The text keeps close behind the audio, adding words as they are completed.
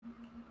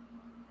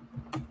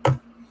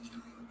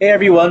Hey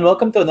everyone,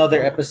 welcome to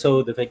another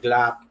episode of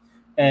Iglap.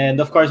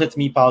 And of course, it's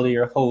me, Paulo,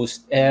 your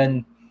host.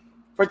 And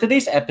for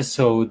today's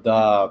episode,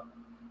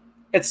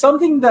 it's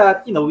something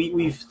that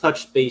we've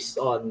touched base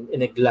on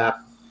in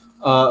Iglap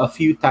a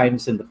few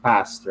times in the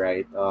past,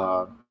 right?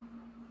 But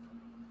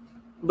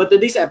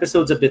today's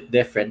episode's a bit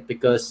different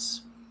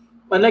because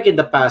unlike in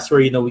the past where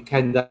we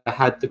kind of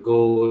had to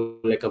go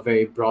like a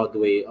very broad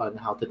way on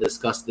how to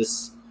discuss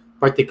this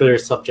particular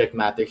subject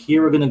matter,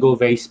 here we're gonna go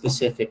very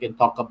specific and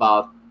talk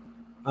about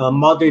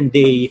modern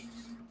day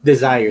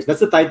desires.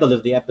 That's the title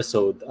of the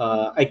episode.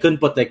 I couldn't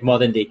put like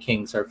modern day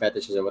kings or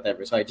fetishes or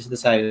whatever, so I just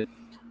decided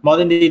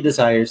modern day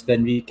desires.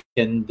 Then we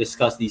can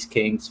discuss these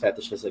kings,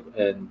 fetishes,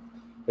 and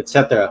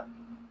etc.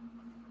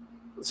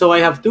 So I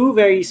have two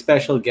very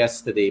special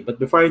guests today. But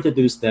before I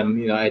introduce them,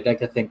 I'd like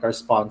to thank our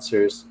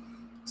sponsors,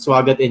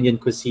 Swagat Indian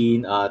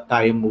Cuisine,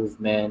 Thai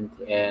Movement,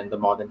 and the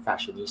Modern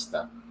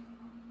Fashionista.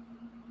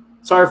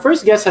 So our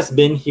first guest has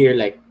been here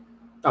like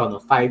I don't know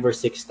 5 or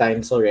 6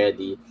 times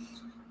already.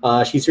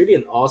 She's really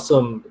an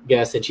awesome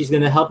guest, and she's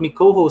gonna help me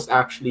co-host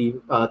actually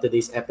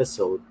today's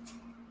episode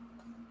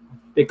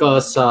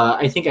because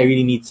I think I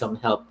really need some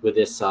help with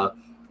this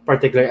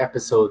particular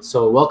episode.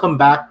 So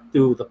welcome back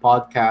to the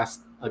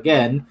podcast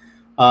again,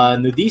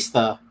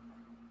 Nudista.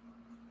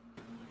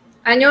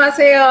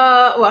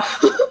 Annyeonghaseyo! Wow!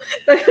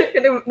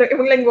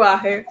 Ibang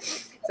lengguwahe.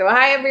 So,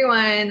 hi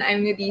everyone!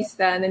 I'm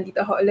Nudista.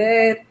 Nandito ako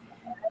ulit.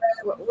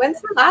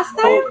 When's the last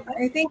time?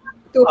 I think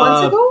 2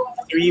 months ago?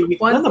 3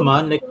 weeks na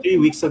naman, like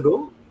 3 weeks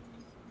ago.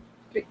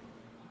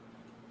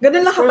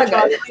 Ganun lang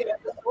katagal.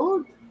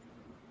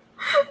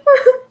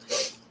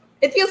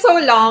 It feels so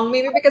long,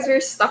 maybe because we're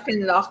stuck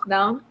in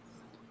lockdown.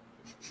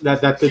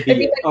 That could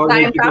be. I feel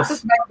like time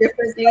passes by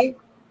differently.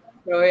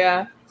 So,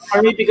 yeah.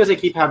 Or maybe because I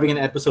keep having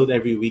an episode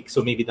every week,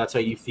 so maybe that's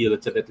why you feel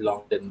it's a bit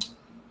long than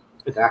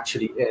it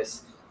actually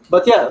is.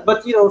 But yeah,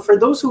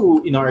 for those who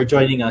are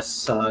joining us,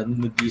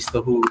 Nudista,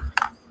 who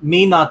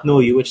may not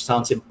know you, which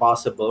sounds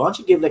impossible, why don't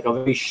you give like a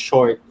very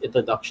short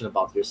introduction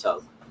about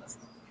yourself?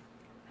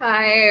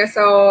 Hi,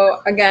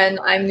 so again,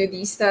 I'm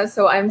Nudista.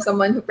 So I'm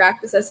someone who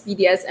practices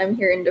BDSM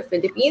here in the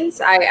Philippines.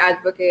 I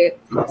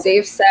advocate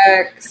safe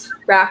sex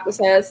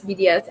practices,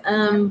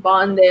 BDSM,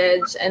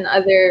 bondage, and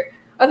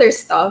other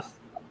stuff.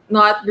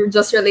 Not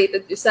just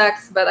related to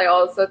sex, but I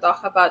also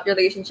talk about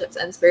relationships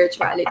and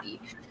spirituality.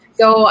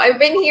 So I've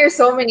been here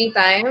so many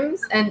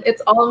times, and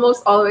it's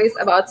almost always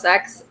about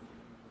sex,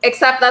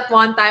 except that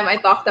one time I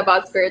talked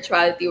about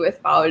spirituality with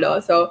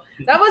Paolo. So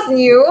that was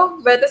new,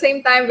 but at the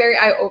same time, very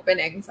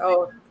eye-opening.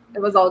 So it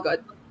was all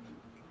good.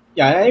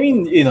 Yeah, I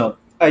mean,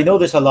 I know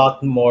there's a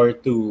lot more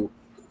to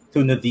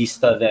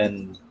nudista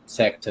than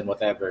sex and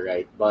whatever,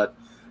 right? But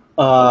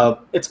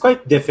it's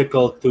quite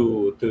difficult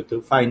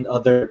to find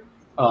other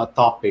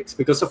topics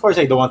because of course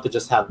I don't want to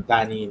just have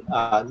Danny,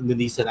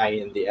 Nudista and I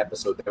in the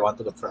episode. I want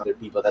to look for other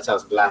people. That's why I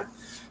was glad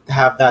to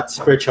have that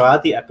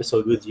spirituality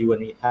episode with you when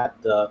we had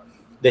the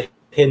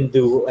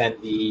Hindu and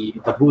the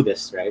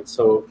Buddhist, right?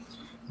 So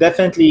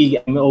definitely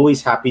I'm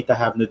always happy to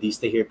have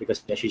Nudista here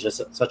because she's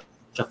just such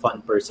a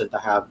fun person to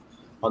have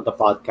on the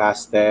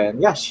podcast.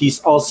 And yeah, she's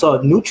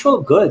also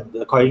neutral good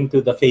according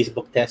to the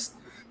Facebook test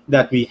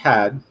that we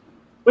had,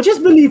 which is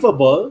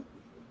believable.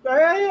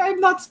 I'm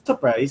not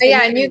surprised.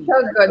 Yeah,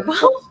 neutral good.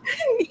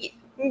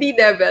 Hindi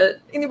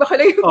devil. Hindi ba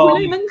kalay yung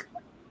kulay ng...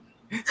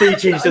 So you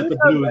changed it to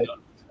blue. No?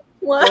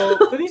 Wow.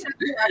 So today's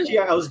actually,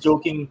 I was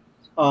joking,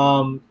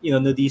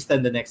 Nudista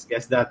and the next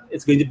guest that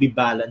it's going to be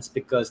balanced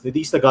because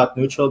Nudista got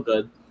neutral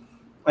good,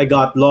 I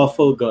got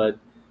lawful good,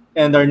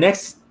 and our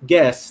next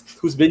guest,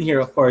 who's been here,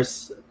 of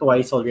course,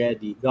 twice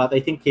already, got, I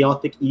think,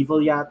 chaotic evil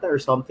yata or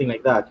something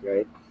like that,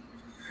 right?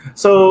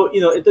 So,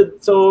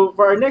 so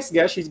for our next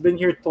guest, she's been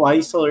here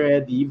twice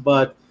already,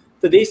 but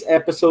today's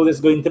episode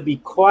is going to be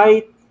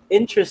quite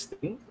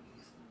interesting.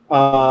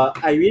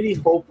 I really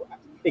hope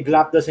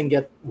Iglap doesn't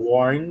get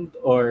warned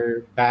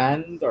or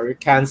banned or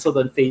canceled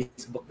on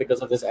Facebook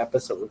because of this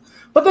episode.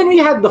 But then we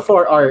had the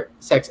 4-hour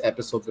sex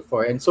episode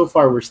before, and so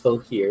far we're still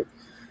here.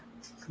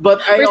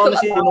 But I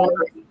honestly,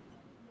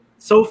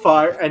 so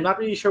far, I'm not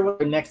really sure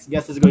what our next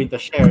guest is going to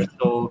share.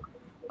 So,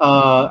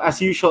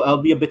 as usual, I'll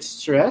be a bit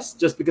stressed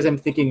just because I'm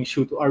thinking,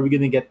 shoot, are we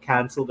going to get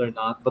canceled or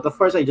not? But of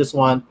course, I just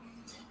want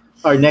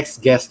our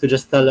next guest to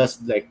just tell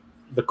us like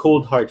the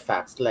cold hard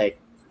facts,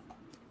 like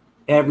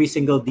every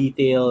single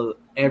detail,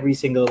 every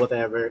single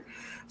whatever.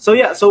 So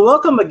yeah, so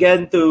welcome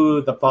again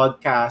to the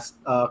podcast,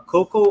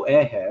 Coco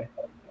Ehe.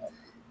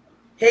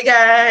 Hey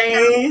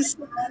guys!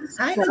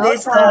 Hi,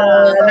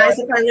 Nudista! Nice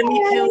to finally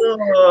meet you!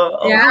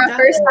 Yeah,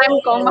 first time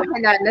kong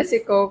makilala si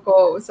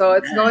Coco. So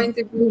it's going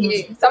to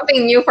be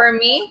something new for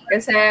me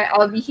kasi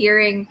I'll be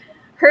hearing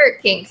her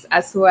kinks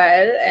as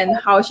well and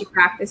how she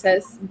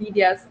practices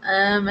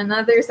BDSM and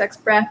other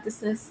sex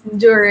practices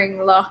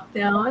during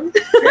lockdown.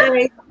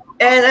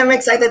 And I'm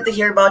excited to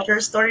hear about your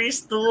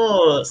stories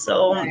too.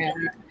 So, I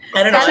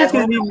don't know.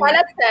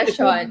 Kalat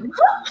session.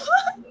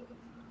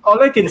 All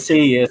I can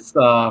say is,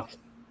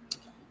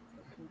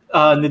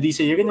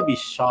 Nadisa, you're gonna be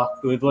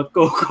shocked with what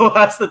Coco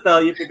has to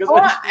tell you because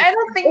I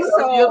don't think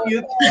so.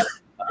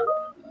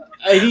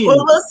 I Well, mean,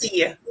 we'll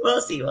see.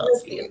 We'll see. We'll We'll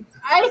see. see.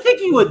 I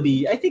think you would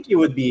be. I think you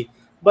would be.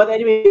 But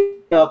anyway,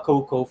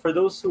 Coco, for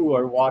those who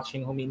are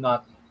watching who may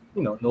not,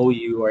 know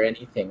you or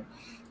anything,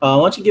 why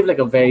don't you give like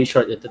a very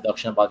short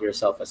introduction about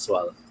yourself as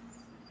well?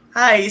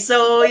 Hi.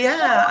 So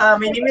yeah,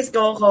 my name is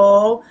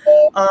Goho.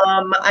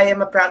 I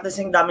am a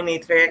practicing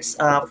dominatrix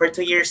for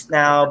 2 years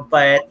now.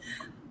 But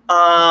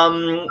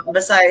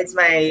besides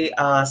my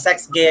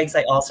sex gigs,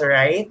 I also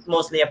write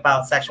mostly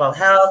about sexual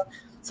health,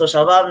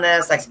 social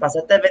wellness, sex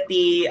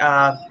positivity,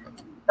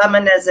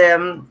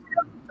 feminism,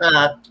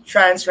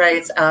 trans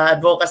rights,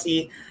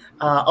 advocacy,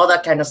 all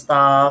that kind of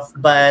stuff.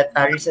 But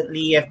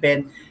recently, I've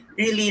been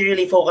really,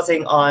 really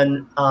focusing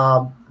on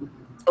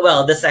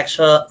the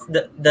sexual,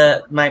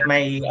 the my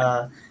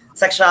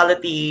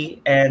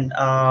sexuality, and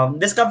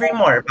discovering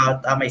more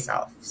about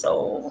myself.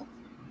 So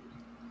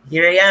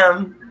here I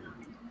am.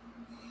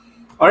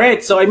 All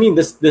right, so I mean,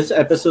 this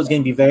episode is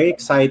going to be very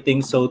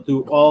exciting. So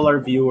to all our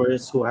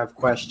viewers who have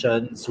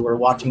questions, who are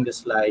watching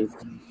this live,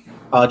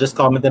 just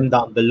comment them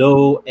down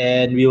below,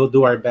 and we will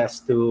do our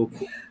best to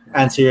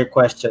answer your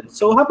questions.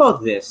 So how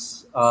about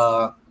this?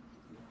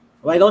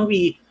 Why don't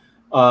we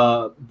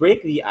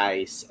break the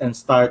ice and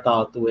start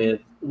out with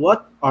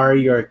what are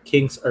your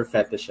kinks or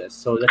fetishes?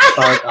 So let's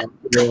start out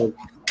with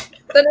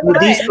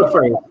these Fine.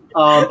 first.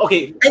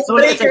 Okay, so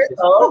let's Icebreaker,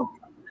 though.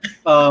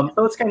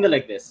 so it's kind of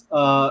like this.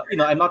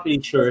 I'm not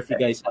really sure if you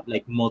guys have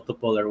like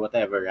multiple or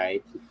whatever,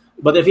 right?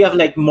 But if you have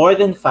like more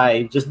than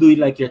five, just do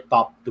like your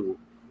top two.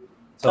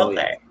 So yeah.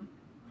 Okay.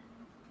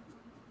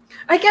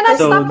 I cannot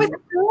So- stop with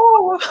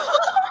you.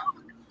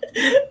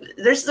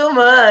 There's so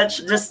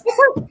much. Just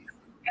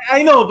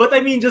I know, but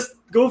I mean, just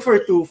go for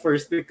two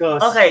first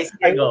because okay. So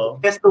I go.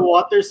 test the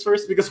waters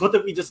first because what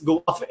if we just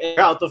go off air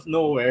out of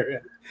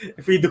nowhere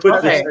if we do it this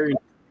Okay. early?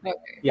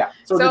 Okay. Yeah.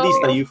 So, So-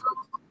 Nadista, you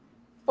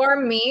For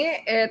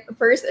me, it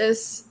first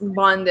is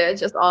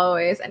bondage, as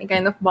always, any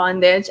kind of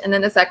bondage, and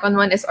then the second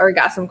one is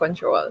orgasm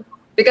control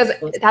because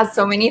it has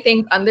so many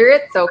things under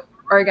it. So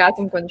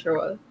orgasm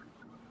control.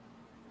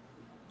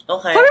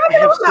 Okay. Sorry, I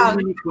have so down.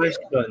 many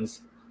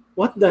questions.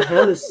 What the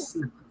hell is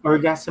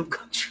orgasm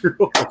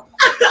control? What?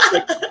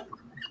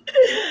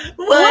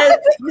 What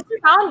does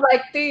it sound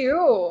like to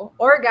you?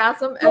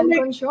 Orgasm and like-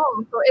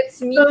 control. So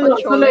it's me No, so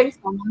controlling like-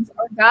 someone's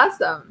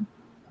orgasm.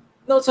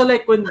 No, so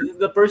like when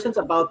the person's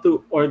about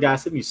to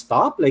orgasm, you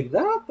stop like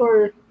that,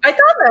 or I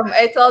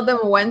tell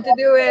them when to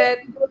do it,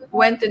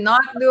 when to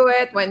not do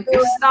it, when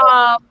to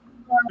stop.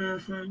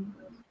 Mhm.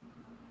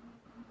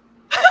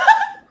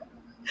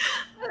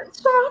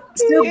 Stop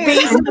So it.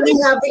 basically,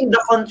 having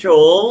the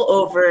control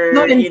over,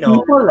 no? And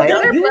people like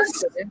They're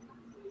this,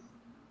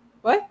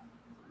 What?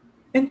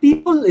 and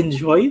people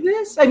enjoy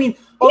this. I mean,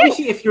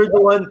 obviously, if you're the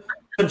one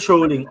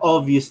controlling,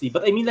 obviously,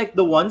 but I mean, like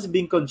the ones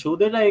being controlled,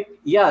 they're like,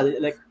 yeah,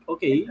 like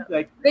okay,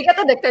 like They get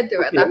addicted to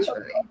it, Okay.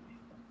 actually.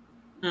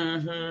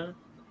 Mm-hmm.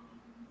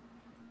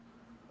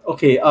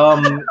 okay,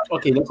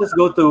 okay. Let's just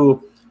go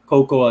to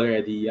Coco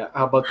already.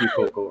 How about you,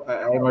 Coco?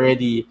 I'm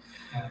already.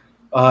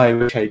 I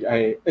wish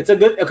I. It's a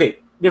good. Okay,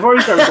 before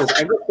we start, Coco,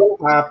 I'm just so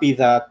happy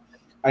that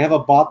I have a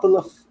bottle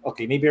of.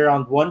 Okay, maybe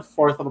around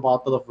 1/4 of a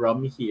bottle of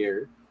rum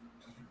here.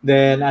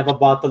 Then I have a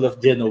bottle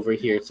of gin over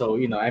here. So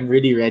I'm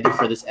really ready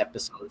for this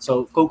episode.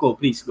 So Coco,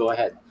 please go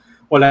ahead.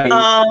 While I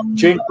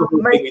drink to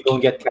hoping my, we don't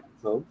get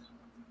canceled.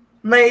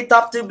 my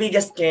top two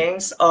biggest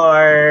kings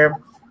are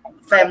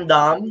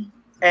femdom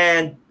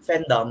and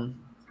fandom.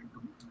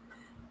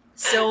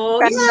 So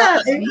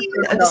yeah, I mean,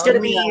 I'm just gonna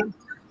be,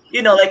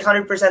 like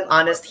 100%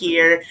 honest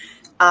here.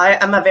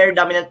 I'm a very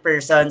dominant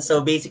person,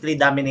 so basically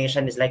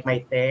domination is like my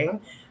thing.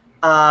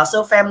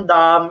 So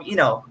femdom,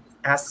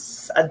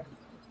 as a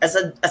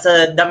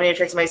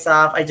dominatrix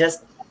myself, I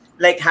just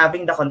like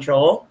having the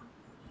control,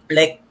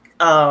 like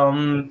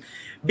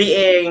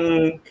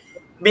being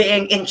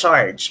in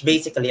charge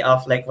basically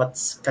of like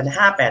what's gonna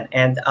happen.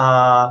 And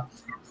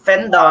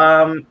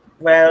fandom,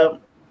 well,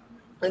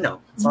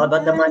 it's all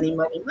about the money,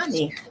 money,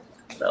 money.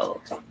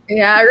 So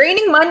Yeah,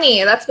 raining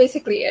money. That's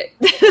basically it.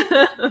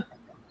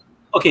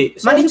 Okay,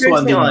 so money I'm just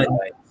turns me wondering.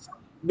 on.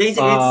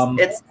 Basically,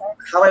 it's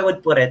how I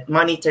would put it.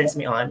 Money turns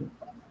me on.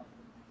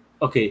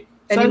 Okay,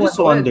 so I'm Anyone just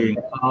would. wondering,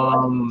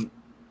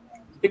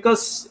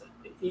 because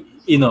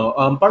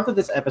part of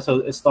this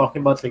episode is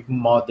talking about like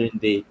modern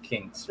day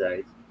kinks,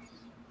 right?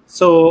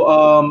 So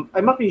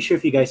I'm not really sure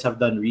if you guys have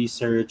done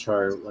research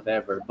or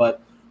whatever,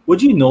 but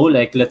would you know,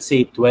 like, let's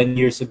say 20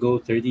 years ago,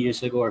 30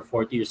 years ago, or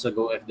 40 years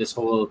ago, if this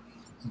whole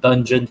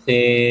dungeon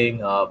thing,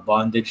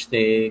 bondage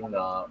thing,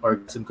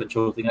 orgasm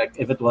control thing, like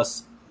if it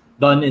was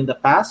done in the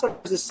past, or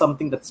is this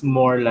something that's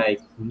more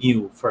like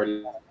new for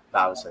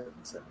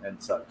thousands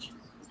and such?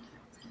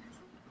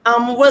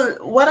 Well,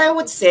 what I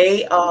would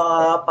say,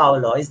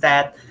 Paolo, is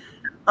that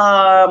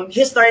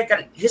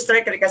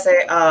historically kasi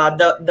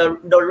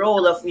the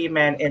role of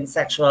women in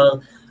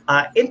sexual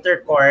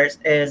intercourse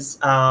is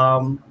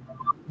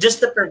just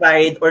to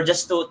provide, or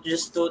just to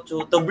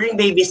bring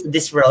babies to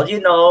this world,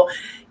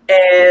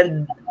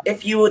 and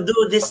if you do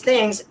these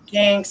things,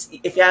 kinks,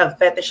 if you have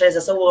fetishes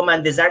as a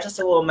woman, desires as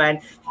a woman,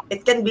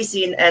 it can be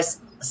seen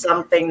as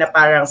something na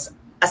parang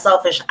a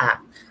selfish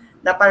act.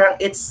 Na parang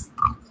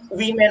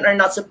women are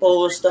not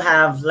supposed to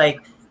have like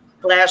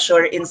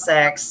pleasure in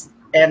sex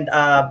and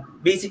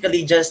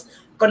basically just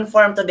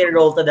conform to their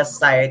role to the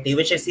society,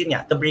 which is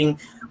to bring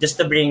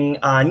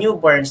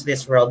newborns to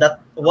this world. That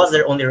was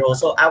their only role.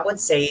 So I would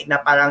say na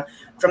parang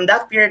from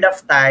that period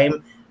of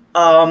time,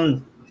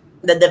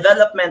 the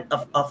development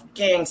of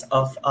kinks,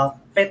 of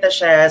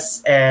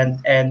fetishes, and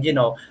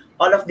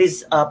all of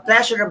these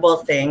pleasurable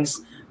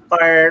things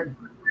are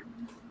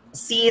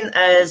seen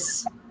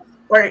as,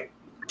 or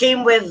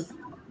came with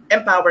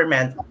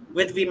empowerment,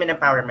 with women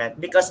empowerment,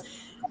 because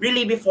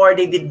really before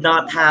they did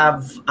not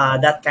have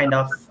that kind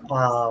of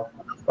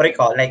what do you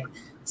call, like,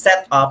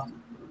 set up.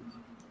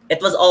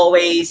 It was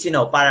always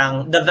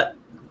parang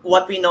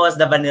what we know as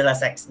the vanilla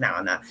sex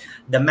now, na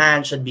the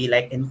man should be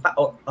like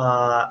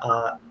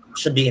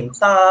should be in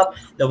top,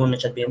 the woman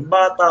should be in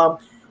bottom.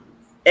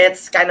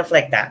 It's kind of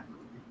like that.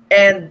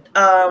 And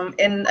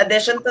in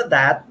addition to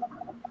that,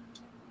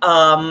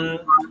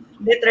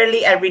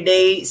 literally every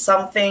day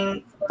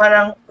something,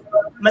 parang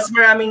mas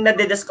maraming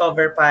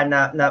na-discover pa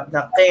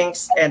na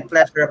kinks and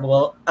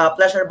pleasurable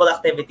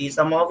activities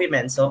sa mga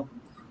women. So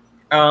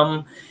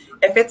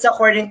if it's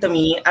according to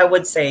me, I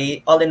would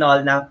say all in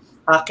all na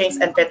kinks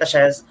and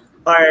fetishes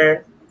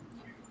are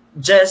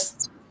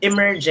just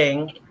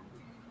emerging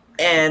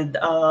and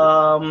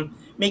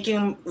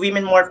making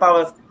women more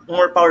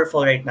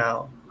powerful right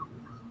now.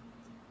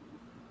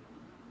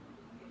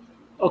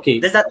 Okay.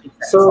 Does that make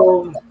sense?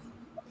 So,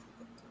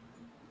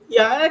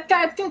 yeah, it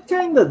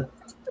kind of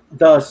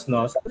does,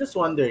 no? So I'm just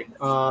wondering,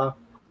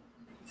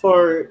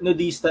 for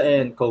Nudista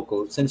and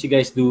Coco, since you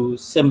guys do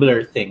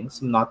similar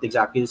things, not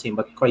exactly the same,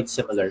 but quite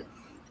similar,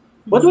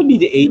 what would be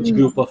the age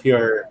group of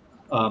your,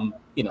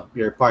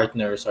 your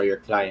partners or your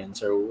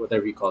clients or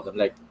whatever you call them?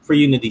 Like, for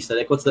you, Nudista,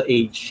 like, what's the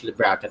age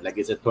bracket? Like,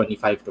 is it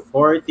 25 to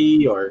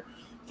 40 or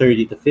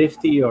 30 to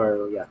 50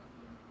 or, yeah?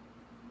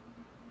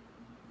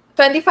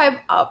 25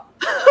 up.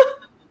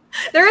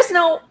 There is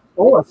no...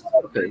 Oh,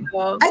 okay.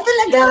 Ay,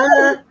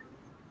 talaga?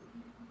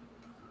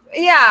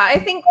 Yeah, I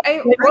think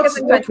I Like, guess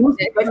I'm like,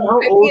 26.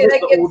 how I old feel is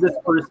like the it's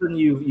oldest person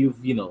you've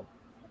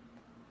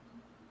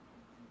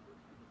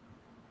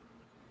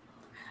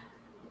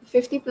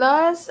 50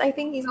 plus. I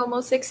think he's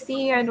almost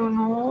 60. I don't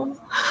know.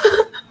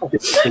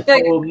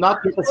 So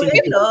not just a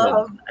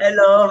single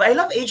I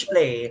love age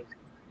play.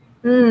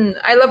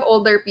 I love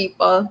older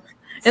people.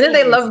 And then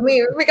they Same. love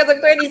me because I'm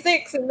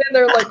 26. And then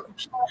they're like,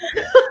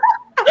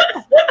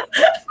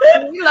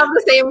 we love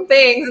the same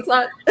things. It's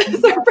not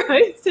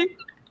surprising.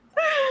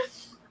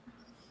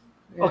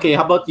 Okay,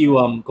 how about you,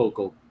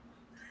 Coco?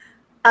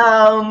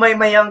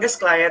 My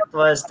youngest client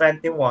was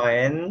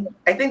 21.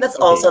 I think that's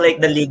also like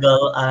the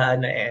legal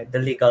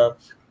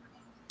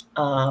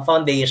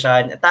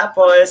foundation.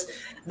 Tapos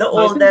the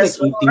oldest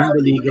Isn't like 18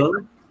 the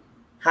legal?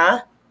 Huh?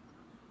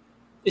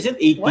 Isn't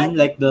 18 What?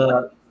 like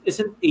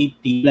isn't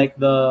 18 like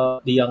the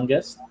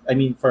youngest? I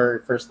mean,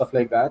 for stuff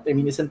like that. I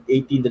mean, isn't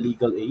 18 the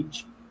legal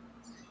age?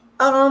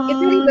 It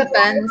really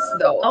depends,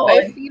 though. Oh,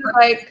 I feel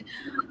like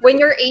when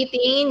you're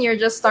 18, you're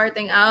just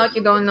starting out.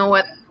 You don't know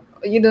what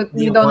you don't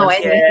know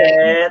anything.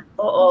 Yet.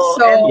 Oo.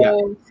 So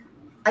And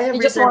I have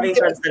you just want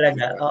reservations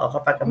talaga. Oo,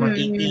 kapag mga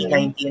 18,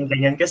 19,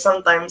 ganyan. Because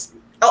sometimes,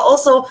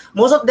 also,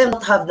 most of them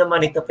don't have the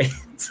money to pay.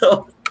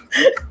 So,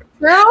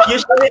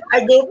 usually,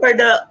 I go for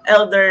the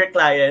older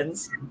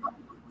clients.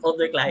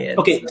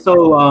 Okay,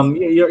 so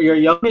your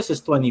youngest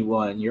is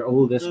 21. Your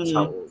oldest is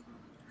how old?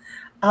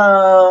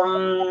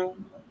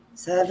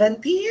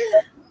 70?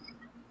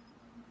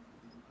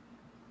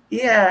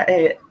 Yeah,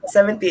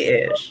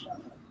 70-ish.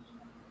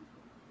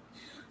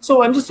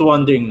 So I'm just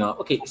wondering now.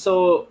 Okay,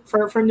 so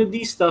for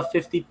Nudista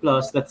 50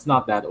 plus, that's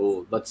not that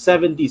old, but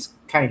 70 is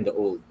kind of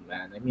old,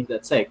 man. I mean,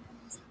 that's like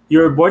you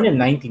were born in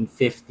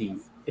 1950,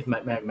 if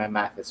my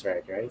math is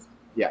right?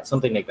 Yeah,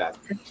 something like that.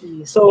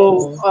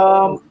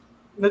 So,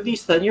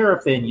 Nudista, in your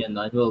opinion,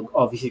 and we'll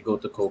obviously go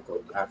to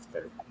Coco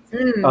after.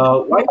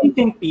 Why do you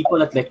think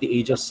people at like the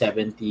age of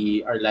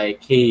 70 are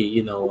like,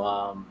 hey,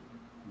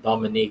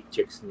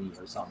 dominatrix me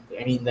or something?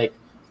 I mean, like,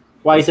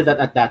 why is it that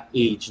at that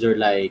age they're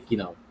like,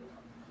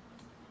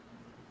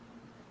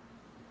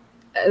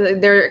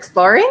 they're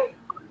exploring?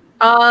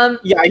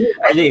 Yeah,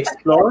 are they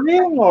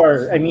exploring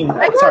or I mean,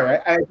 sorry,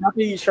 I'm not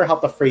really sure how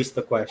to phrase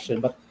the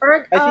question, but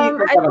I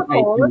think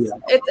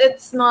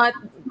it's not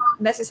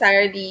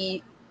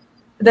necessarily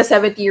the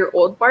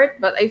 70-year-old part,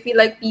 but I feel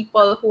like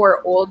people who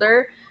are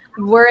older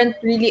weren't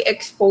really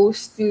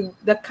exposed to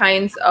the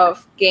kinds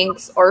of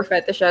kinks or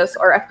fetishes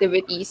or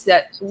activities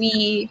that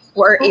we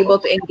were able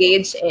to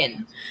engage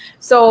in.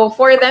 So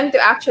for them to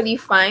actually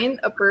find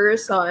a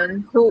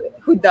person who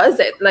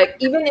does it, like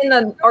even in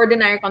an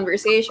ordinary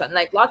conversation,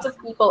 like lots of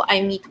people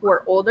I meet who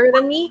are older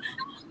than me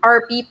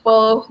are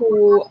people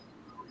who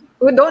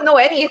who don't know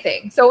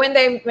anything. So when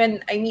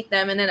I meet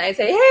them and then I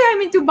say, hey,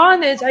 I'm into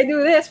bondage, I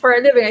do this for a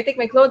living, I take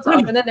my clothes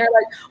off, and then they're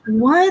like,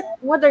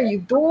 what are you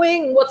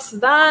doing, what's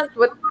that,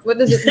 what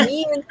does it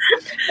mean?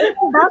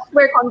 And that's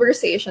where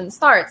conversation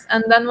starts.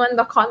 And then when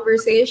the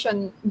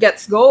conversation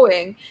gets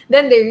going,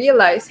 then they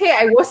realize, hey,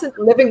 I wasn't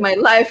living my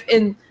life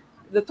in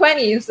the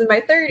 20s and my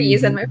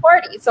 30s and my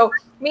 40s, so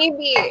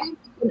maybe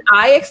can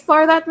I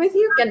explore that with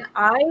you? Can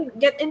I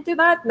get into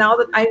that now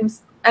that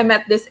I'm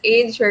at this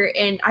age where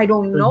and I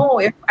don't know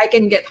if I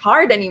can get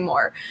hard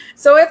anymore.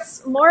 So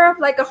it's more of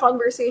like a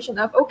conversation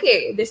of,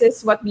 okay, this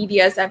is what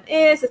BDSM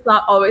is. It's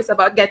not always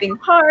about getting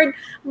hard,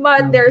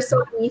 but there are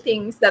so many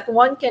things that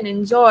one can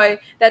enjoy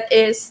that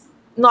is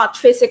not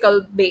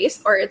physical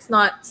based or it's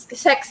not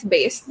sex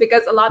based,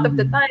 because a lot of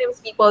the times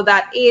people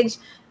that age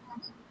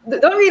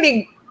don't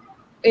really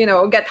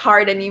get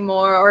hard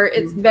anymore, or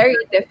it's very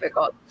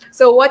difficult.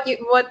 So what you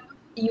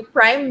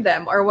prime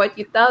them or what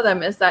you tell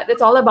them is that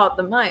it's all about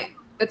the mind.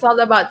 It's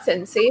all about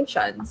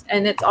sensations,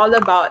 and it's all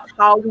about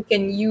how we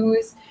can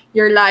use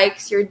your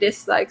likes, your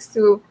dislikes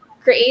to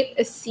create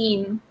a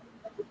scene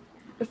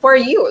for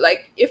you.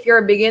 Like if you're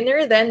a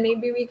beginner, then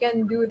maybe we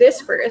can do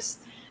this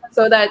first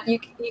so that you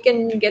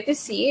can get to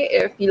see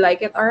if you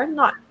like it or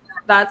not.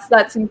 That's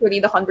simply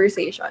the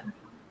conversation.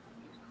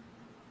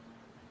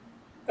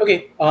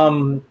 Okay.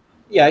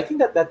 Yeah, I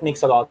think that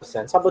makes a lot of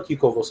sense. How about you,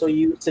 Kovo? So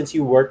since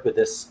you worked with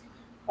this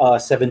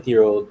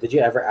 70-year-old, did you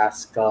ever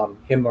ask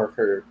him or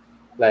her,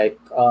 like,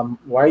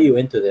 why are you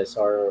into this,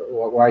 or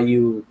why are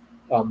you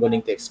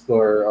willing to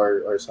explore,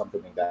 or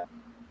something like that?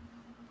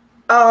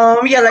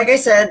 Yeah, like I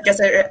said,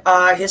 because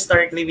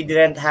historically we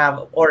didn't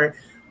have, or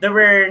there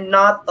were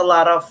not a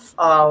lot of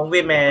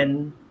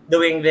women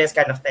doing this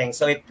kind of thing,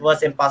 so it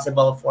was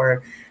impossible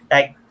for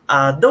like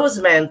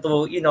those men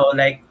to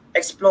like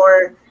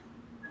explore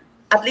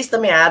at least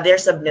their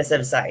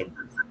submissive side,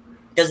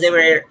 because they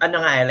were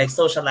like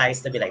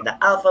socialized to be like the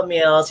alpha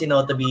males,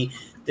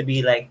 to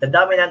be like the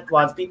dominant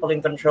ones, people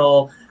in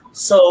control.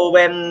 So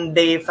when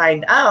they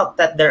find out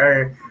that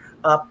there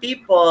are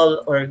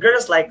people or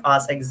girls like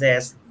us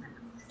exist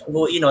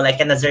who like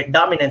can assert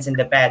dominance in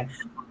the bed,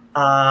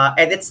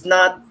 and it's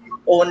not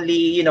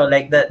only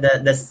like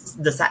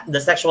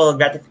the sexual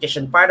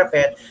gratification part of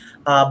it,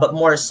 but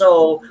more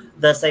so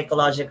the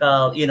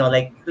psychological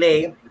like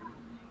play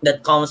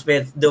that comes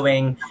with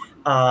doing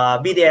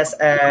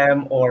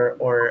BDSM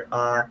or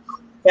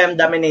femme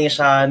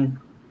domination.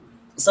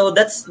 So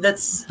that's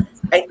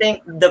I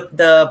think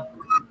the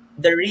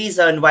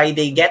reason why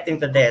they get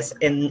into this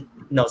in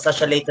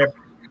such a later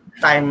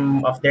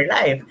time of their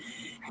life.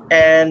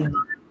 And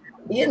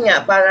yun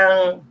nga,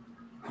 parang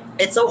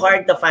it's so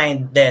hard to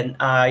find then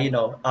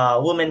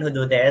women who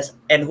do this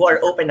and who are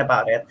open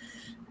about it.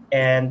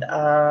 And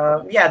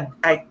yeah,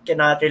 I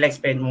cannot really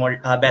explain more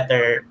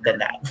better than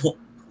that.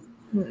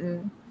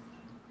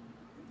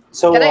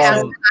 So Can I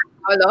ask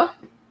Paolo?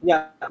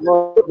 yeah,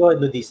 go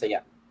ahead, Ludisa.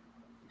 Yeah.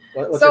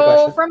 What's your So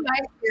question? from my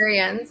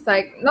experience,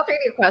 like not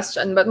really a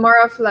question, but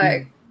more of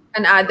like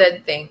an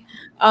added thing.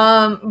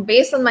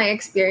 Based on my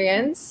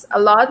experience,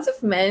 lots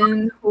of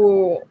women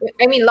who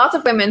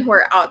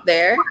are out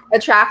there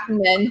attract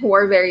men who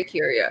are very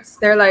curious.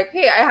 They're like,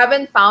 hey, I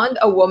haven't found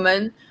a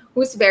woman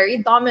who's very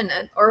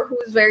dominant or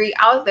who's very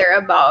out there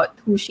about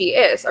who she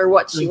is or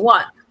what she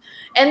wants.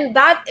 And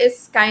that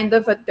is kind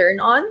of a turn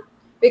on,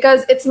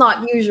 because it's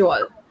not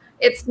usual.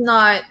 It's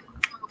not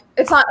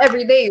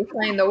every day you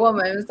find a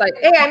woman. It's like,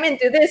 hey, I'm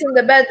into this in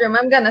the bedroom.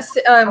 I'm gonna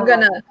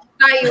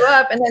tie you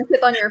up and then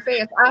sit on your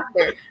face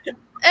after.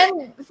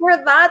 And for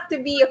that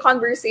to be a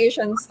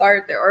conversation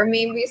starter, or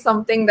maybe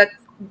something that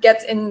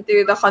gets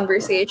into the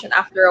conversation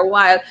after a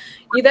while,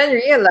 you then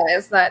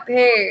realize that,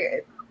 hey,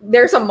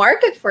 there's a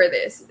market for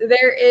this.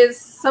 There is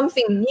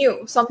something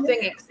new, something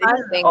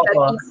exciting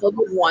that people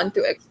would want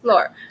to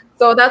explore.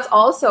 So that's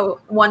also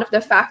one of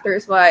the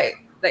factors why,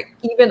 like,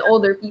 even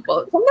older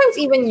people, sometimes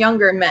even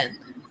younger men,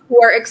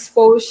 who are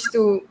exposed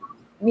to,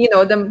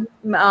 the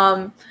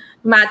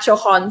macho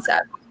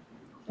concept,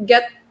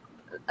 get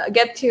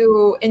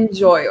to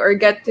enjoy or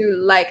get to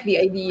like the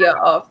idea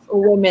of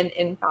women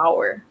in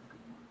power.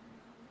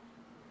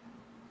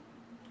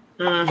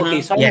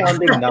 Okay, so I'm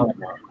wondering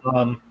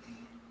now.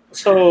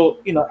 So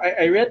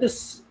I read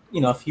this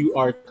a few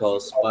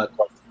articles, but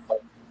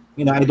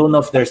I don't know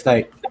if there's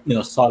like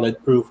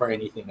solid proof or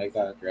anything like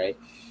that, right?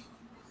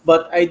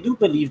 But I do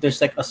believe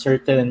there's like a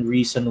certain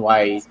reason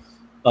why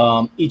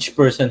each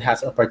person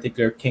has a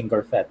particular kink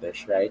or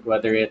fetish, right?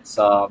 Whether it's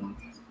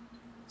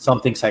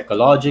something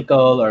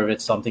psychological, or if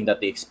it's something that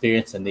they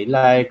experience and they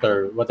like,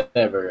 or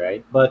whatever,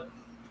 right? But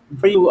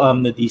for you,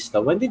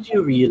 Nadista, when did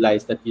you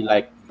realize that you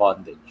like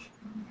bondage?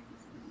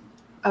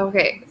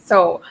 Okay,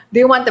 so do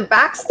you want the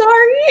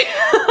backstory?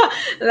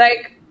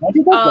 Like,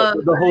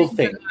 the whole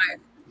thing.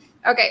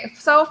 Okay,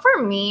 so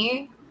for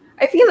me,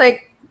 I feel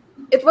like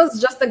it was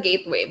just a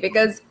gateway,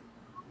 because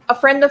a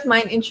friend of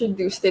mine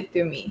introduced it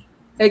to me.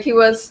 Like he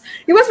was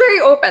very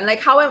open, like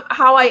how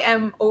I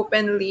am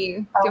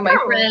openly to my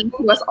friend.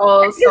 He was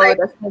also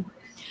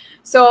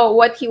So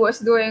what he was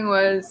doing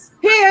was,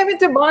 hey, I'm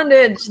into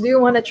bondage. Do you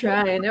want to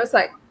try? And I was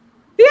like,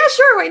 yeah,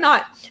 sure, why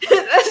not?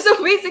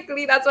 So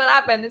basically, that's what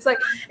happened. It's like,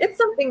 it's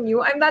something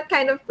new. I'm that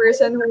kind of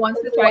person who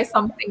wants to try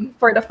something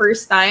for the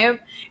first time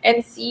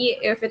and see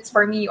if it's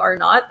for me or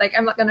not. Like,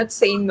 I'm not going to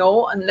say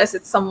no unless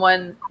it's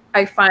someone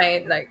I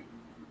find, like,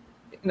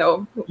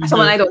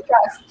 someone I don't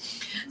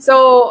trust.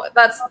 So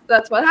that's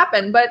what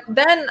happened. But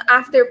then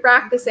after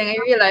practicing, I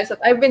realized that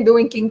I've been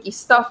doing kinky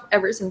stuff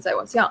ever since I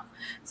was young.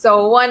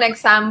 So one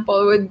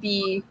example would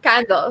be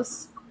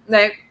candles.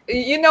 Like,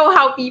 you know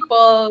how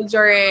people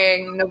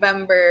during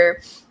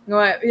November,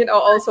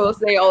 All Souls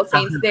Day, All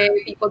Saints Day,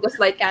 people just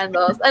light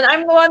candles. And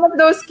I'm one of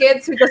those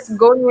kids who just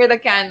go near the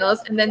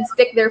candles and then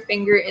stick their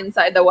finger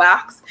inside the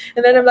wax.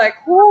 And then I'm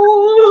like,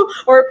 whoo,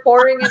 or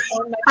pouring it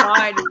on my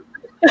body.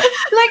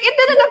 Like, it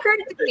didn't occur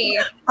to me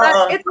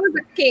that it was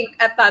a kink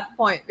at that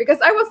point, because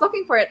I was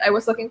looking for it. I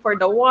was looking for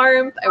the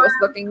warmth. I was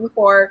looking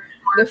for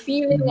the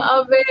feeling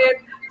of it.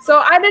 So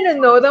I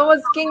didn't know that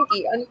was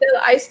kinky until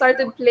I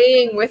started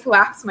playing with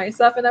wax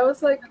myself, and I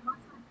was like,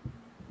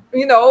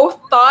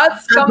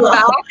 thoughts come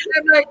back. And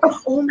I'm like,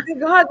 oh my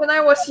God, when I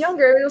was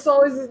younger, I was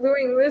always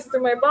doing this to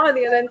my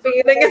body and then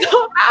feeling it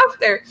off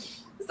after.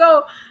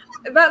 So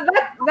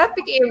that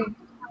became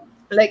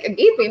like a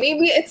gateway.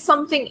 Maybe it's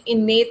something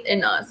innate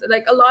in us.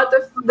 Like, a lot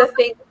of the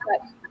things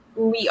that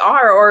we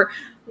are, or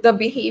the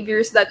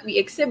behaviors that we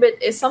exhibit,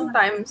 is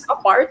sometimes a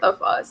part of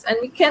us, and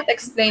we can't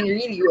explain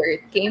really where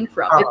it came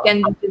from. It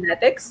can be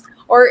genetics,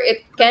 or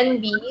it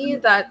can be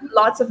that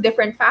lots of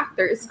different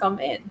factors come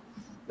in.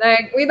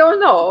 Like, we don't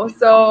know.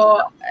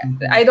 So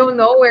I don't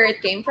know where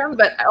it came from,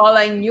 but all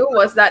I knew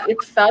was that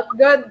it felt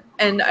good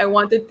and I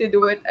wanted to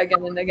do it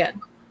again and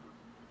again.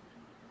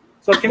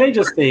 So can I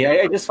just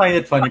say, I just find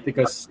it funny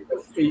because,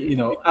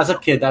 as a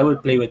kid, I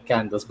would play with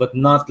candles, but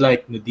not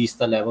like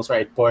nudista levels where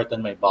I'd pour it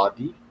on my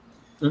body.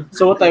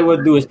 So what I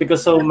would do is,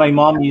 because my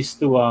mom used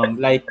to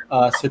light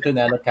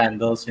citronella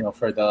candles,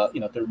 for the,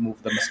 to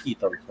remove the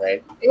mosquitoes,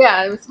 right?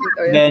 Yeah,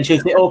 mosquitoes. Then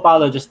she'd say, "Oh,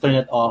 Paolo, just turn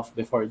it off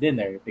before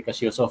dinner," because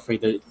she was so afraid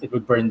that it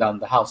would burn down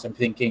the house. I'm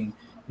thinking,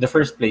 in the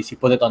first place, you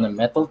put it on a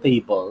metal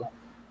table,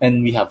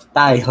 and we have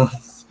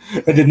tiles,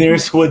 and the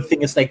nearest wood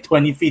thing is like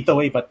 20 feet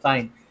away, but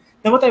fine.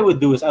 Then what I would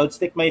do is I would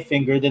stick my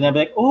finger, then I'd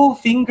be like, "Oh,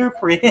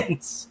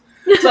 fingerprints."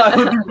 So I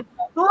would do,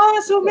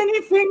 so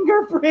many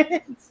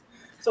fingerprints.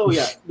 So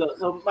yeah,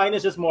 so mine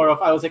is just more of,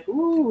 I was like,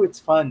 ooh, it's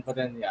fun. But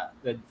then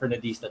for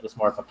Nadis, that was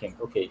more of a kink.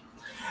 Okay.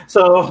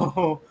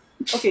 So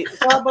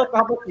how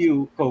about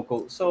you,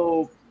 Coco?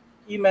 So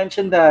you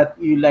mentioned that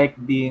you like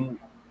being,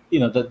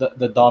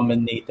 the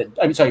dominated,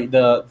 I'm sorry,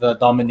 the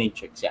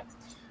dominatrix, yeah.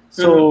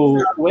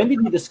 So when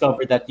did you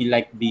discover that you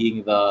like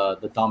being the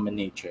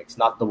dominatrix,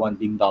 not the one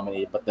being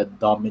dominated, but the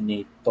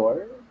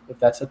dominator, if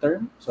that's a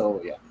term?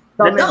 So yeah.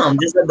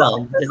 Just the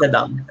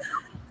dom.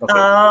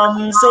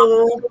 Okay.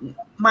 So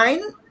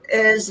mine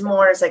is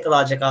more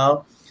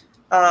psychological.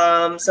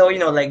 So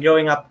like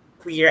growing up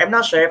queer, I'm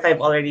not sure if I've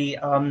already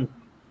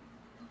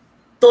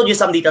told you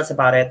some details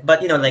about it,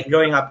 but like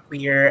growing up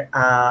queer,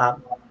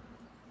 how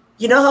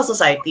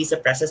society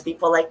suppresses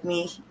people like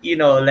me,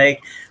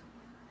 like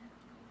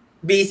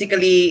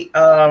basically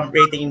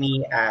rating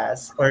me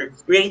as, or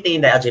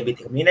rating the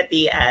LGBT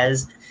community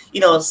as,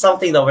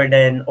 something lower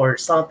than, or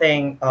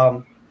something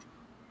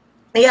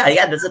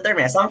yeah, that's the term.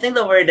 Yeah. Something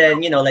lower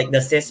than, like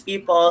the cis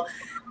people.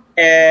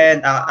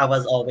 And I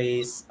was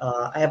always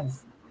I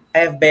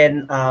have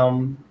been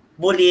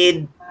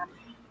bullied,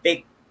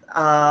 picked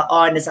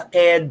on as a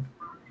kid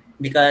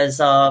because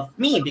of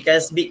me,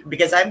 because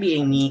I'm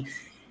being me.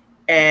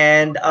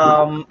 And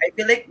I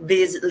feel like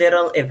these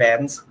little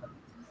events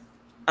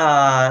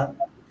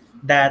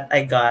that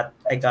I got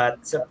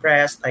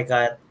suppressed, I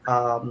got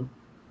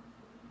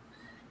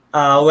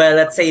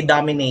let's say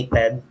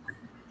dominated.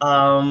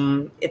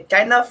 It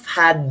kind of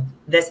had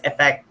this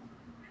effect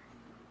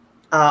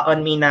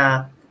on me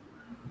na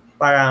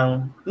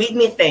parang made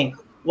me think,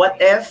 what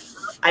if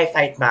I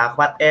fight back?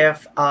 What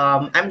if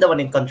I'm the one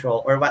in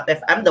control? Or what if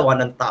I'm the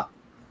one on top?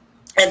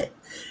 And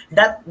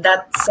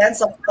that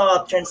sense of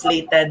thought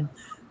translated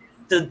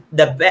to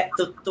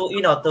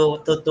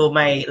to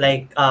my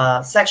like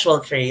sexual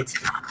traits.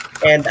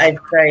 And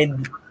I've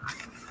tried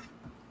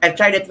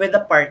it with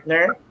a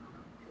partner.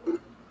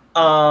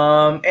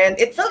 And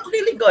it felt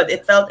really good.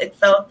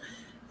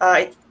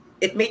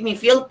 It made me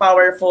feel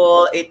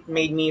powerful. It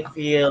made me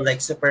feel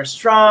like super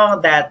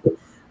strong. That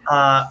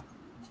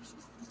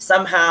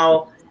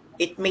somehow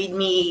it made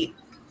me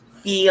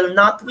feel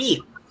not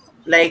weak.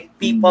 Like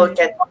people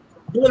can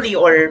bully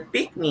or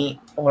pick me,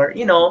 or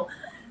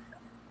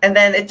and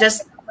then it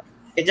just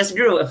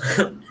grew,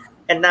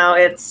 and now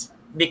it's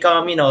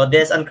become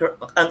this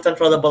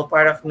uncontrollable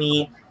part of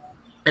me.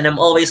 And I'm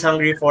always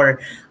hungry for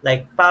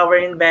like power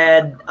in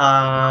bed.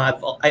 I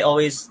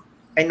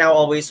now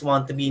always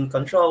want to be in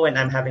control when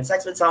I'm having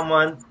sex with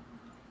someone.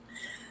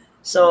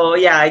 So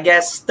yeah, I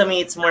guess to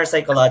me it's more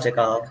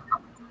psychological.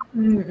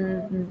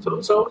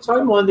 So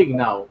I'm wondering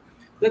now,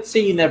 let's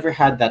say you never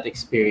had that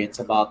experience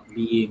about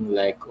being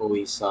like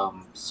always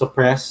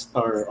suppressed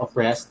or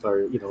oppressed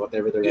or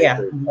whatever the right Yeah.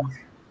 word.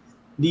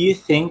 Do you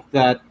think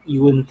that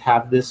you wouldn't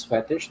have this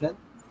fetish then?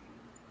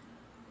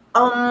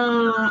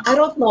 I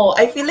don't know.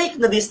 I feel like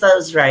Navista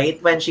is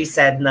right when she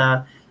said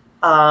na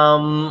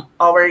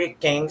our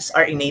kinks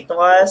are innate to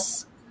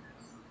us.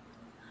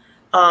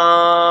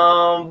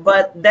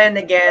 But then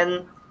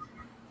again,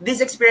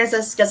 these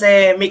experiences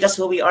kasi make us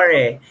who we are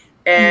eh.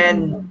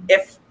 And Mm-mm.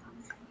 if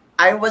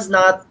I was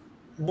not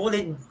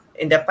bullied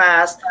in the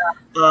past,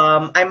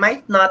 I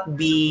might not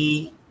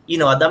be,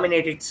 a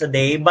dominatrix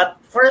today, but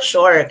for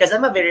sure, because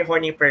I'm a very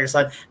horny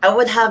person, I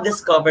would have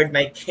discovered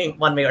my kink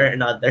one way or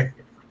another.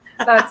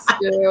 That's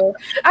true.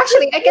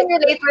 Actually, I can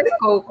relate with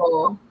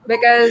Coco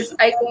because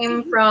I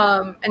came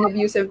from an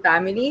abusive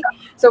family.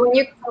 So when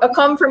you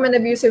come from an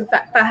abusive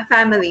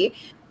family,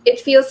 it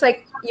feels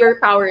like your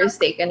power is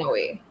taken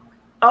away.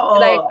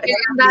 Like Oo, in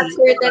that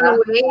exactly. certain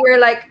Diba? way, you're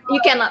like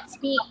you cannot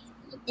speak.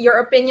 Your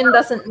opinion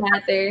doesn't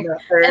matter,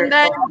 and Matter.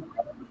 then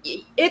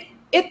Oo.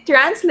 it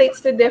translates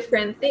to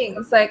different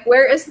things. Like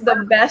where is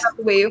the best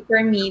way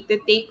for me to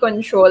take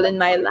control in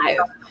my life?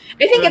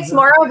 I think it's Mhm.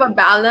 more of a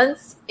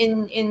balance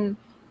in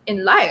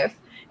life,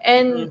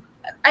 and Mhm.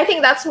 I think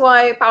that's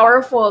why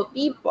powerful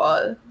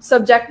people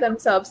subject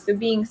themselves to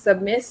being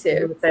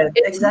submissive.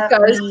 It's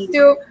because Exactly.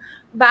 to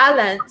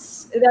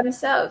balance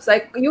themselves.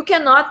 Like you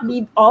cannot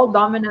be all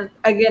dominant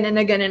again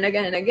and again and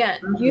again and again.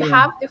 You Mhm.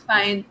 have to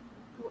find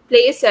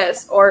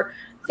places or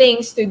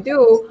things to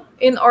do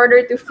in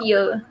order to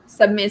feel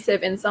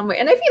submissive in some way.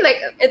 And I feel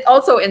like it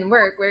also in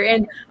work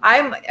wherein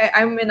I'm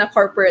in a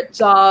corporate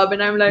job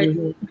and I'm like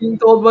Mhm. being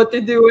told what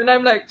to do and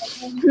I'm like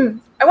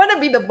I want to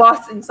be the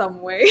boss in some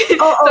way. So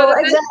Oo,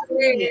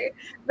 exactly.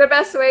 the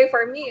best way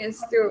for me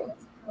is to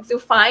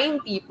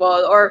find people,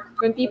 or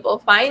when people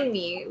find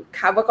me,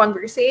 have a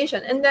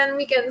conversation, and then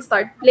we can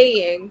start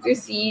playing to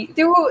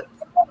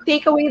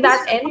take away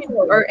that energy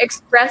or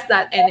express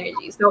that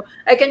energy. So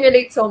I can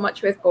relate so much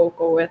with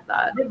Coco with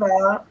that.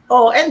 Diba?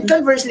 Oh, and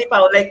conversely,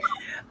 Pao, like,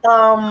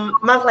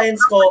 mga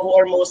clients ko who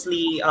are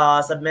mostly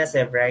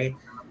submissive, right?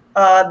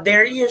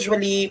 They're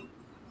usually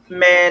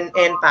men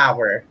in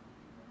power,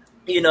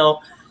 you know.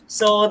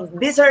 So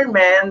these are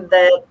men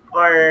that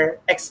are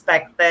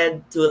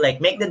expected to like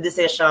make the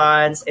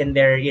decisions in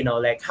their,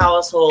 like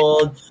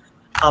household,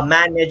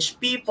 manage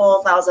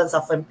people, thousands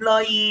of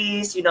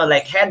employees,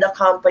 like head a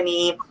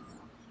company.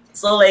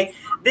 So like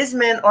these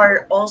men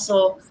are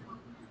also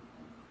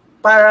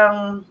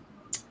parang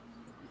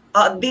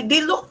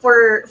they look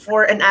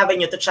for an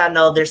avenue to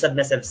channel their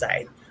submissive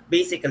side,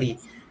 basically.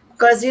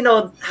 Because you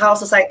know how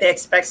society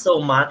expects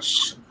so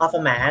much of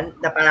a man.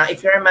 Na parang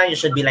if you're a man, you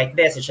should be like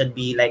this. You should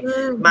be like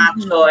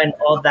macho Mm-hmm. and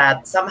all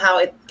that.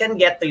 Somehow it can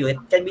get to you. It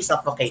can be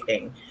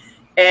suffocating.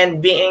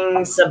 And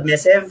being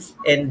submissive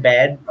in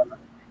bed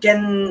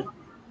can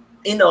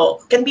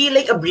can be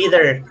like a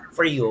breather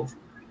for you.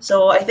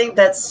 So I think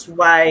that's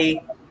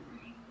why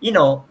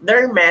there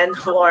are men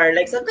who are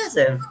like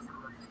submissive.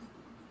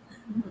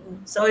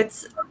 So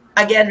it's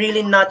again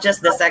really not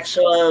just the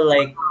sexual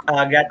like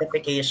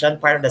gratification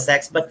part of the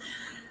sex, but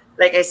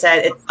like I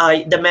said,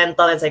 the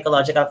mental and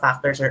psychological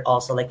factors are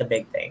also like a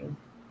big thing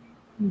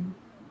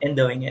in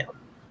doing it.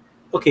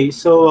 Okay,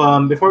 so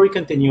before we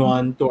continue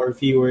on to our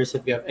viewers,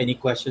 if you have any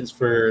questions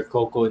for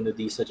Coco and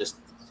Nudisa, just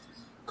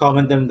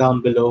comment them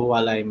down below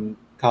while I'm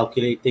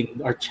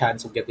calculating our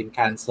chance of getting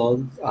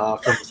canceled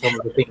from some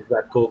of the things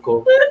that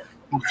Coco has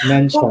Oh,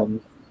 mentioned.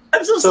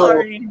 I'm so So,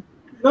 sorry.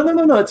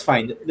 no, it's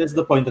fine. That's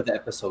the point of the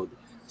episode.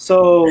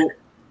 So,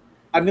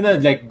 I'm gonna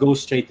like go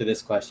straight to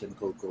this question,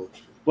 Coco.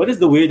 What is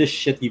the weirdest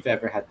shit you've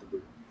ever had to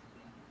do?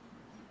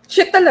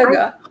 Shit I,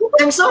 talaga.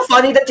 I'm so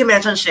funny that you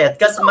mentioned shit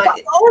because my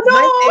thing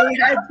Oh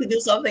had to do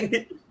something.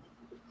 no!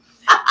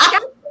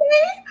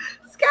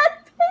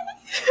 Scat!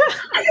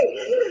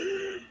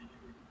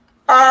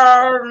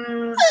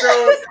 So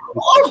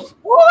oh,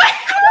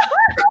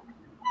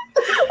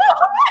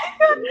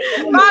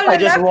 I Paolo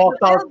just left the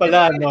walked out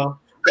pala, building. no?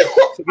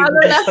 Sige, Paolo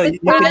left Nudisa, the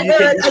oh my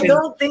god, I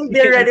don't think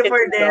they're ready for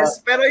uh, this.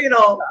 Pero you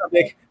know,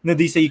 like,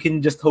 Nudisa, you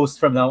can just host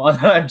from now on.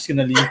 I'm just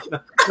gonna leave.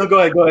 No, go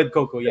ahead,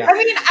 Coco. Yeah. I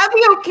mean, I'll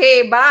be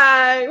okay.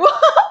 Bye. I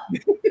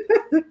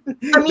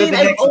Then mean, the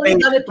I've next only day,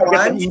 done it I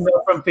get an once.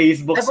 email from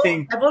Facebook I've, o-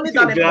 saying I've only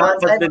your done it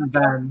graph once. has been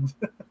banned.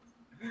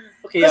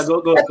 Okay, yeah, go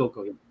ahead,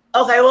 Coco. Yeah.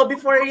 Okay, well,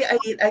 before I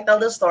tell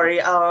the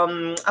story,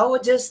 I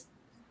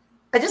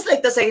just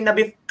like to say na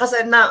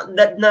kasi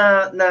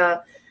na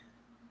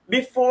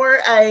before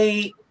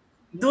I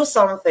do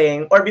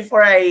something or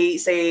before I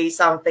say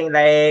something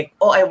like,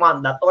 oh, I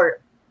want that, or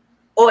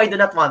oh, I do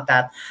not want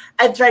that,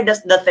 I try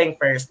the thing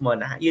first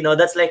muna.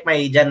 That's like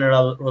my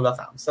general rule of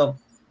thumb.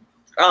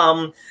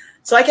 Um,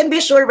 so I can be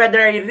sure whether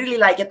I really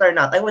like it or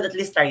not. I would at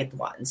least try it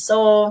once.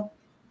 So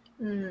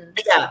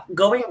yeah,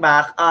 going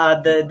back,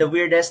 the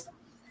weirdest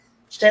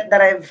shit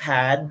that I've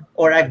had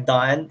or I've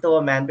done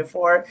to a man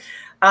before,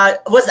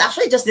 was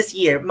actually just this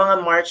year,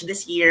 mga March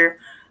this year.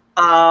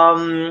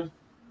 Um,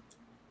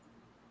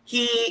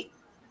 he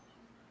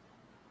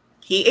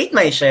he ate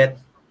my shit.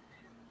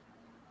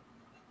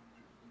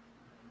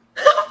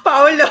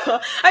 Paolo.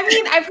 I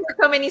mean, I've heard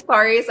so many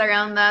stories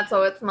around that,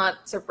 so it's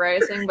not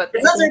surprising. But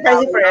It's not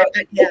surprising for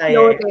it.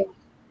 Yeah.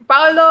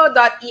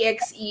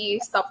 Paolo.exe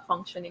stopped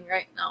functioning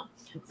right now.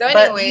 So But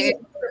anyway,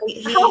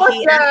 he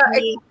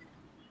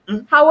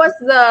how was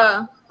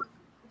the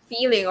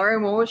feeling or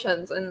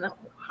emotions, and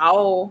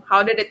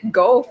how did it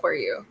go for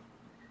you?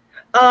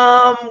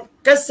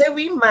 Kasi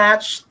we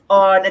matched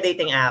on a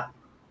dating app.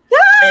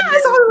 And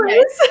As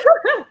always.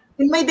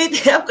 in my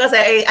dating app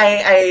kasi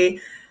I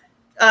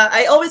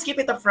always keep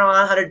it up from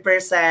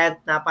 100%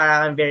 na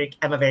parang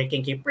I'm a very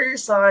kinky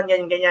person,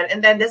 ganyan.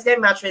 And then this guy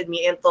matched with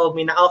me and told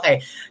me na,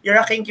 okay, you're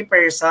a kinky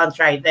person,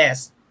 try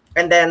this.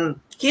 And then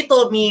he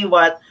told me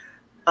what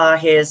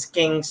his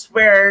kinks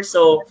were.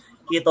 So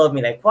he told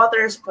me like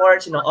water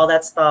sports, all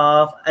that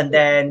stuff. And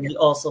then he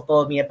also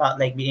told me about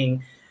like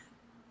being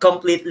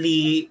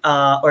completely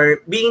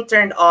or being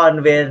turned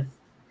on with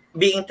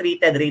being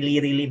treated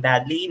really, really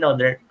badly.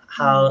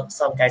 How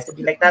some guys could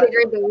be like that.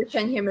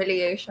 Degradation,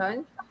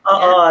 humiliation.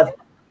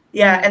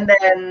 Yeah. And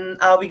then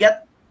we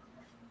got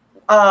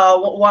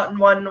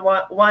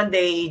one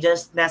day he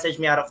just messaged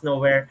me out of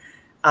nowhere,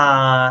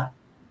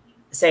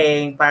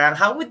 saying, "Parang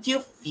how would you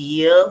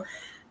feel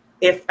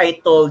if I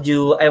told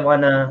you I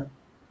wanna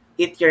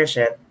eat your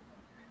shit?"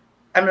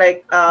 I'm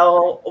like,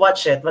 what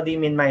shit? What do you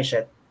mean my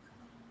shit?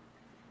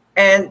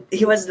 And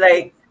he was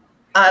like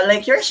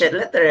your shit,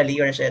 literally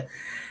your shit.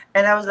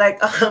 And I was like,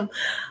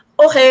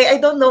 okay, I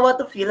don't know what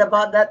to feel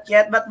about that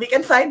yet, but we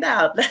can find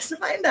out. Let's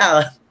find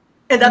out.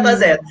 And that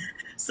was it.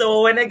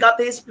 So when I got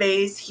to his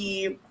place,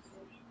 he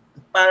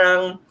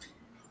parang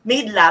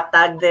made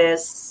latag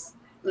this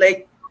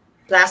like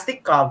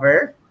plastic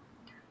cover.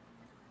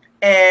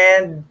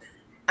 And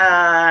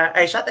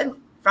I shot in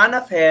front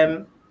of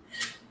him.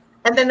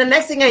 And then the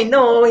next thing I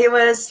know, he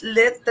was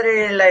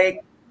literally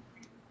like,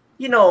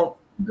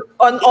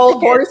 on all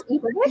fours.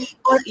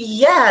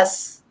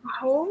 Yes.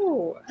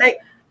 Oh. Like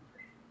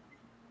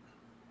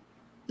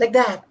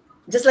that.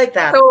 Just like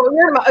that. So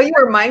you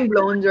were mind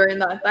blown during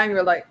that time.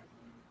 You're like,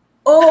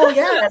 oh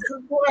yes,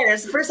 of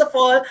course. First of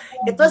all,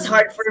 it was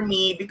hard for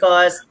me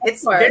because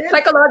it's very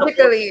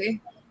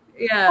psychologically.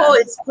 Yeah.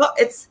 Oh,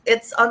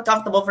 it's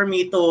uncomfortable for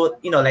me to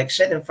like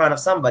shit in front of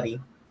somebody,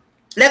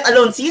 let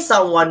alone see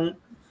someone,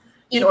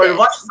 or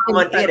watch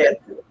someone eat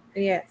it.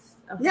 Yes.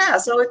 Yeah,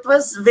 so it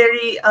was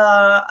very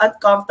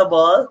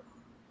uncomfortable.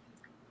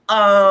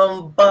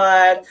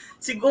 But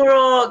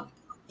siguro,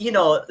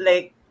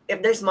 like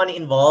if there's money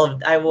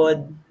involved, I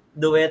would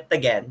do it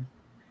again,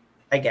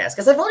 I guess,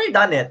 because I've already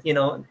done it.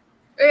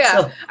 Yeah,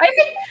 so,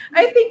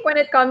 I think when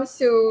it comes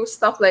to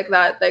stuff like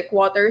that, like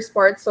water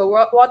sports. So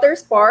water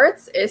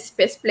sports is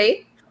piss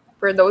play,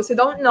 for those who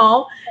don't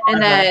know,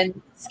 and then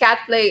scat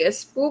play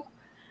is poop.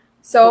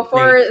 So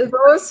for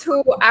those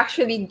who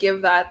actually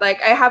give that,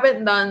 like I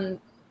haven't done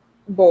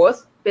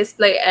both piss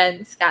play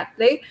and scat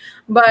play,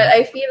 but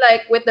I feel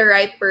like with the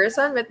right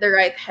person, with the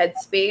right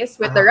headspace,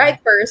 with the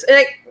right person,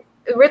 like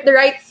with the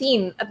right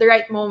scene at the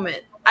right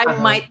moment, I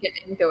might get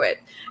into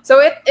it.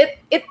 So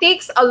it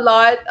takes a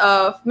lot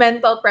of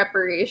mental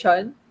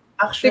preparation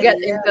to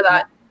get into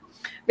that,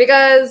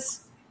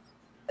 because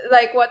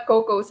like what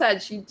Coco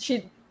said,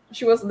 she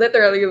was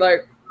literally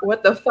like,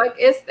 what the fuck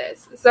is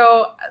this?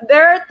 So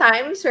there are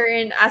times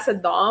wherein as a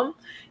dom,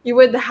 you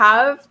would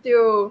have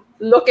to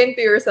look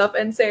into yourself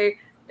and say,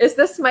 is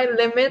this my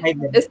limit?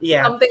 Is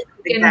something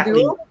I can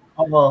do?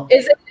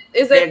 Is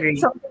it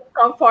something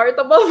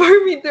comfortable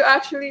for me to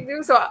actually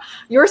do? So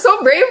you're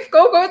so brave,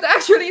 Coco, to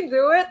actually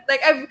do it.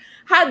 Like I've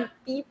had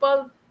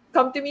people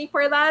come to me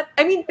for that.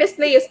 I mean, piss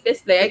play is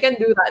piss play. I can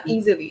do that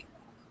easily.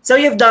 So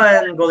you've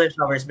done golden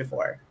showers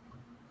before?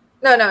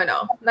 No,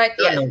 not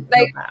yet.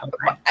 Like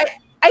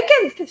I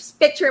can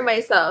picture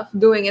myself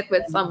doing it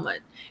with someone.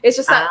 It's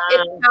just that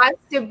it has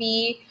to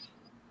be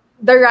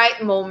the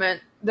right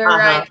moment, the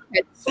right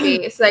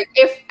headspace. Like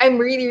if I'm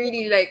really,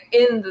 really like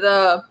in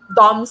the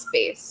dom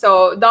space.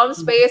 So dom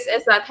space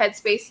is that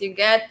headspace you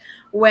get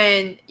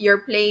when you're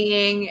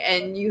playing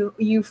and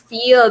you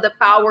feel the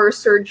power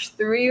surge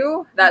through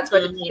you. That's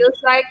what it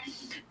feels like.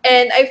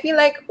 And I feel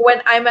like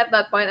when I'm at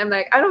that point, I'm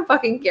like, I don't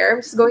fucking care.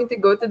 I'm just going to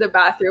go to the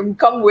bathroom.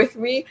 Come with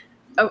me.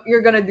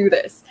 You're gonna do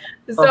this.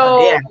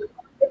 So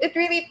it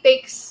really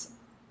takes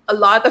a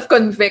lot of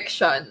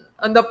conviction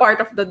on the part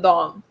of the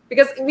dom,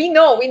 because we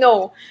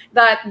know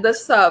that the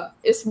sub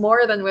is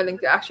more than willing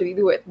to actually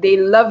do it. They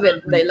love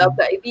it. They love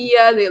the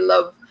idea. They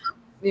love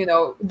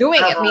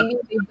doing it. Maybe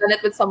they've done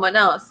it with someone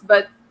else,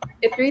 but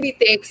it really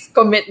takes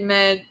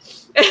commitment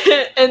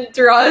and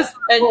trust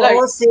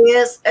and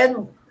serious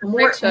and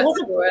more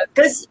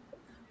because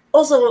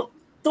also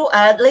to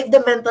add, like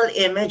the mental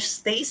image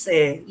stays so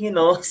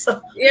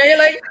yeah, you're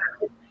like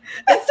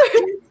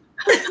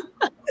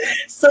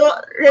so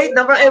right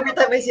now every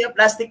time I see a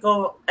plastic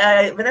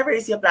whenever I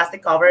see a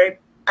plastic cover,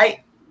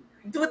 I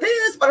do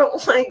this, but oh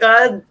my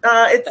god,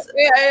 it's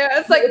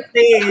it's like it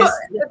stays.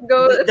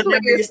 The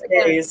memory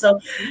stays.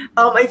 So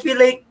I feel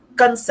like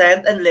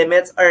consent and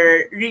limits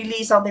are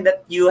really something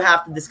that you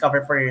have to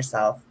discover for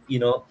yourself,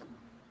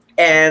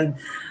 and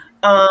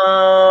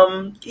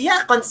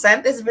Yeah,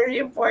 consent is very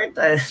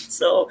important.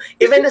 So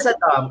even as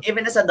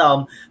a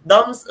dom,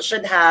 doms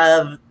should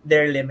have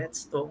their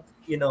limits too,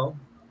 you know.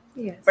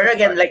 Yes. But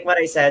again, like what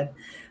I said,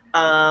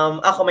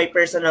 ako my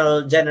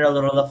personal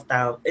general rule of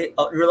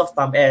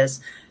thumb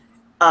is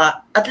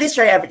at least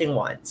try everything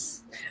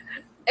once.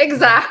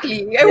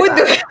 Exactly. I would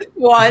do it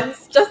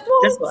once, just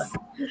Just once.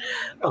 one.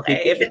 Okay,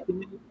 Okay, if it,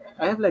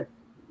 I have like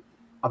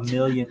a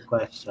million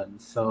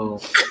questions. So,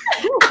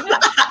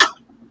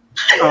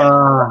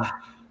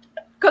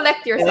 Collect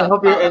and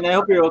yourself. I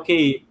hope you're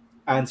okay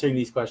answering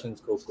these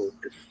questions, Coco.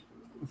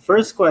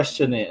 First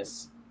question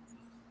is,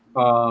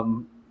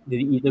 did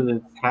he eat it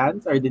with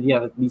hands, or did he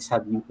have at least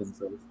have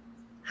utensils?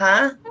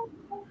 huh?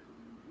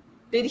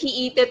 Did he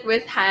eat it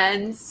with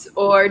hands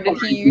or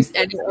did he use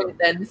any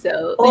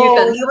utensil?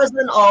 Oh, he was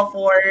on all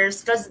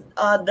fours because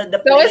the So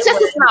place it's just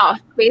his was, mouth,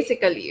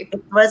 basically.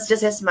 it was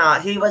just his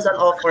mouth. He was on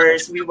all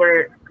fours. We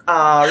were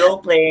role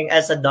playing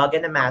as a dog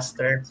and a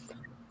master.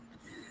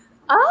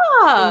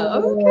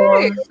 Ah,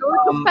 okay. So it's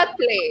Um, pet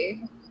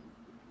play.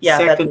 Yeah,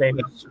 Second that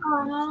way.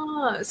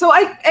 question. So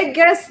I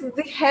guess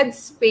the head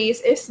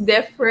space is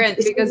different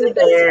It's because really it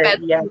is there.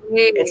 pet Yeah,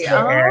 play. it's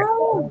there.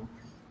 Oh.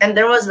 And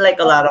there was like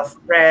a lot of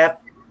prep.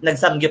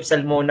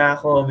 Nagsamgyupsal muna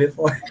ako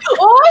before.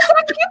 Oh,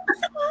 sakit!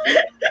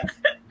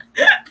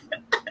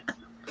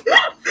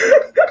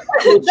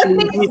 Which That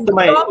leads me thing to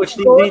my is which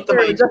leads me to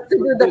my just to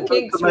do the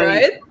kinks, to my-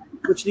 right?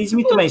 which leads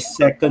me to my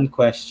second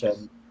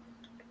question.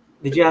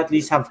 Did you at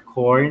least have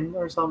corn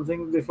or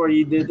something before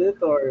you did it,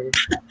 or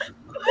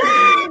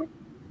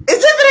Is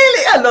it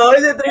really,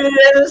 is it really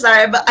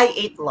necessary? But I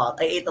ate a lot.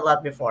 I ate a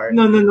lot before.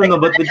 no?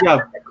 But did you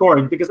have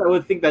corn? Because I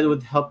would think that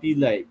would help you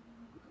like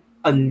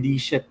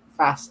unleash it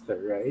faster,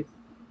 right?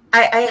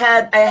 I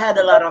had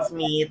a lot of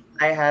meat.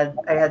 I had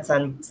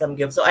some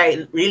gifts. So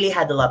I really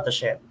had a lot to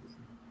share.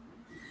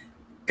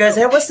 Because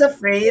I was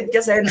afraid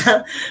kasi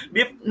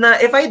na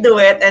if I do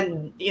it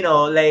and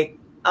like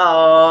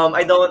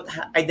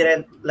I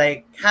didn't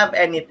like have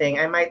anything,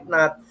 I might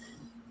not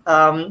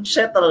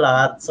shit a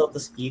lot, so to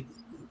speak.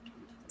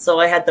 So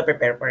I had to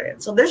prepare for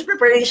it. So there's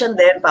preparation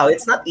then, pal.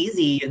 It's not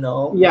easy,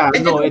 Yeah,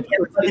 And no, I'm it's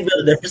a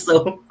bodybuilder,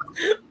 so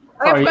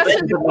I have Sorry,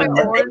 questions of my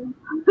but- own.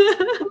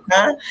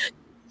 huh?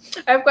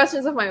 I have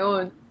questions of my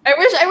own. I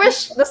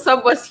wish the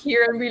sub was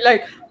here and be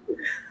like,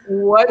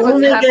 what Oh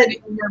was my happening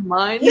in your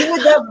mind? He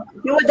would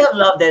have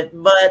loved it,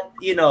 but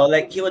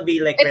like he would be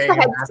like It's very the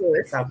relaxed or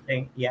headspace.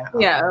 something. Yeah.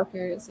 Yeah,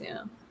 okay,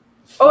 yeah.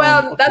 Oh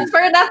well, Okay. that's for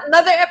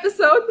another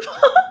episode.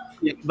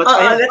 Yeah, but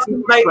I have Let's two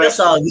more invite the questions.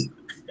 song.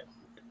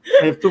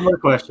 I have two more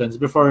questions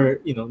before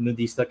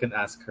Nudista can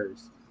ask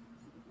hers.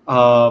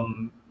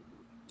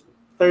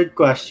 Third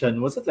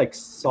question: was it like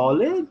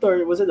solid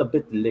or was it a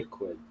bit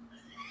liquid?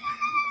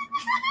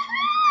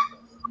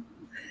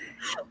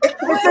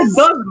 It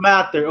does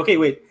matter. Okay,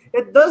 wait.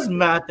 It does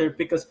matter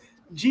because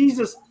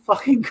Jesus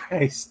fucking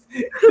Christ,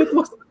 it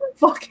was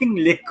fucking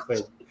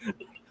liquid.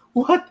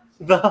 What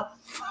the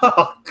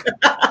fuck?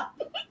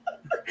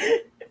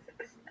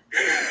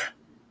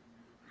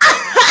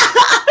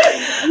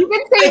 You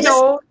can say I just-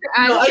 no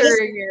to no, I just-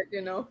 answering it.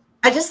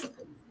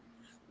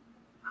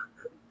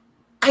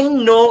 I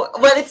know.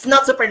 Well, it's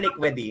not super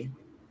liquidy.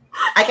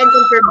 I can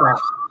confirm that.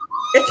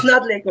 It's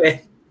not liquid.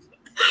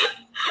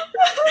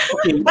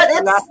 Okay, But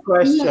it's last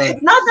question.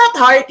 It's not that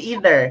hard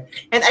either.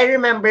 And I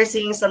remember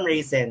seeing some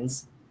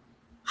raisins.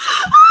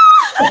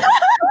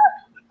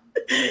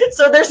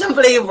 So there's some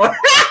flavor.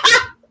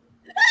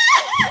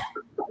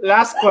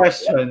 Last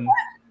question.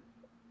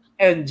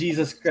 And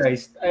Jesus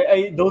Christ,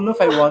 I don't know if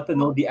I want to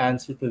know the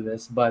answer to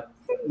this, but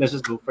let's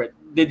just go for it.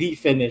 Did he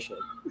finish it?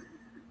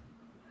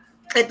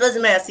 It was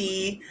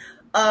messy.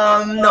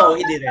 No,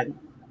 he didn't.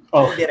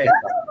 Oh, He didn't.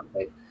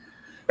 okay.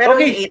 Pero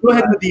he Okay, ate go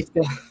ahead, it.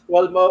 Nadista.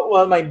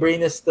 While my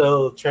brain is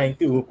still trying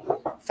to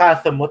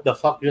fathom what the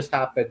fuck just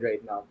happened right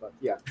now, but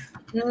yeah.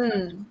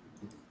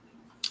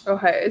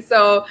 Okay,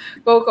 so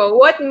Coco,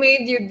 what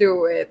made you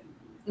do it?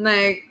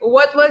 Like,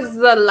 what was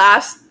the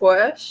last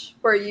push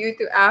for you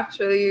to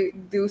actually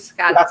do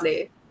scat Last-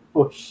 play?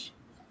 Push.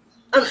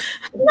 Not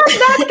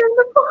that kind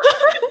of push.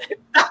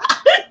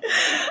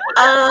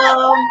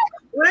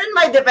 Well, in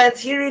my defense,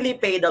 he really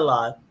paid a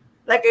lot.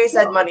 Like I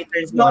said, money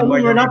turns me No, on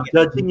more we're than not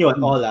judging you at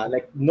all.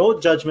 Like no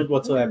judgment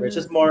whatsoever. It's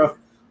just more of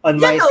on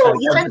my Yeah, no,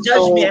 side. you I'm can just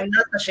judge so- me. I'm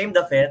not ashamed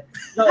of it.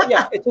 No,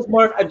 yeah, it's just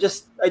more of I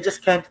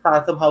just can't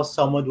fathom how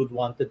someone would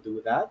want to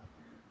do that.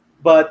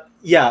 But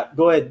yeah,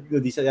 go ahead,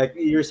 Lisa. Like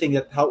you're saying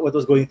that what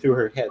was going through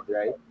her head,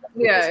 right?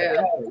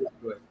 Yeah.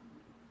 Go ahead.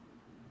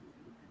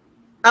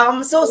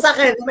 So sa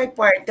akin, my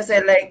part, kasi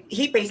like,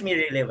 he pays me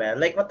really well.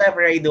 Like,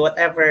 whatever I do,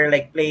 whatever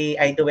like play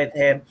I do with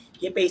him,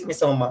 he pays me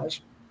so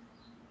much.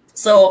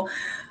 So,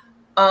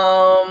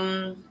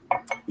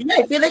 yeah,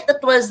 I feel like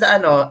that was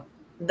the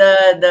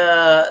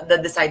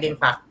deciding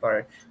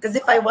factor. Because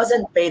if I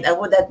wasn't paid, I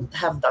wouldn't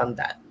have done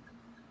that.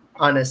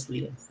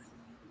 Honestly.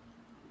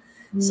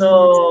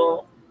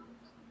 So,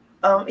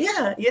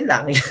 yeah, yun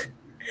lang.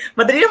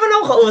 Madali naman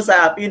ako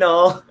kausap,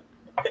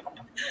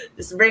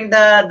 Just bring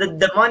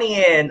the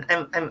money in.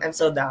 I'm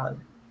so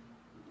down.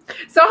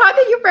 So how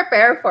did you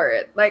prepare for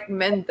it? Like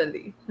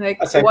mentally? Like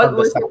Aside what from the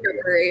was your sound.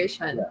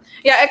 preparation?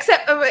 Yeah,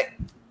 except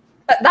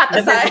that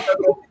aside.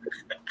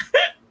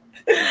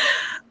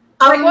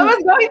 Like what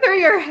was going through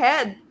your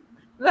head?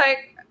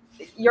 Like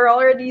you're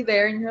already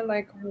there and you're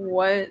like,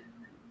 what?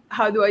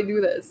 How do I do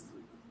this?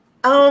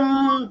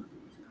 Well,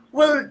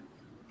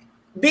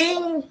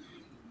 being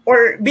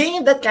being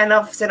in that kind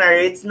of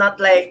scenario, it's not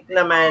like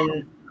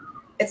naman,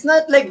 it's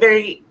not like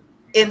very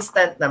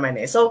instant naman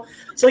eh. So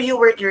you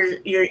work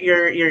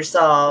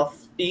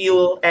yourself,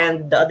 you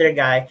and the other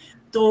guy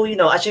to,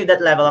 achieve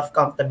that level of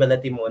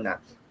comfortability muna.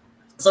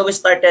 So we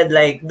started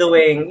like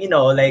doing,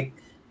 like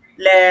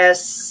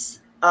less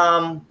Less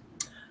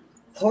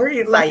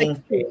horrifying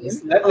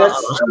things.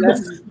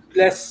 extreme.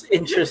 Less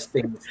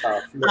interesting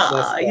stuff.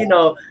 Less,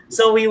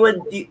 So we would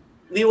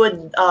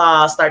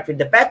start with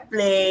the pet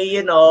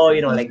play,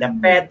 like the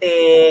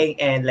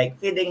petting and like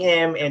feeding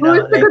him and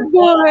Who's the like good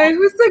boy?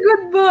 Who's the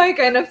good boy?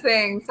 Kind of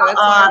thing. So it's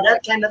more that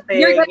like kind of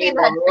you're thing, getting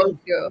that phase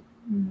too.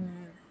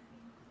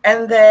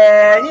 and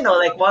then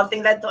like one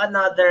thing led to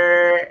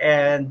another,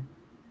 and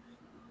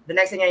the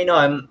next thing I know,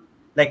 I'm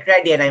like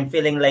ready and I'm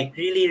feeling like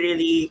really,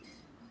 really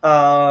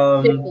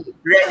Shitty.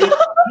 ready.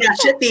 Yeah,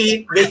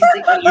 shitty,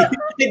 basically. I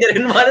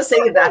didn't want to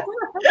say that.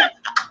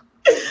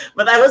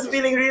 But I was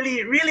feeling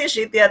really, really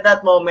shitty at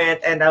that moment,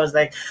 and I was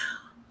like,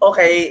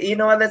 okay, you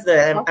know what, let's do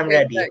it. I'm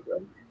ready.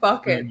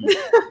 Fuck it.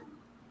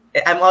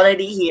 I'm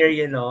already here,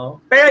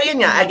 Pero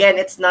yun nga, again,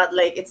 it's not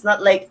like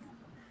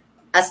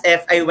as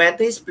if I went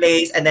to his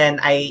place and then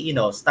I,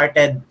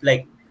 started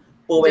like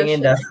pooing in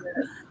the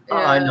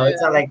no,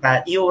 it's not like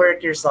that. You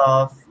work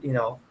yourself,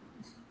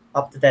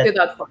 up to that. To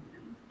that point.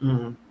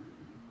 Mm.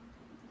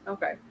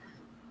 Okay.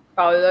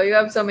 Paolo, you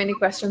have so many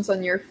questions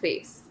on your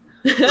face.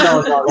 no,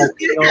 like,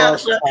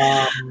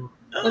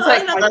 It's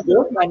like,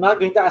 I'm not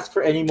going to ask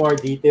for any more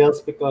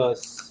details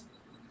because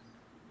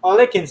all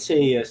I can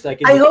say is like.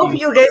 I hope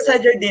you guys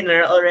had your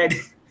dinner already.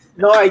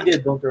 No, I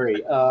did. Don't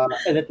worry.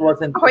 And it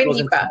wasn't. Ako It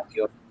hindi wasn't pa.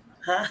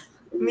 Huh?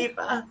 Me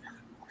pa.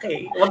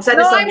 Okay. No,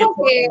 I'm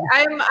okay.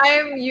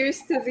 I'm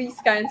used to these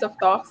kinds of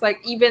talks. Like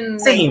even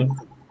Same.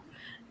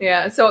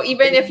 Yeah. So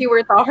even if you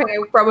were talking, I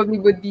probably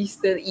would be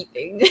still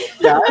eating.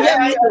 Yeah,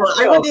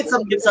 I would eat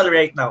some pizza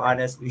right now,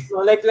 honestly.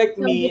 No, like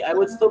me, I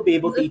would still be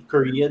able to eat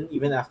Korean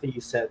even after you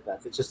said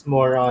that. It's just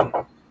more on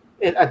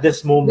at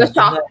this The moment.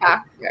 shock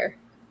factor.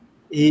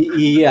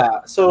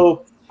 Yeah.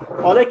 So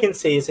all I can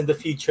say is in the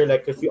future,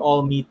 like if we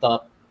all meet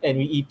up and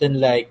we eat in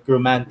like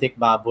romantic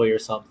baboy or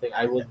something,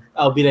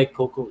 I'll be like,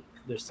 Coco,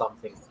 there's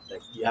something.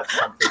 Like you have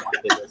something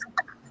after this.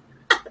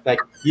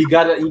 Like you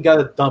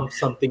gotta dump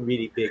something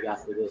really big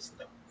after this.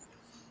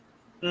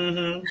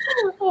 Mm-hmm.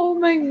 Oh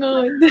my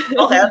god.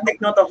 Okay, I'll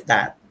take note of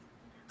that.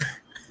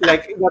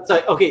 Like that's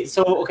like okay.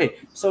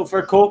 So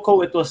for Coco,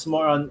 it was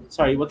more on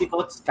what do you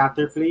call it?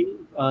 Scatter play.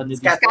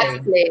 Scat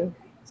play.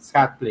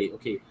 Scat play.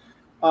 Okay.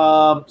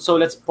 So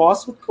let's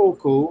pause with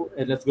Coco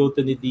and let's go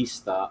to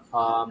Nidista.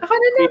 Ako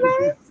na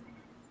naman.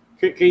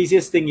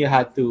 Craziest thing you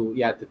had to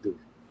do.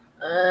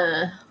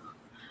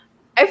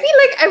 I feel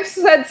like I've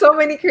said so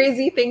many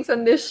crazy things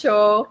on this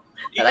show.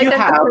 I like You that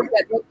have. to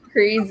forget what's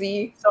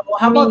crazy. So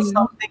how about Me.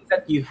 something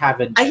that you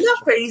haven't? I love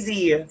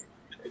crazy.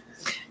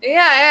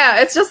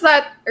 Yeah. It's just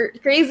that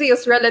crazy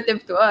is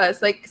relative to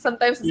us. Like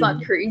sometimes it's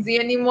not crazy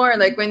anymore.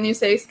 Like when you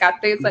say scat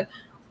play, it's like,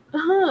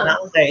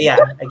 Okay, yeah,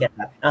 I get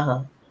that.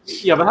 Uh-huh.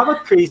 Yeah, but how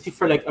about crazy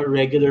for like a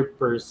regular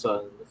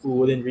person who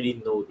wouldn't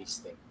really know these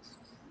things?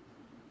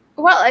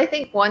 Well, I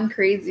think one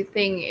crazy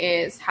thing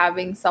is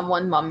having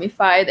someone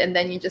mummified and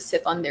then you just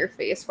sit on their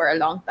face for a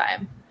long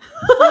time.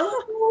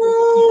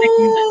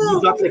 You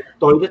got like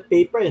toilet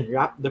paper and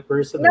wrap the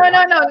person.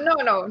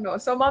 No.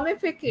 So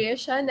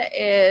mummification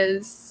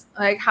is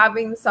like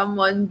having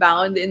someone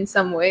bound in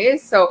some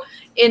ways. So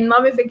in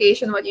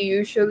mummification, what you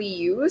usually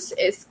use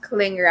is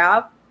cling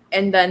wrap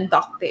and then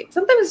duct tape.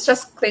 Sometimes it's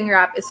just cling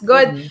wrap is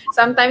good. Mhm.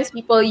 Sometimes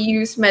people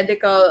use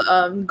medical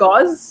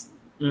gauze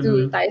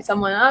to Mhm. tie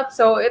someone up.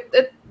 So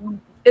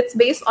it's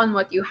based on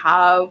what you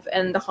have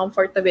and the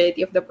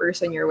comfortability of the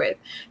person you're with.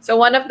 So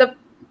one of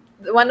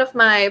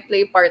my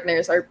play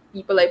partners or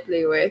people I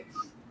play with,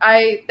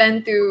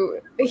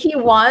 he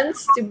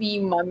wants to be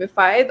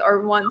mummified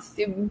or wants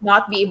to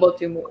not be able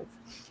to move.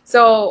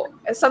 So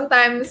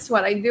sometimes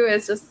what I do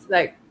is just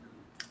like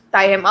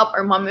tie him up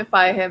or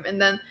mummify him,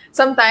 and then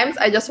sometimes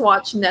I just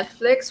watch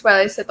Netflix while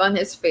I sit on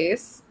his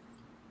face.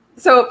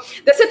 So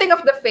the sitting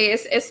of the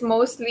face is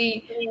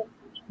mostly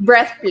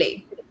breath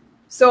play.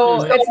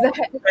 So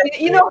it's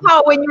you know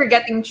how when you're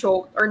getting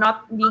choked or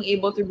not being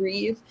able to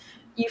breathe,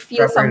 you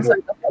feel some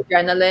sort of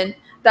adrenaline.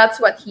 That's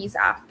what he's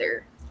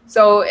after.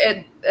 So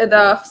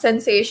the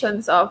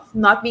sensations of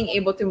not being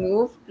able to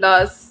move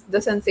plus the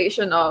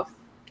sensation of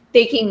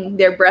taking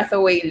their breath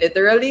away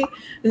literally.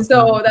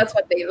 So that's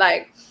what they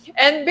like.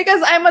 And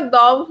because I'm a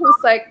dom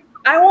who's like,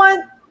 I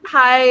want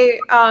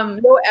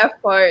low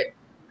effort,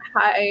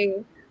 high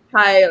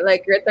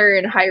like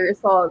return, high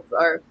results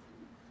or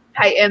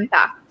high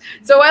impact.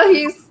 So while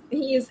he's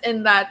he's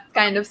in that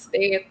kind of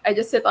state, I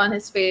just sit on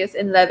his face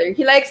in leather.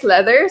 He likes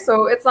leather,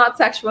 so it's not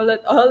sexual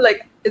at all.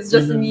 Like, it's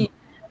just me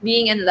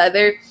being in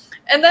leather.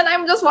 And then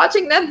I'm just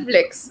watching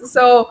Netflix.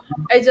 So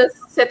I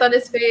just sit on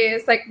his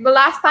face. Like, the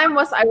last time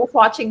I was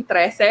watching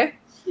Trece.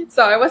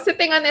 So I was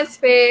sitting on his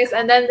face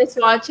and then just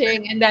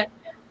watching. And then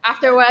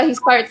after a while, he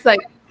starts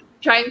like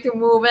trying to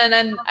move. And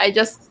then I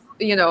just,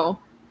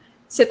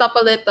 sit up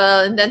a little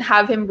and then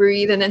have him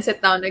breathe and then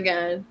sit down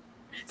again.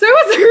 So it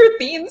was a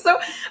routine. So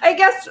I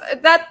guess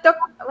that took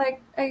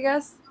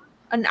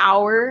an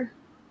hour.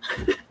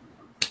 An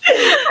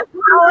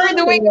hour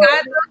doing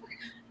that.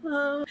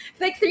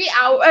 Like 3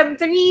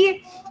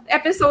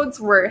 episodes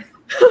worth.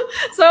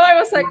 So I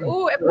was like,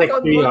 oh, like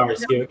 3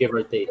 hours, give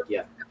or take,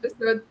 yeah.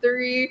 Episode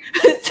 3.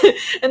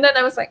 And then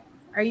I was like,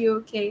 are you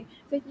okay?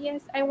 I said,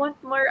 yes, I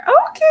want more.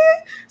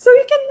 Okay. So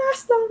you can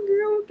last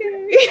longer,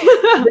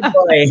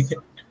 okay.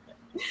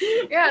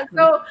 Yeah,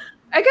 so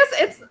I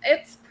guess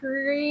it's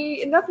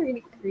not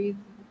really crazy.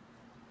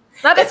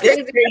 Not as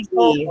crazy.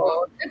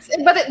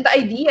 But the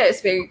idea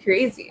is very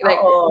crazy. Like,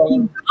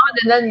 and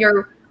then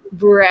you're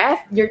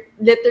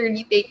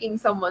literally taking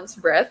someone's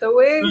breath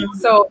away.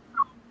 So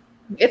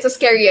it's a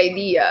scary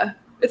idea.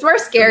 It's more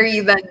scary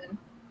than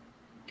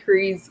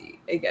crazy,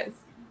 I guess.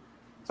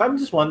 So I'm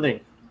just wondering,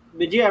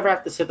 did you ever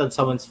have to sit on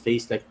someone's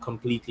face like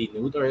completely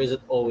nude, or is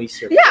it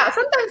always your? Yeah,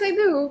 sometimes I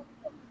do.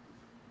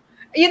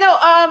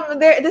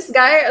 This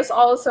guy is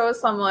also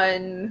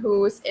someone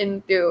who's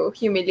into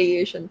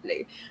humiliation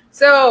play.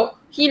 So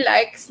he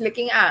likes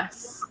licking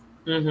ass.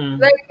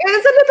 Like,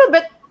 it's a little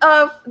bit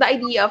of the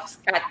idea of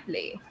scat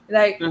play.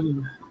 Like,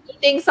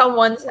 eating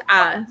someone's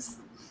ass.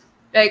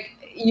 Like,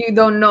 you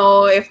don't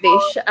know if they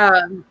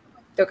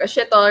took a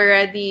shit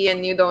already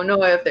and you don't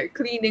know if they're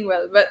cleaning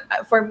well. But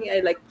for me,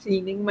 I like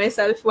cleaning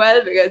myself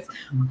well because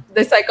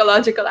the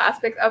psychological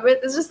aspect of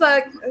it is just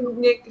like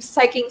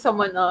psyching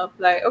someone up.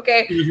 Like,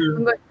 okay,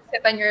 I'm going to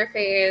sit on your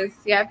face.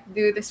 You have to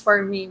do this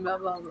for me, blah,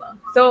 blah, blah.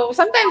 So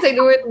sometimes I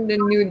do it in the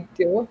nude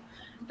too,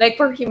 like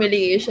for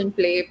humiliation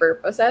play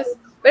purposes.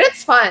 But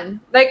it's fun.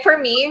 Like, for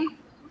me,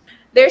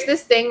 there's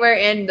this thing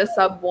wherein the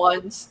sub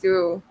wants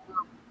to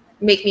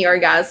make me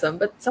orgasm,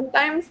 but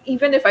sometimes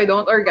even if I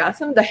don't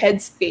orgasm, the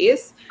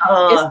headspace is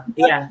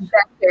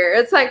better.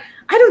 It's like,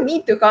 I don't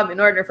need to come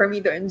in order for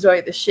me to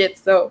enjoy the shit.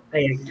 So I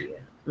agree.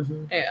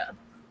 Yeah,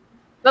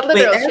 not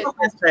literal shit. I have a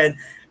question.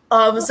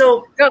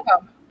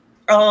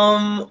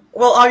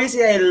 Well,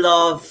 obviously I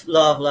love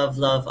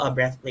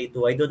breath play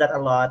too. I do that a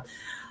lot.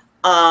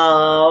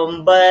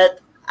 But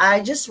I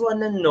just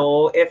want to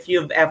know if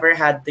you've ever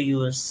had to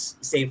use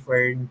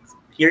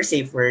your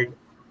safe word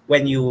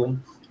when you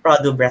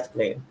do breath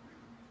play.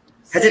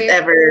 Has it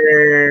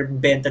ever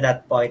been to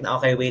that point?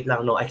 Okay, wait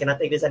lang. No, I cannot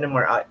take this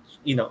anymore.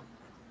 No,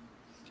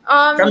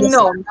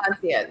 not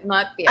yet.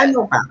 Not yet.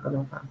 Ano pa?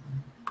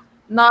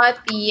 Not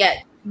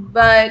yet.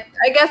 But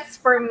I guess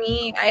for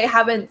me, I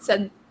haven't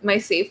said my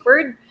safe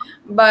word.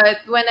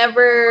 But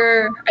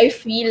whenever I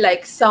feel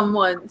like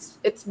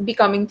it's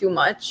becoming too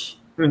much,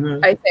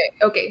 I say,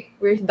 okay,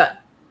 we're done.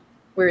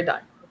 We're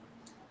done.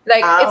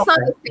 Like, it's not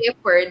a safe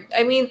word.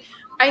 I mean,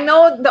 I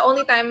know the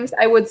only times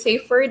I would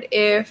safe word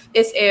is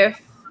if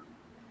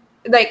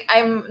like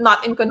I'm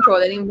not in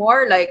control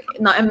anymore. Like,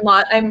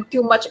 I'm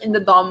too much in the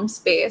dom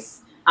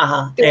space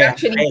to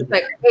actually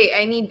like, hey,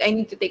 I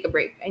need to take a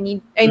break. I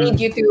need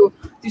you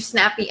to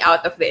snap me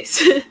out of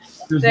this.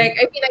 Like,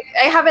 I feel like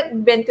I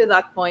haven't been to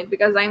that point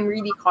because I'm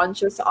really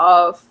conscious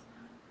of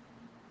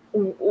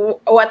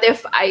what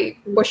if I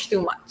push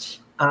too much.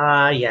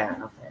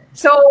 Okay.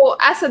 So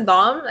as a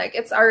dom, like,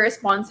 it's our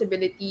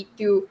responsibility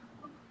to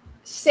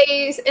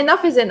say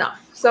enough is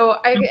enough. So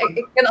I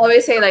can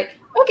always say like,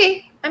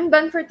 okay, I'm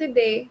done for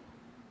today.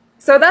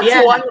 So that's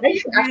one way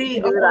to actually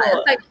do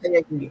that. It's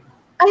like,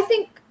 I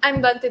think I'm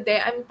done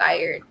today. I'm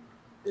tired.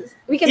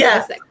 We can do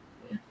this next.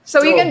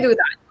 So you can do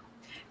that.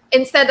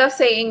 Instead of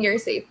saying your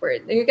safe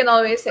word, you can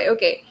always say,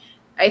 okay,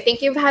 I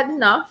think you've had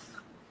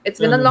enough. It's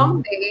been a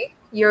long day.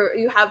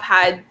 You have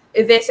had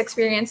this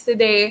experience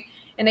today.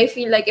 And I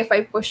feel like if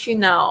I push you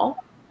now,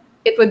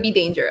 it would be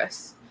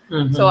dangerous.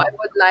 So I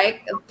would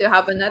like to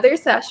have another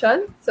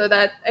session so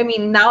that, I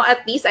mean, now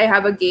at least I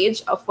have a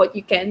gauge of what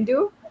you can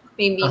do.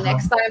 Maybe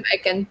next time I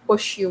can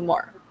push you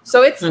more.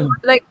 So it's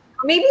like,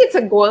 maybe it's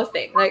a goal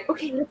thing. Like,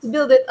 okay, let's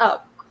build it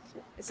up.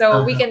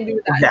 So we can do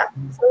that.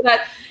 So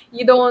that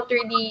you don't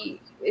really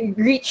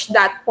reach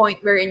that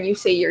point wherein you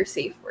say your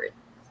safe word.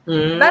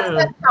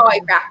 That's how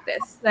I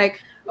practice.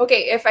 Like,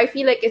 okay, if I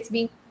feel like it's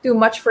being too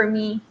much for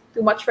me,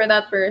 too much for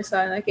that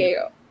person, okay,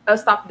 I'll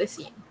stop the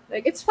scene.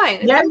 Like, it's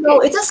fine.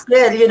 It's a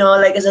skill,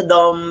 like as a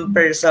dom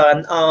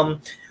person,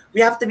 we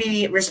have to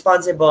be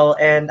responsible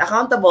and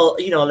accountable,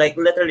 like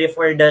literally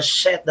for the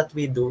shit that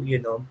we do,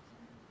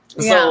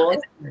 So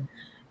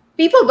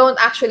people don't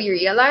actually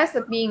realize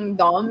that being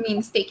dom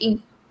means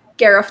taking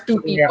care of two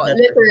people,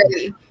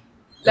 literally.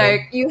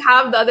 Like, you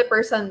have the other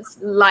person's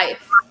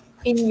life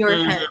in your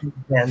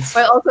hands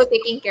while also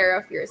taking care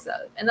of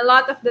yourself. And a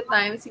lot of the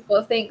times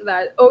people think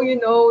that,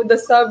 the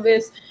sub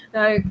is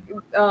like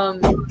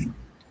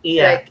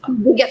Yeah. Like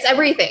he gets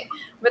everything.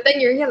 But then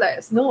you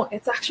realize, no,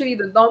 it's actually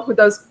the dom who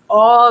does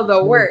all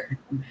the work,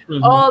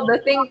 Mhm. all the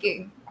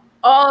thinking,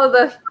 all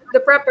the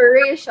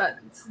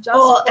preparations just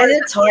Oh, for and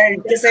it's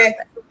hard that. kasi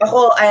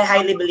ako, I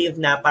highly believe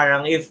na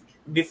parang if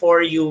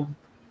before you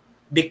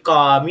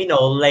become,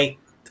 like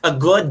a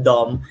good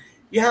dom,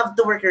 you have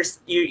to work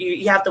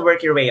you have to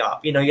work your way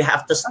up. You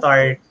have to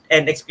start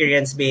and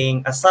experience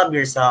being a sub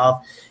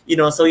yourself.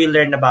 So you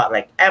learn about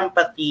like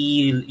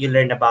empathy, you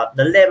learn about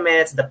the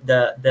limits,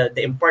 the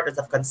importance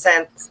of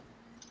consent.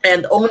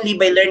 And only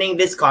by learning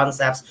these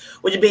concepts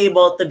would you be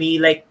able to be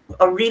like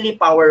a really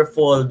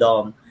powerful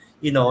dom.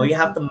 You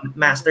have to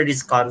master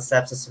these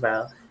concepts as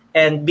well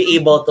and be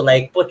able to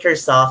like put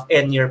yourself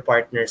in your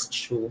partner's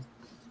shoe,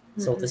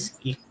 so to Mm-mm.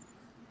 speak.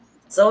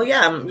 So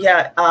yeah,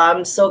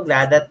 I'm so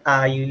glad that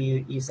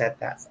you said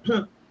that.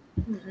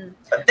 Mm-mm.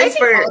 But I thanks think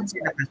for also,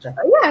 answering that question.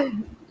 yeah,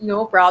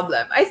 no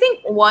problem. I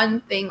think one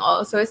thing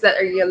also is that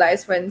I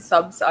realize when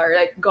subs are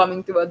like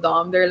coming to a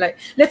dom, they're like,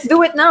 let's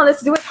do it now,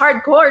 let's do it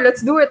hardcore,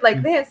 let's do it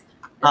like this.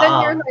 And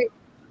then you're Uh-oh. like,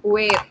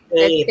 wait,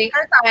 let's Wait. take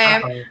our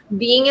time. Uh-oh.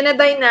 Being in a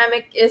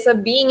dynamic is a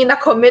being in a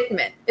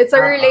commitment. It's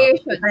a It's a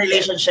relationship.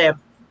 relationship.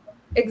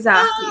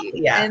 Exactly.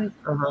 Yeah. And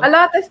Uh-huh. a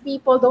lot of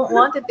people don't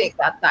want to take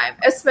that time,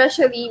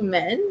 especially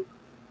men,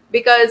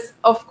 because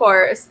of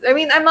course, I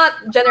mean, I'm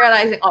not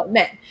generalizing all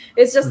men.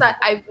 It's just that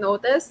I've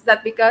noticed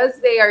that because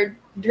they are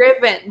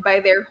driven by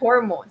their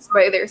hormones,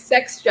 by their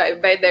sex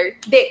drive, by their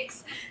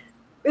dicks,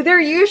 they're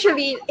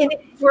usually in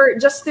it for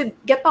just to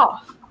get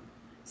off.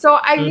 So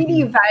I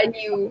really Mhm.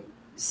 value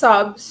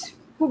subs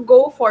who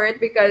go for it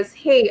because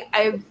hey,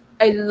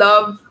 I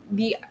love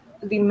the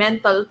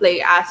mental play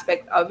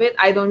aspect of it.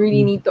 I don't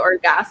really need to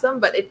orgasm,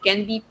 but it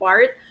can be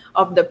part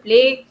of the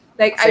play.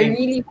 Like I Same.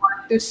 really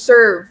want to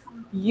serve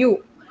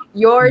you.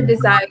 Your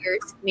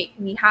desires make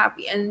me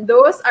happy. And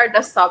those are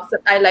the subs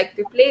that I like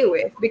to play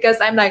with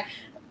because I'm like,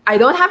 I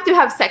don't have to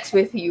have sex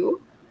with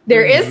you.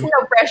 There is Mhm.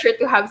 no pressure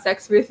to have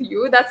sex with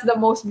you. That's the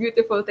most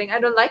beautiful thing. I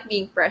don't like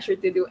being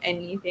pressured to do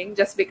anything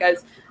just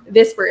because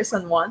this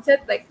person wants it.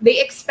 Like they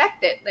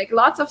expect it. Like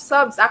lots of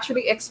subs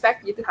actually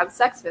expect you to have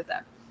sex with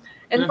them.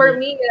 And for Mhm.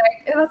 me,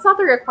 like that's not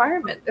a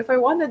requirement. If I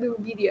want to do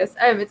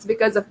BDSM, it's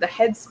because of the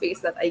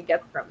headspace that I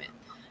get from it.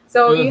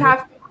 So you Mhm.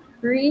 have to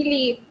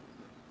really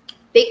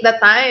take the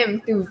time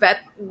to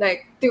vet,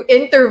 like to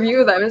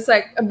interview them. It's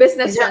like a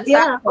business Exactly.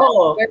 Yeah. transaction.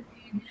 Oh.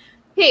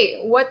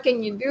 Hey, what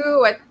can you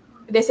do? What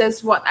this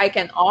is what I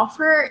can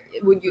offer.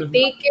 Would you Mhm.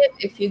 take it?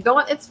 If you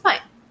don't, it's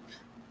fine.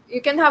 You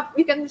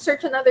can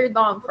search another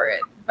dom for it.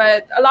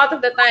 But a lot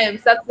of the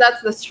times that's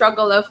the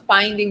struggle of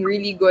finding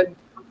really good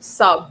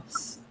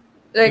subs.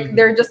 Like Mhm.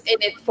 they're just in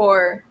it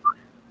for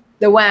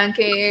the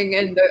wanking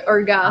and the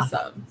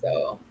orgasm.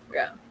 So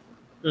yeah.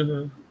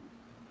 Mhm.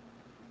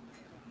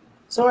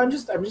 So I'm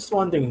just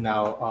wondering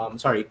now.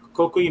 Sorry,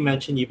 Coco, you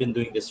mentioned you've been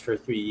doing this for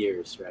 3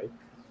 years, right?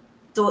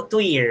 2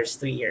 years.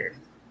 2 years.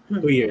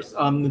 2 years.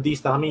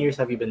 Nudista, how many years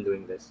have you been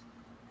doing this?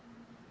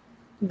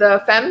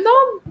 The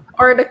femdom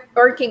or the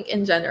or kink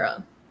in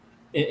general?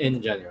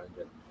 In general.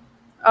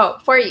 Oh,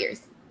 4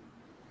 years.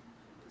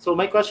 So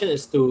my question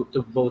is to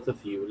both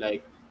of you.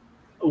 Like,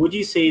 would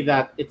you say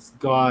that it's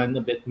gone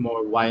a bit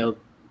more wild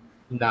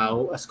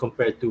now as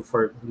compared to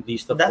for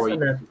Nudista 4 years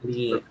for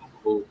Definitely.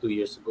 Coco 2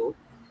 years ago?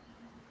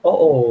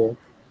 Oh.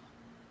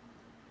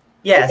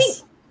 I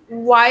think Yes.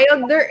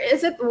 wilder,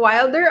 is it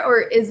wilder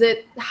or is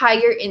it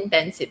higher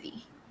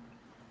intensity?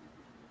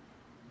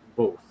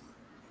 Both.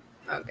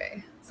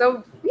 Okay.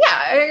 So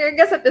yeah, I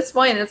guess at this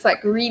point it's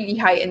like really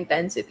high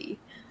intensity.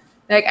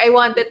 Like I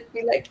want it to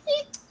be like,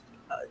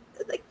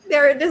 like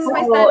there, this is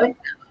my Oh, standard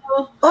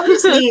now.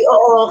 obviously,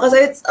 because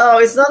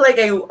it's not like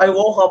I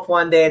woke up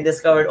one day and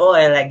discovered,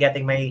 I like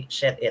getting my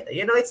shit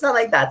eaten. It's not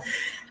like that.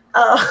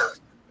 Uh,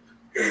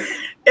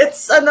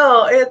 it's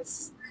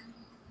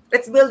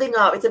building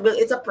up.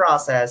 It's a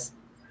process.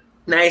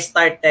 And I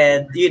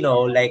started,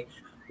 like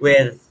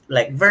with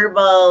like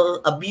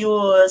verbal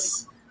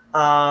abuse,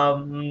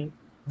 um,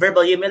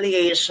 verbal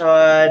humiliation,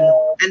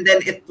 and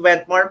then it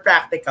went more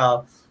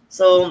practical.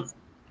 So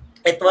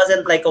it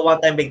wasn't like a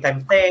one-time big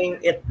time thing.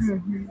 It's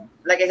Mhm.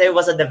 like I said, it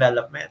was a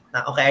development.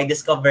 Now, okay, I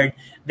discovered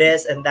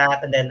this and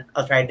that, and then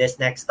I'll try this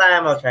next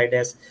time. I'll try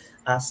this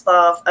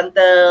stuff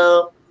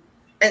until,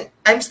 and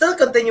I'm still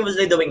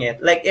continuously doing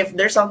it. Like if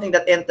there's something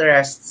that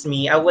interests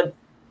me, I would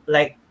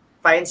like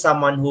find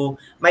someone who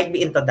might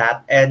be into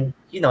that, and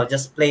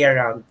just play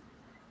around.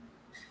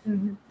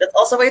 Mhm. That's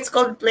also why it's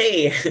called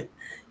play.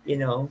 you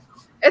know.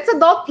 It's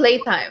adult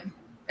playtime.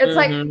 It's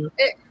like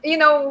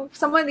Mm-hmm.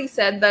 somebody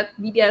said that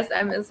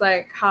BDSM is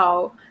like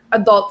how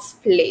adults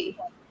play.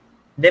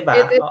 It,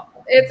 Diba?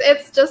 it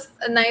it's just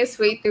a nice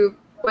way to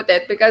put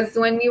it because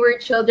when we were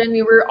children,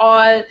 we were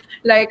all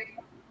like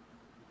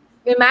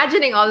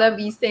imagining all of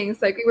these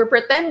things. Like we were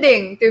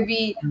pretending to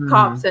be Mm-hmm.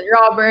 cops and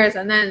robbers,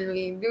 and then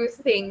we do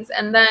things.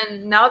 And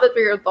then now that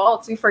we're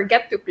adults, we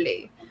forget to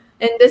play.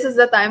 And this is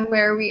the time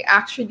where we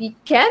actually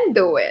can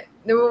do it,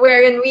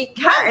 wherein we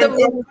have Yeah, the and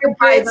money to it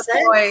buy creates the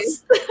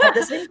toys. sense at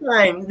the same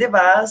time,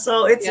 diba?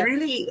 So it's Yeah.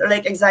 really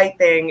like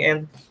exciting,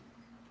 and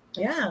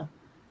Yeah.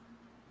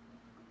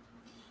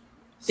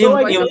 So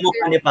I Yung What's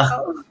mukha niya pa.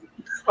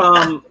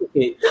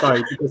 okay,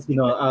 sorry, because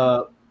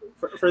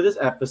for this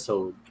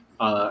episode,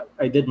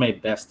 I did my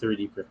best to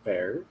really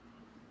prepare.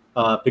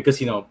 Because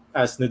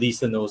as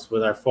Nadisa knows,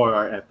 with our 4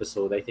 hour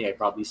episode, I think I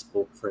probably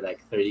spoke for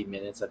like 30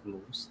 minutes at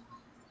most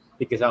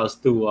because I was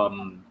too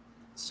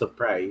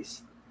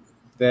surprised.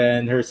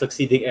 Then her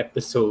succeeding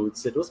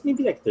episodes, it was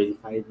maybe like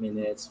 35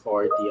 minutes,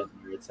 40, and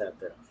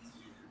etc.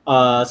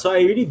 So I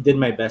really did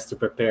my best to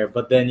prepare,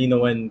 but then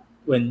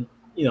when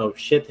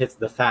shit hits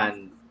the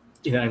fan,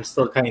 I'm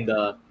still kind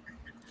of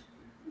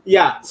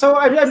yeah. So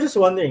I'm just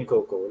wondering,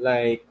 Coco,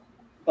 like,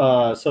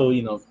 so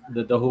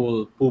the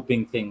whole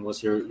pooping thing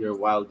was your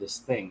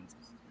wildest thing.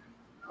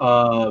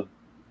 Uh,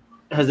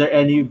 has there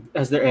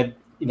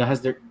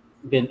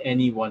been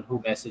anyone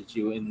who messaged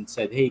you and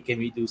said, "Hey, can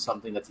we do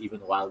something that's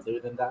even wilder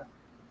than that?"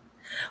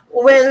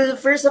 Well,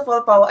 first of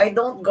all, Pao, I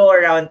don't go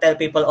around tell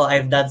people, oh,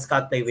 I've done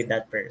Scott play with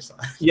that person.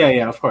 Yeah,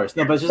 yeah, of course.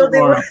 No, but So just they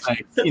more were, of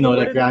like they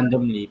like were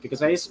randomly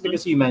because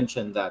you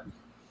mentioned that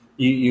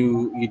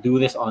you do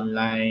this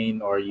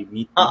online or you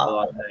meet people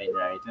uh, online,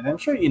 right? And I'm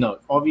sure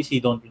obviously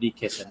you don't really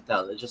kiss and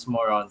tell. It's just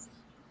more on,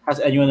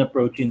 has anyone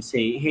approached you and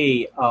say,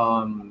 "Hey,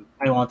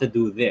 I want to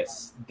do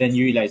this," then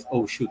you realize,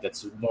 oh shoot,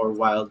 that's more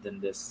wild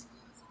than this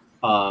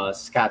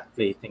scat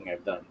play thing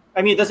I've done.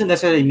 I mean, it doesn't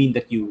necessarily mean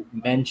that you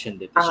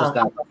mentioned it. It's just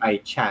uh, that by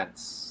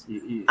chance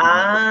you know.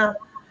 ah,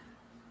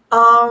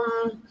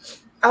 um,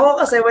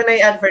 ako kasi when I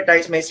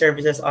advertise my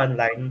services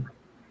online,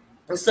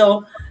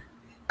 so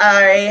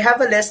I have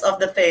a list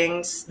of the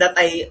things that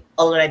I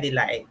already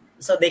like.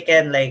 So they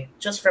can like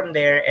choose from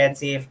there and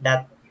see if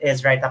that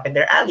is right up in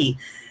their alley.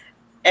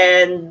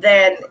 And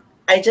then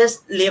I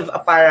just leave a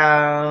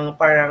parang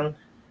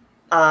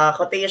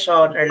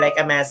quotation or like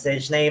a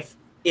message na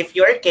if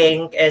your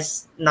kink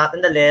is not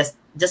in the list,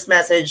 just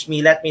message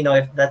me, let me know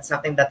if that's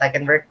something that I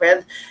can work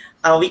with.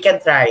 We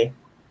can try.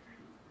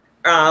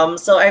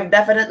 So I've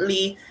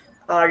definitely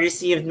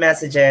received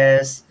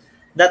messages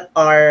that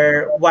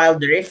are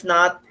wilder, if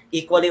not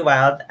equally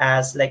wild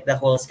as like the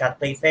whole scat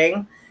play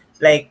thing,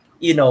 like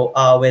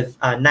with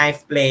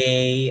knife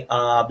play,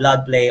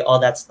 blood play, all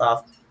that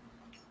stuff.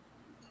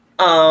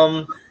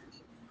 Um,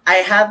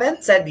 I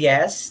haven't said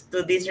yes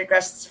to these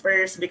requests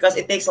first because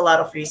it takes a lot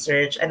of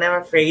research, and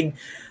I'm afraid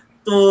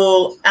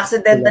to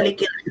accidentally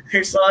kill a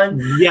person.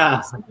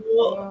 Yeah,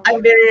 So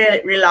I'm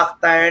very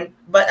reluctant,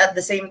 but at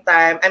the same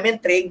time, I'm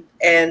intrigued.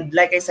 And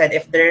like I said,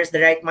 if there's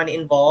the right money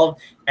involved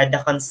and the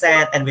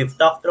consent, and we've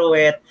talked through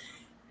it,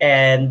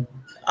 and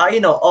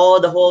all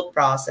the whole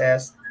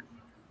process,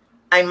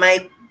 I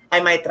might, I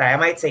might try. I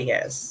might say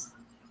yes.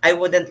 I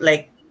wouldn't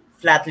like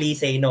flatly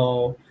say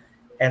no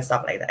and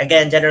stuff like that.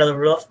 Again, general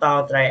rule of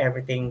thumb: try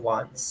everything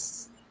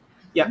once.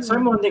 yeah. So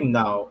I'm wondering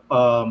now,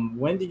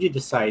 when did you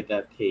decide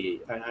that, hey,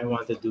 I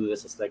want to do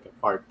this as like a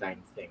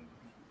part-time thing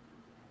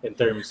in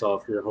terms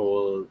of your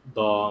whole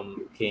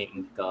dom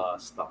kink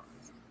stuff?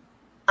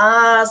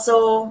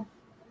 So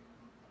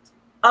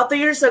 2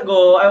 years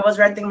ago, I was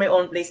renting my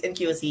own place in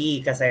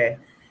QC kasi.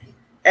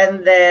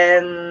 And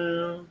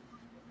then,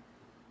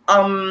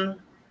 um,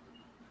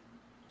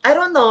 I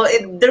don't know,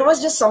 there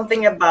was just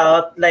something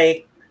about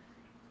like,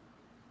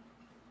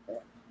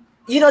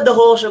 the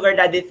whole sugar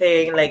daddy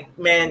thing, like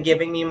men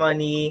giving me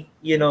money,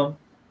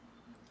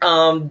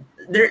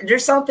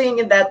 there's something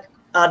in that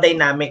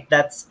dynamic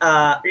that's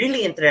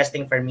really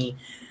interesting for me.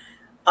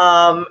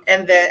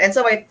 And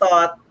so I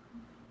thought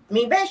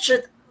maybe I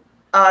should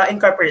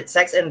incorporate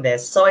sex in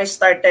this. So I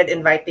started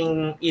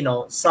inviting,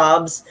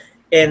 subs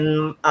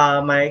in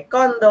my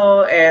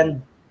condo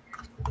and,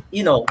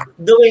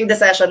 doing the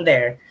session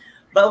there.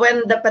 But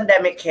when the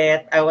pandemic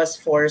hit, I was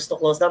forced to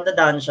close down the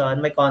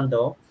dungeon, my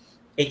condo,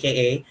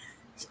 aka,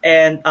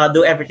 and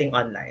do everything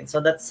online. So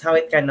that's how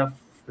it kind of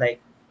like,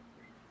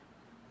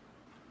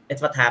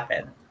 it's what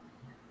happened.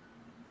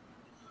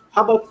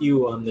 How about you,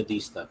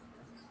 Nadista?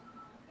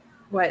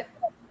 What?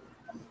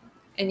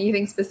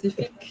 Anything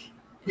specific?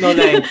 No,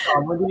 like,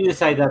 when did you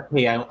decide that,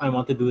 hey, I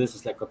want to do this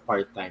as like a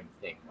part-time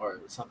thing or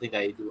something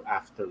that I do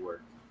after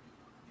work?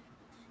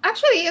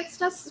 Actually, it's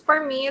just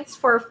for me. It's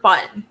for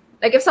fun.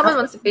 Like if someone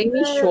wants to pay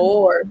me,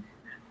 sure.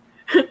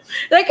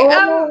 Like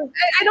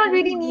I don't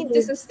really need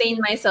to sustain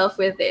myself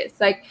with this.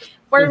 Like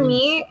for Mhm.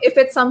 me, if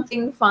it's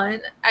something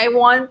fun, I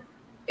want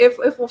if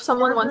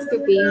someone wants to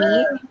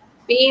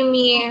pay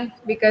me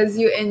because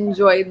you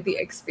enjoyed the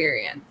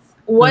experience.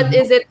 What Mhm.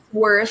 is it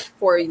worth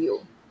for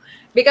you?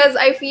 Because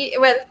I feel,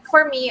 well,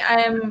 for me,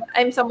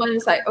 I'm someone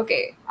who's like,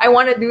 okay, I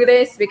want to do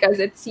this because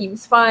it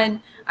seems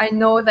fun. I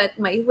know that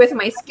with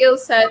my skill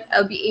set,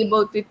 I'll be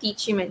able to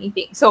teach you many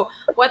things. So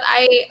when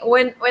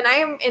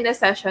I'm in a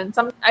session,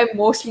 I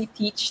mostly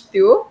teach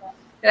too.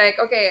 Like,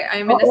 okay,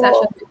 I'm in a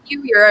session with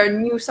you. You're a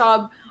new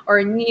sub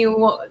or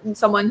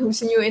someone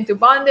who's new into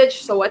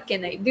bondage. So what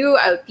can I do?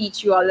 I'll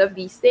teach you all of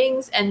these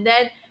things, and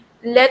then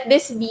let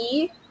this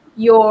be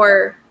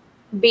your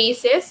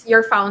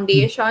your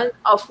foundation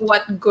of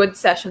what good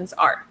sessions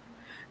are.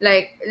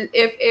 Like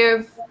if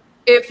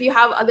if you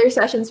have other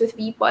sessions with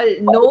people,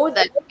 know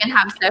that you can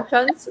have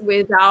sessions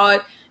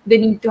without the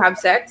need to have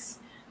sex.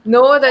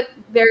 Know that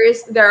there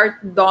are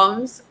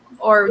doms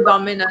or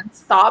dominant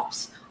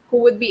stops who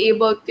would be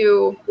able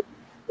to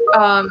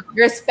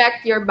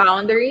respect your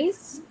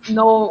boundaries, who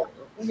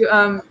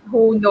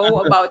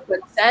know about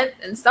consent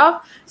and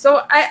stuff.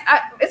 So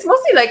it's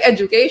mostly like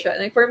education.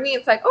 Like for me,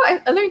 it's like,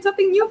 oh, I learned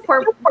something new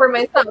for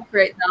myself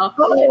right now,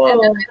 and then I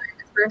learned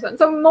this person.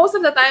 So most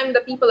of the time,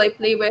 the people I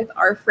play with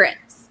are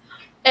friends,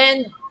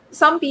 and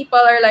some people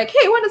are like,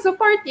 hey, I want to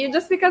support you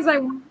just because I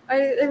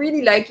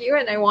really like you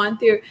and I want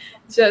to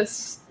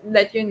just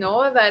let you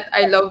know that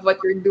I love what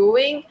you're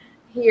doing.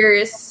 Here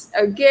is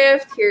a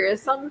gift, here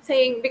is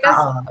something, because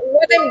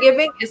what I'm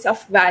giving is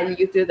of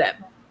value to them.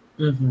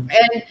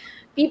 And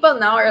people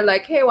now are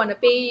like, hey, I want to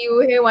pay you,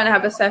 hey, I want to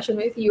have a session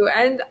with you.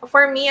 And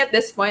for me at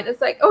this point,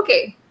 it's like,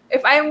 okay,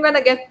 if I'm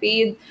gonna get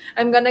paid,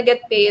 I'm gonna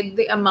get paid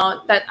the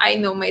amount that I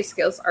know my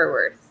skills are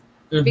worth,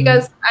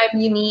 because I'm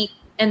unique.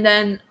 And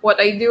then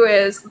what I do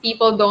is,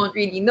 people don't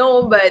really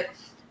know, but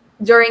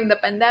during the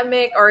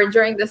pandemic or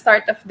during the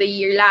start of the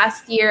year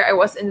last year, I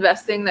was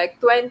investing like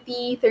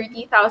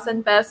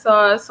 30,000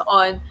 pesos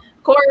on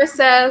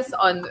courses,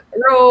 on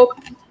rope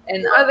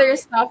and other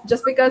stuff,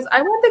 just because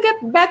I want to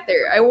get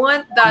better. I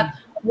want that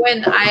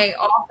when I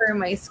offer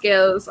my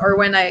skills, or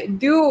when I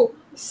do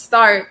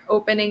start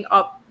opening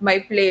up my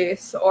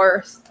place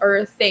or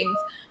things,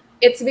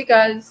 it's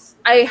because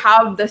I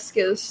have the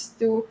skills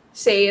to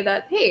say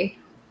that, hey,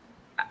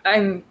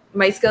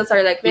 my skills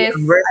are like this.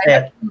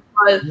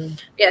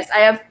 Yes, I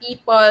have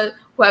people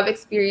who have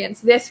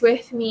experienced this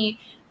with me.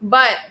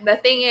 But the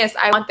thing is,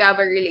 I want to have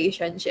a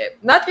relationship.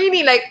 Not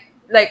really like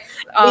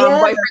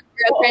boyfriend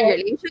girlfriend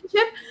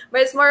relationship,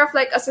 but it's more of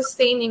like a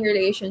sustaining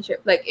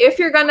relationship. Like, if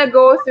you're gonna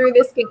go through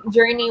this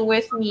journey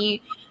with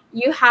me,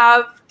 you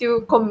have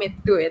to commit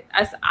to it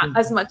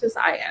as much as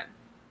I am.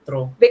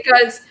 True.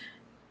 Because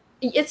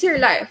it's your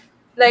life.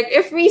 Like,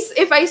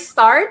 if I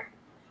start,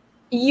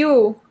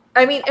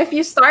 if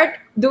you start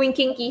doing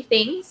kinky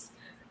things,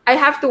 I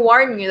have to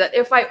warn you that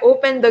if I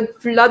open the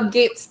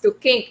floodgates to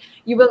kink,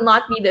 you will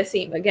not be the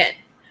same again.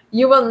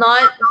 You will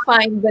not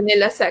find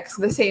vanilla sex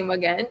the same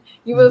again.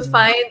 You will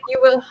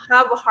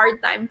have a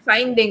hard time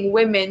finding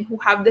women who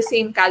have the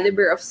same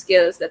caliber of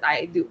skills that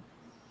I do.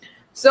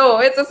 So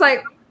it's just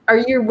like, are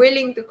you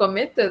willing to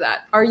commit to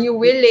that? Are you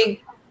willing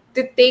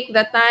to take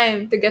the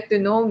time to get to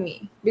know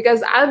me?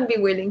 Because I'll be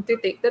willing to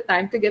take the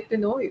time to get to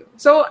know you.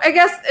 So I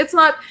guess it's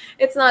not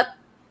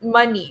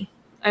money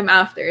I'm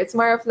after. It's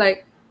more of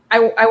like,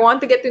 I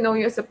want to get to know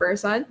you as a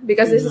person,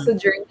 because this is a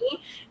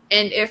journey.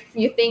 And if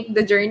you think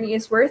the journey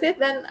is worth it,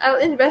 then I'll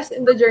invest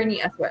in the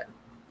journey as well.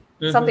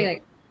 Something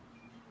like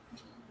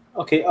that.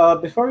 Okay,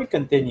 before we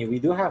continue, we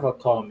do have a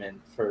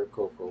comment for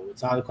Coco.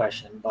 It's not a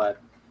question, but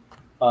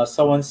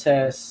someone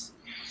says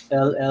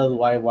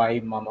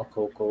LLYY Mama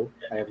Coco.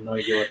 I have no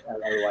idea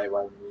what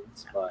LLYY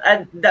means,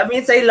 but that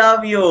means I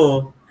love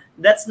you.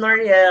 That's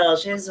Noriel.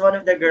 She's one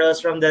of the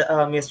girls from the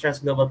Miss Trans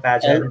Global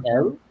pageant.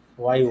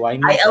 LLYY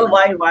means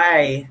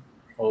ILYY.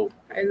 Oh,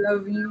 I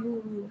love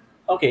you.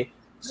 okay.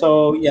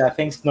 So yeah,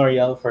 thanks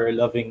Noriel for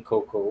loving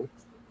Coco.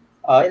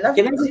 Can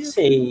I just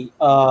say,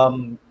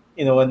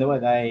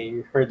 when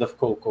I heard of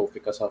Coco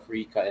because of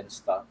Rika and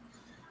stuff,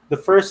 the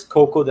first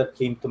Coco that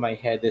came to my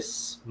head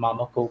is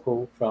Mama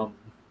Coco from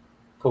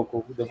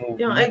Coco the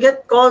movie. Yeah, I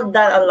get called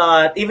that a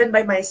lot, even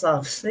by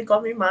myself. They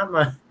call me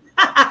Mama.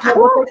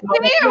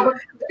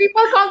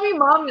 People call me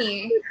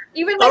mommy.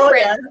 Even my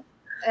friends.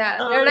 Yeah,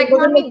 they're like,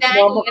 mommy,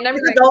 Danny, and I'm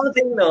like, dom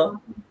thing,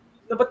 no?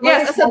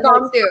 Yes, as a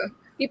dom too.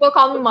 People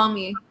call me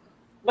mommy.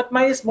 But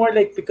mine is more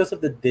like because of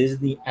the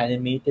Disney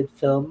animated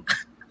film.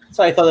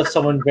 So I thought of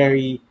someone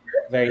very,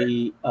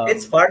 very.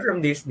 It's far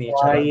from Disney.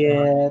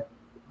 Quiet,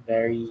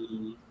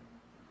 very.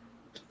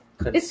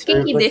 It's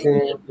kinky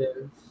Disney.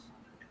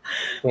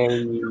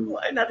 Very.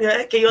 Not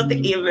chaotic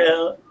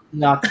evil.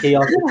 Not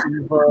chaotic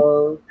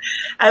evil.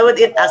 I would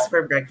eat ass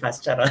for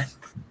breakfast, Charon.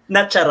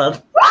 Not Charon.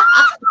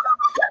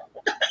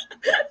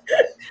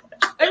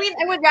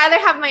 I would rather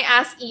have my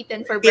ass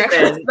eaten for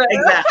breakfast. But...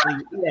 Exactly.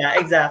 Yeah,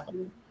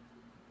 exactly.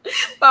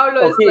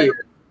 Paulo okay. Like...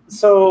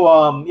 So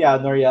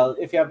Noriel,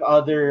 if you have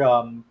other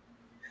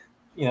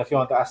if you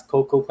want to ask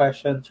Coco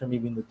questions or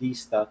maybe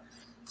Nudista.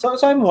 So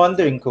I'm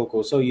wondering,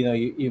 Coco, so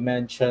you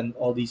mentioned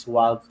all these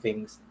wild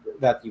things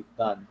that you've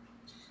done.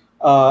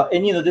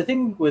 And the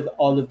thing with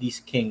all of these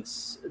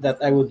kinks that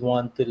I would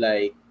want to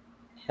like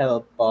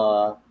help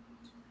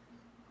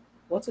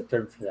what's the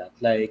term for that?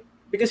 Like,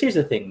 because here's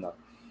the thing, no.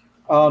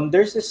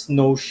 There's this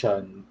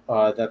notion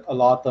that a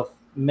lot of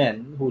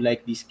men who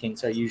like these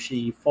kinks are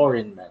usually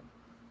foreign men,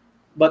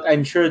 but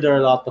I'm sure there are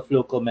a lot of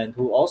local men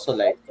who also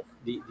like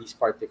these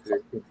particular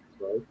things,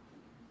 right?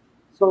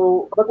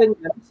 So, but then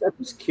I'm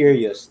just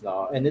curious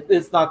now, and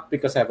it's not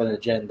because I have an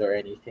agenda or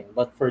anything,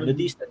 but for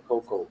Nudista and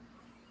Coco,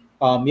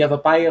 you have a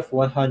pie of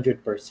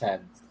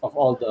 100% of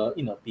all the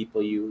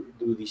people you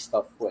do this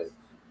stuff with.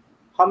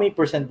 How many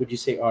percent would you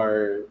say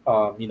are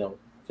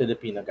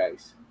Filipino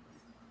guys?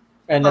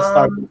 And let's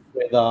start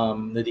with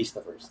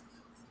Nudista first.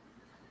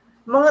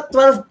 Mga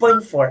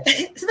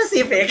 12.4.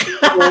 Specific.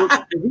 So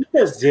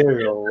Nodista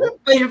 0,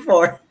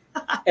 12.4.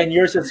 and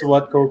yours is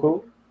what,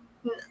 Coco?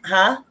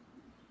 Ha?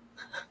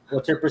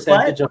 What's your What?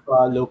 percentage of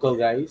local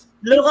guys?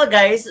 Local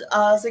guys,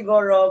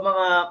 siguro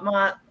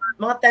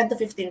mga 10 to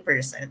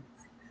 15%.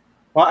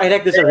 Well, I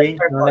like this The rest range,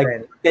 are no? Like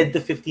foreign. 10 to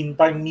 15,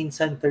 parang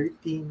minsan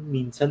 13,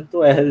 minsan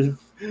 12.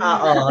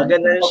 Oo,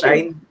 ganun siya.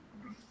 Okay.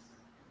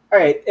 All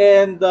right,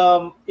 and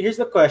here's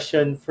the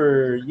question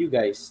for you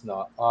guys,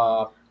 no?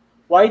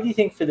 Why do you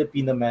think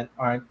Filipino men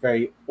aren't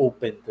very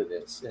open to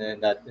this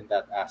in that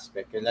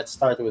aspect? And let's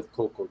start with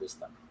Coco this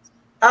time.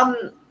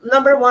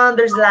 Number one,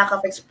 there's lack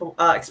of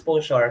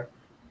exposure.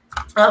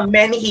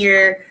 Many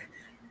here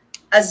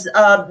as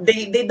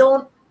they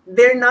don't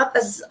they're not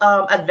as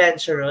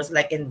adventurous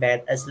like in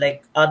bed as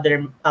like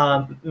other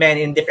men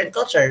in different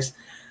cultures.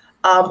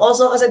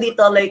 Also kasi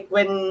dito like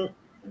when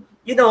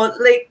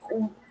like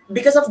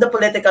because of the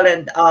political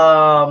and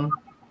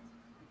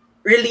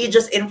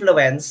religious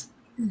influence,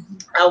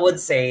 I would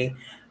say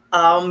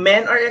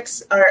men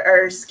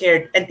are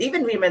scared, and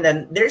even women,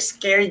 and they're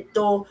scared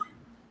to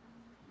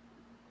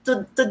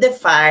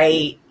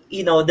defy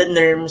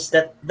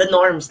the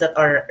norms that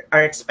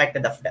are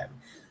expected of them.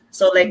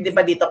 So like, di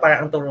ba dito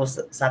parang ang turo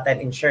sa atin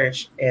in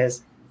church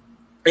is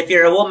if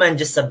you're a woman,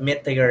 just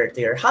submit to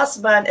your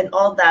husband and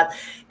all that.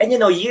 And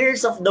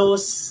years of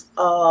those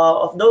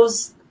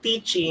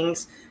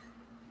teachings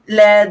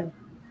led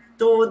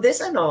to this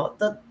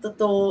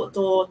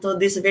to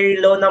this very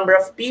low number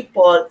of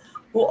people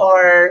who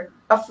are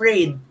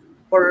afraid,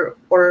 or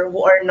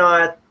who are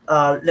not,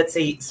 let's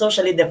say,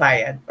 socially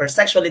deviant or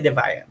sexually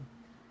deviant.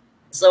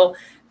 So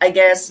I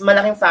guess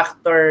malaking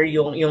factor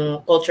yung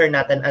culture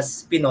natin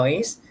as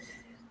Pinoys.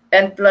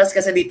 And plus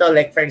kasi dito,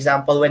 like for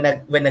example, when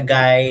a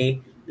guy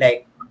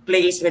like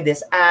plays with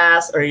his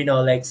ass, or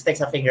like sticks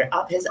a finger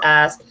up his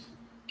ass,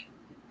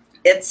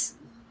 it's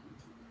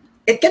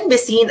it can be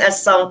seen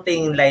as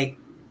something like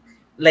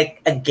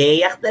a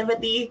gay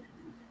activity.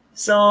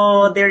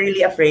 So they're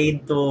really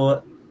afraid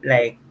to,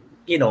 like,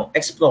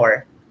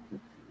 explore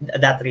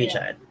that Yeah.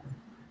 region.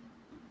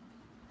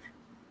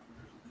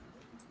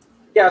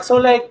 Yeah, so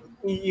like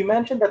you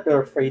mentioned that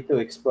they're afraid to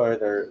explore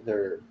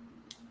their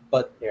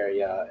butt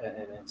area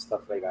and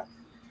stuff like that.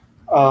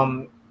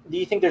 Do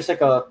you think there's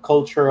like a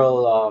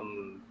cultural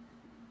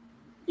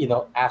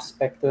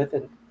aspect to it?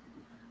 And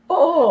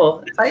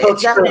Oh,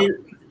 exactly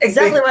cultural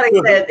exactly thing what I to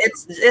it?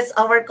 said. It's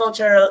our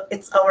cultural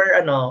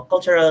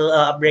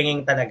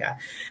upbringing talaga.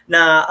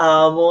 Na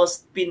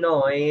most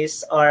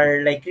Pinoys are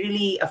like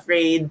really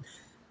afraid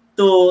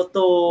to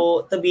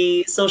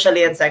be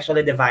socially and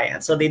sexually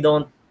deviant. So they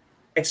don't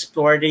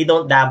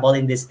dabble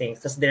in these things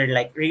because they're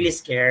like really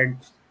scared,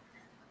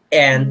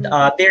 and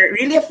Mm. they're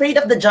really afraid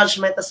of the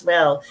judgment as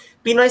well.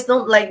 Pinoys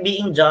don't like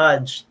being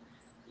judged,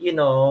 you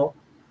know.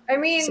 I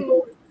mean,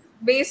 So,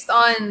 based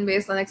on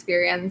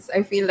experience,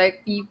 I feel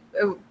like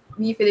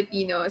we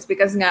Filipinos,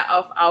 because nga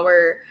of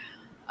our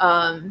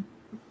um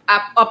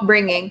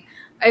upbringing,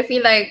 I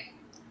feel like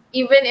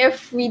even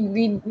if we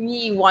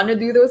want to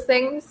do those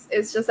things,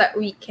 it's just that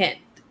we can't,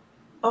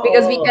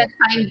 because we oh, can't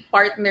find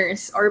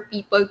partners or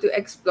people to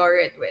explore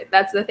it with.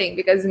 That's the thing,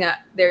 because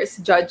nga there's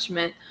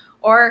judgment,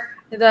 or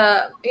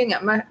the yun nga,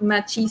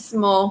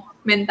 machismo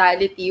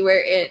mentality,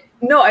 where it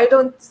no, I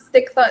don't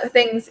stick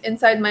things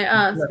inside my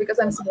ass because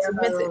I'm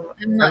submissive.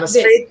 yeah, I'm I'm a not this.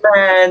 straight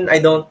man.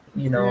 I don't,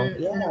 Mm, mm,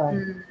 yeah.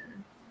 mm.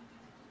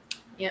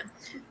 Yeah.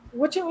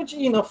 Which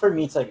for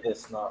me it's like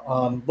this. No,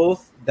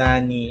 both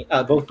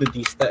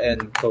Nudista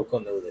and Coco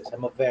know this.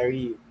 I'm a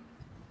very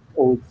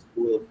old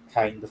school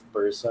kind of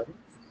person,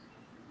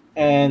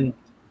 and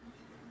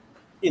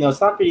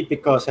it's not really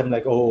because I'm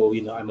like, oh,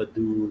 I'm a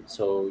dude,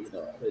 so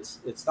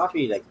it's not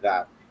really like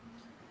that.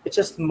 It's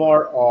just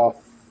more of,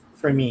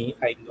 for me,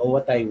 I know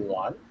what I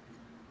want,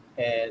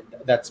 and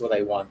that's what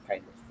I want,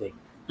 kind of thing.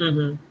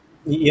 Mm-hmm.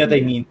 You know what I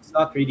Yeah. mean? It's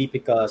not really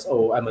because,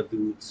 oh, I'm a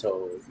dude,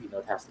 so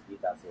it has to be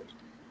that way.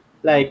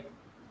 Like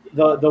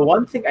the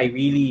one thing I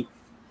really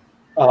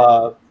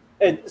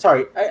and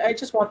sorry, I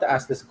just want to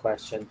ask this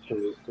question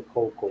to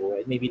Coco,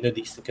 and maybe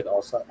Nodista could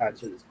also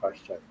answer this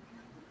question.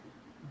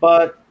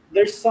 But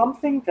there's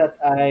something that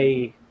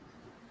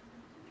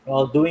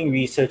while doing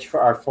research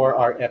for our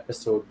 4-hour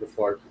episode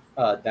before,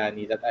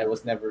 Danny, that I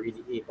was never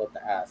really able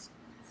to ask.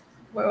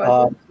 What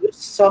was it? There's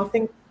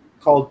something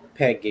called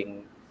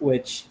pegging,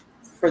 which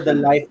for the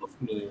life of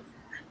me,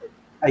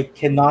 I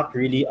cannot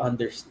really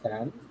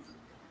understand.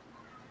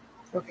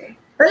 Okay.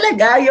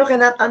 Talaga, you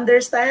cannot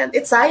understand.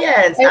 It's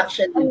science, I,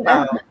 actually, and,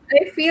 pal.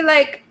 I feel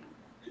like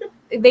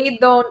they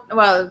don't,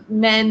 well,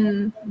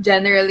 men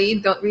generally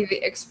don't really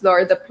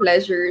explore the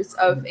pleasures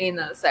of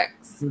anal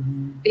sex.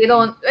 Mhm. They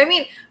don't, I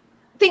mean,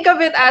 think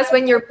of it as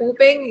when you're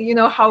pooping, you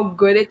know how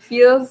good it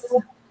feels.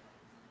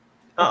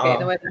 Okay, Oo.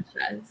 naman na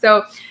siya.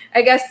 So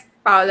I guess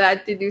Paula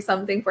had to do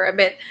something for a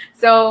bit.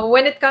 So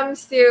when it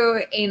comes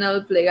to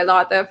anal play, a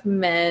lot of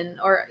men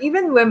or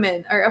even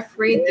women are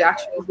afraid to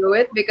actually do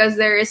it because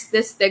there is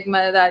this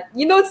stigma that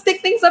you don't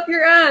stick things up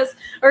your ass,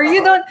 or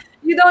you don't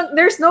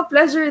there's no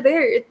pleasure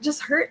there. It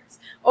just hurts.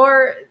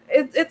 Or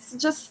it's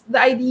just the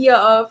idea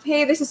of,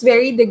 hey, this is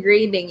very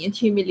degrading and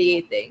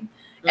humiliating.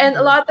 And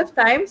a lot of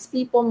times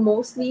people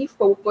mostly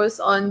focus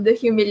on the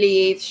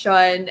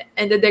humiliation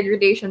and the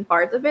degradation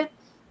part of it.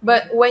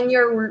 But when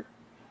you're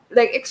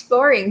like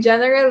exploring,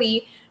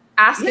 generally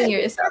asking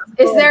yourself,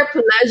 is there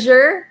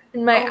pleasure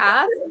in my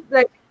ass?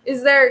 Like,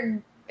 is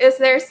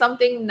there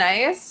something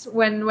nice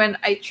when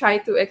I try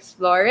to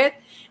explore it?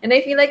 And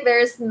I feel like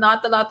there's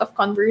not a lot of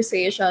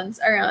conversations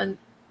around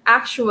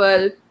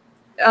actual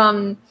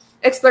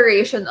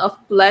exploration of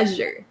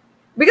pleasure,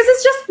 because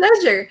it's just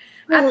pleasure.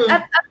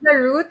 At the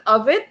root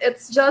of it,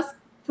 it's just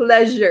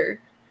pleasure.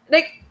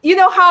 Like, you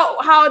know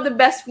how the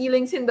best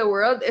feelings in the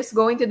world is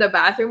going to the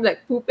bathroom,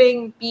 like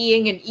pooping,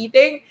 peeing, and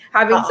eating,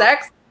 having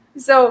sex.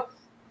 So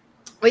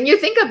when you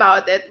think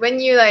about it, when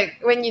you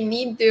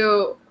need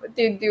to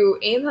do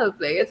anal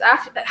play, it's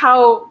actually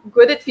how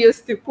good it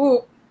feels to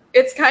poop.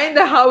 It's kind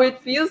of how it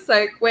feels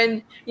like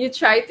when you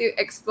try to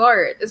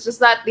explore it. It's just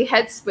that the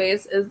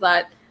headspace is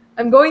that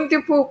I'm going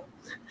to poop.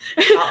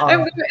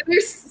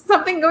 There's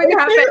something going to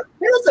happen.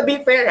 To be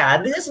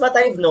fair, this is what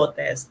I've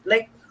noticed.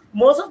 Like,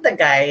 most of the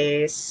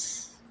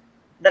guys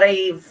that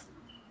I've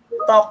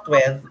talked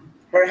with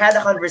or had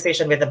a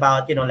conversation with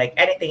about, like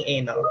anything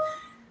anal,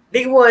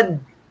 they would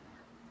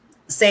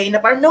say,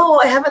 no,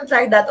 I haven't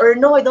tried that, or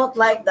no, I don't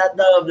like that,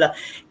 blah, blah, blah.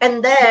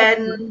 And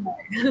then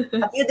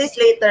a few days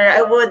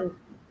later,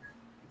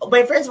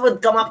 my friends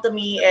would come up to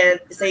me and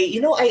say,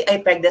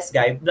 I pegged this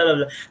guy, blah, blah,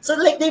 blah. So,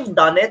 like, they've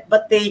done it,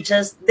 but they're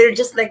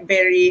just like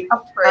very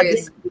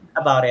discreet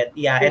about it.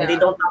 Yeah, and they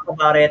don't talk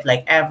about it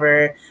like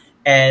ever.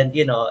 And,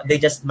 they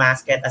just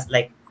mask it as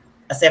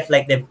if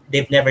like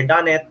they've never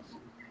done it.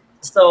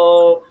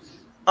 So,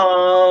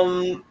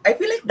 I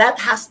feel like that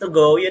has to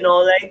go,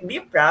 like,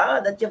 be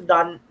proud that you've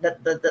done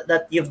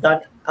that you've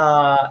done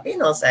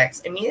anal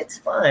sex. I mean, it's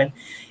fun.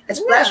 It's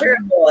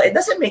pleasurable. It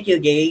doesn't make you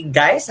gay.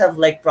 Guys have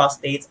like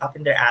prostates up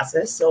in their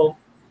asses, so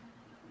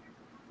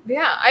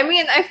yeah. I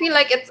mean, I feel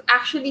like it's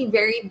actually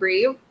very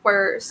brave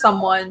for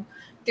someone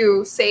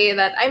to say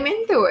that I'm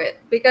into it,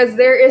 because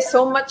there is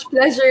so much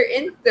pleasure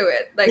into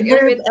it. Like,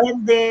 there are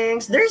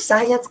endings, there's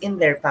science in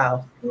there,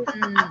 pal.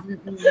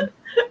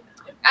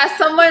 As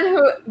someone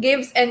who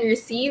gives and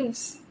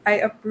receives,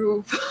 I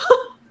approve.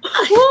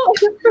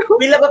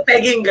 We love a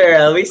pegging,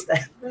 girl. We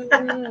stand.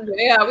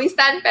 Yeah, we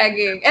stand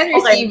pegging and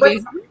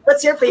receiving.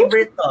 What's your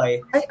favorite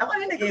toy?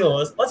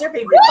 What's your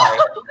favorite toy?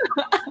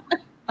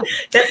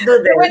 Let's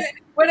do this.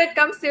 When it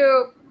comes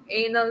to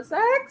anal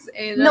sex,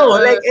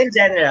 like in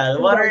general.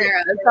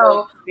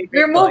 So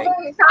we're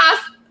moving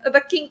past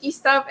the kinky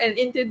stuff and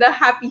into the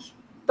happy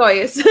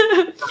toys.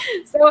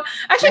 So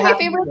actually, my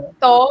favorite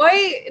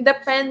toy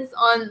depends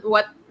on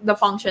what the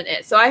function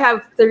is. So I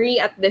have 3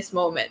 at this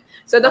moment.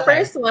 So the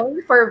first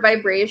one, for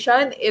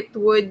vibration, it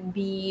would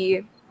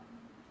be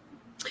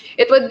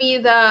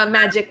the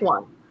magic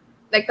wand,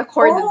 like the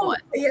corded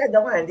one. Yeah,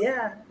 the one.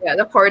 Yeah,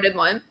 the corded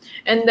one.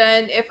 And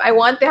then if I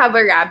want to have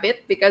a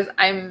rabbit, because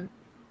I'm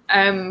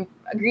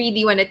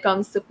greedy when it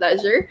comes to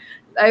pleasure,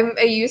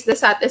 I use the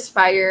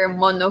Satisfyer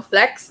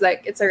Monoflex,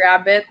 like it's a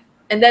rabbit.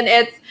 And then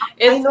it's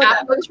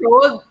app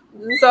controlled,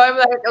 so I'm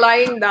like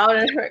lying down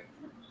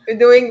and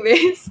doing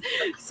this.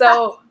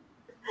 So,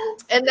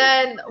 and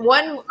then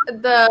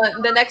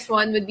the next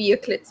one would be a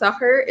clit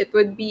sucker. It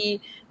would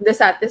be the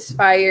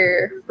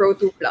Satisfyer Pro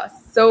 2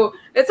 Plus. So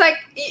it's like,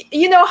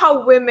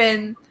 how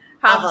women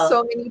have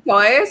so many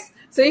toys,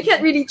 so you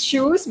can't really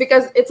choose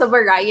because it's a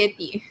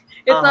variety.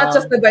 It's not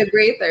just the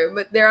vibrator,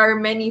 but there are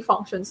many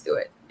functions to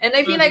it. And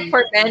I feel like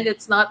for men,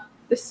 it's not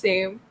the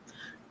same,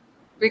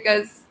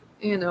 because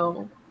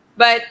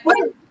but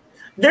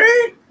there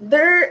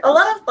are a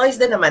lot of toys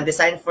that naman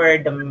designed for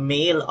the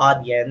male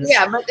audience.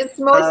 Yeah, but it's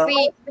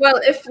mostly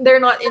if they're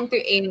not into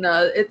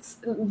anal, it's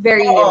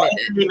very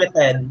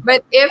limited.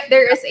 But if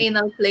there is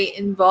anal play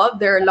involved,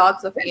 there are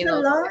lots of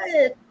anal.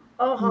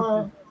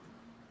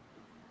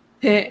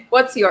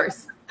 What's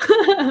yours?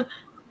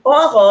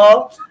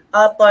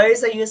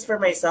 Toys I use for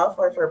myself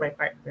or for my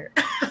partner.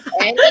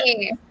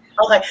 Any.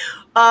 Okay.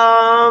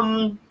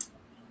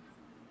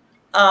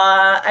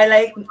 I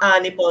like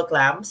nipple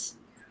clamps.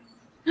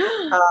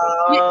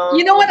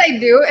 You know what I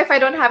do if I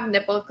don't have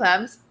nipple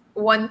clamps?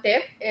 One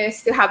tip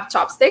is to have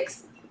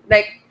chopsticks.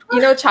 Like,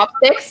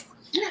 chopsticks.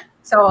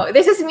 So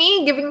this is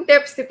me giving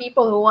tips to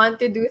people who want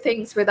to do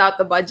things without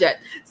the budget.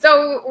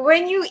 So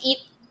when you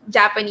eat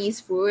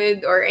Japanese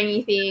food or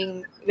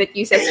anything that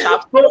uses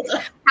chopsticks,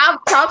 have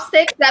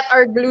chopsticks that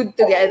are glued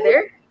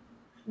together,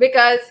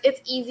 because it's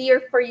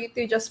easier for you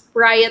to just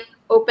pry it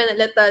open a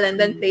little and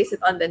then place it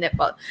on the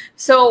nipple.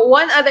 So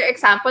one other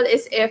example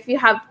is if you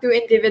have 2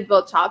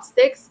 individual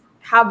chopsticks,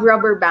 have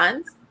rubber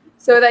bands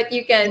so that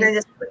you can you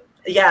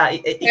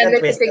can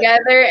twist it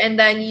together and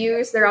then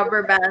use the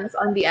rubber bands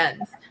on the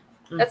ends.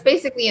 That's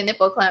basically a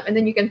nipple clamp, and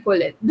then you can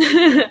pull it. Oh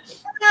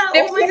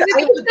my god,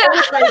 I would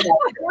try that. I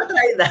would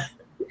try that.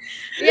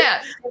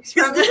 Yeah.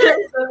 Because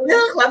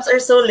the clamps are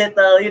so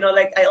little,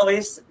 like I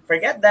always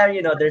forget them.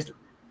 There's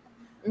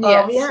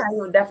Yes. yeah, I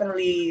would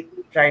definitely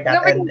try No,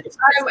 that. And because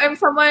I'm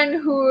someone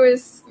who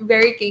is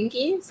very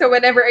kinky, so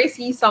whenever I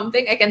see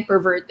something, I can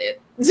pervert it.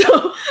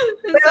 So,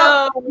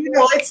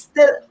 it's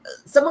still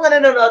sa mga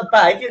nanonood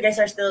pa, if you guys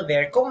are still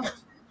there,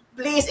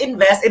 please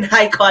invest in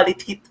high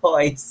quality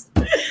toys.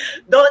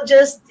 Don't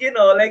just,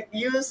 like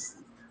use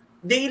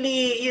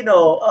daily,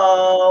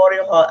 what do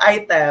you call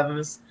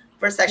items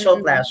for sexual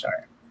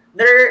pleasure.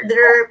 There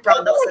are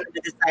products that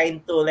are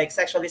designed to like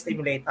sexually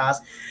stimulate us.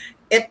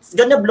 It's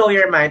gonna blow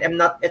your mind. I'm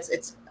not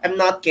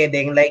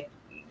kidding. Like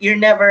it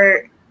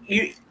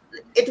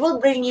will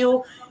bring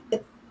you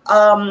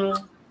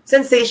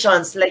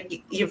sensations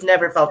like you've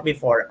never felt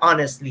before,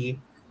 honestly.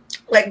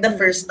 Like the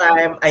first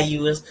time I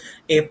used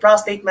a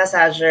prostate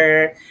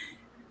massager,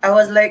 I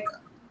was like,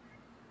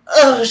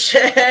 oh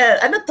shit,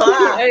 ano to?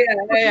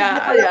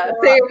 Yeah.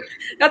 Same.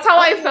 That's how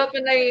I felt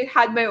when I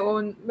had my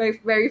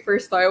very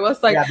first toy. I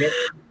was like, Rabbit.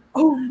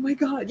 oh my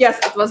god. Yes,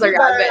 it was a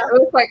rabbit. It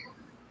was like,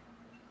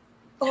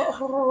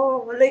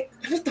 like,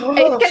 ano to?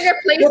 it can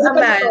replace a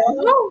man.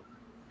 No.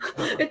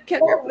 It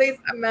can replace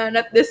a man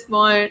at this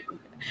point.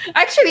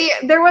 Actually,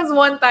 there was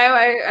one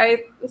time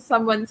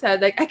someone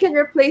said like, I can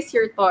replace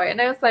your toy,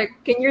 and I was like,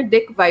 can your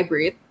dick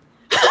vibrate?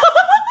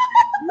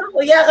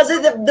 No, yeah, because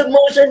the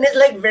motion is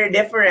like very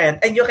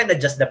different, and you can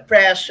adjust the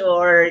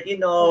pressure,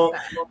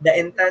 the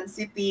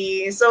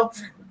intensity. So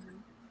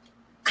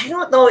I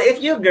don't know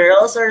if you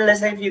girls or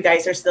listen, if you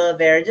guys are still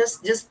there,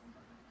 just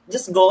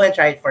go and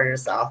try it for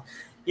yourself.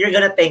 You're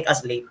gonna thank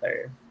us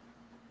later.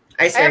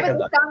 I I swear have to a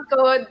God. discount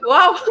code.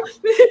 Wow.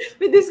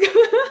 With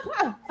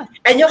discount.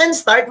 And you can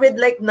start with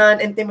like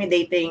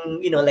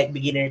non-intimidating, like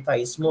beginner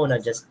toys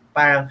muna, just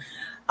parang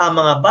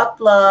mga butt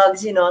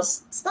plugs,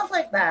 stuff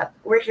like that.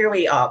 Work your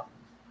way up.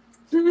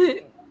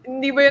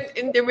 Hindi ba yun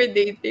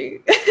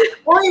intimidating?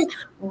 Oy,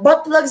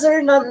 butt plugs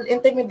are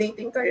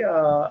non-intimidating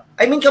kaya.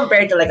 I mean,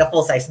 compared to like a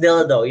full-size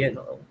dildo,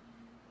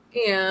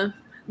 Yeah.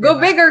 Go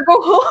bigger,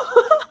 go home.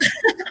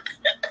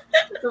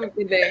 I'm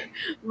kidding.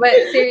 But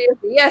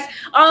seriously, yes.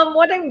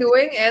 What I'm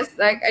doing is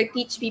like I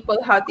teach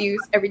people how to use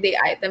everyday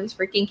items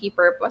for kinky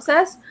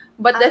purposes.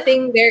 But the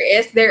thing there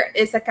is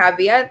a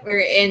caveat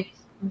wherein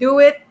do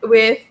it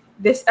with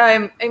this.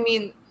 I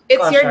mean,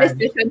 it's your Caution.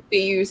 decision to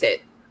use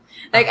it.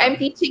 Like I'm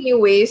teaching you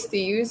ways to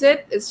use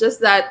it. It's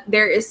just that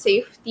there is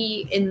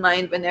safety in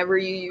mind whenever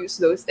you use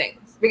those things.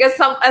 Because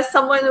as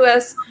someone who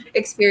has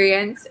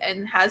experience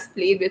and has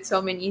played with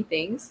so many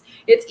things,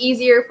 it's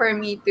easier for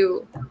me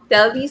to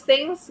tell these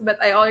things. But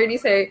I already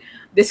say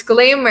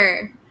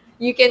disclaimer: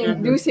 you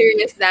can do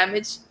serious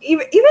damage,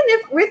 even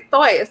if with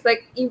toys.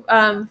 Like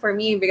for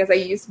me, because I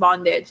use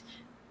bondage.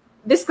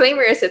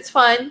 Disclaimer is it's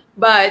fun,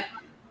 but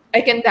I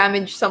can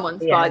damage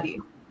someone's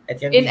body.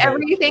 In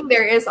everything,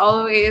 there is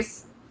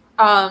always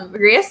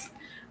risk.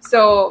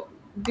 So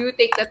do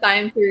take the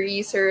time to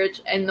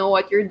research and know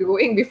what you're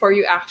doing before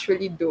you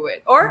actually do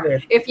it. Or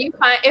if you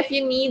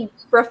need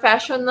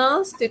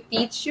professionals to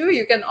teach you,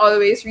 you can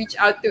always reach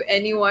out to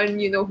anyone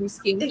who's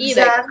kinky.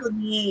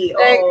 Exactly.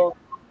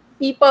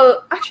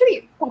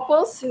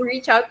 Couples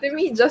reach out to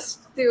me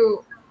just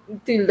to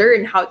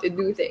learn how to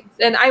do things,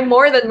 and I'm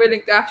more than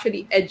willing to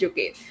actually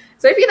educate.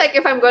 So I feel like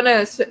if I'm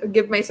gonna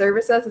give my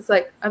services, it's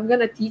like I'm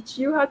gonna teach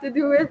you how to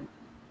do it.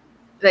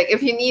 Like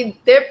if you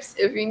need tips,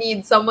 if you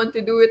need someone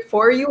to do it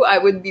for you, I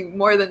would be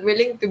more than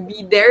willing to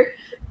be there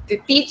to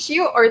teach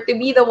you or to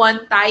be the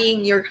one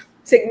tying your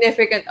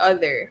significant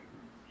other.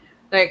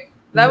 Like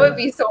that would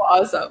be so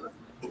awesome.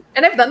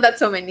 And I've done that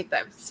so many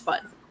times. It's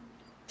fun.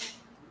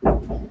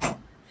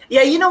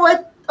 Yeah, you know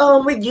what?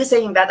 With you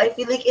saying that, I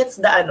feel like it's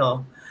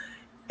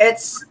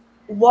it's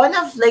one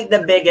of like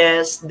the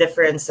biggest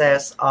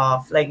differences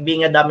of like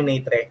being a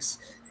dominatrix,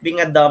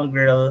 being a dom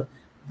girl,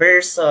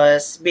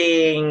 versus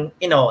being,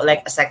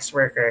 like a sex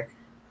worker.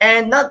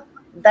 And not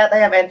that I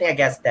have anything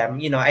against them.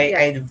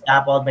 I've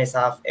dabbled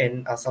myself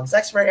in some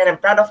sex work and I'm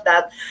proud of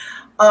that.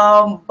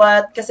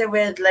 But kasi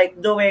with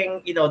like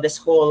doing, this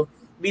whole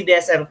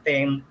BDSM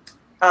thing,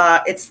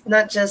 it's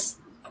not just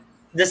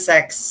the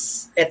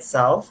sex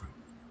itself.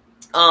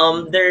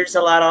 There's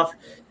a lot of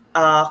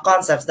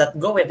concepts that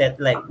go with it,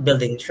 like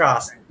building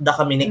trust, the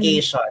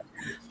communication,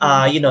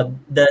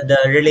 the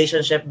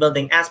relationship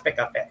building aspect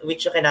of it,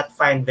 which you cannot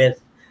find with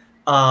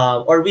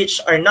or which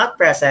are not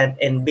present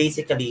in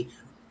basically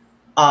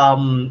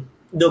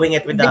doing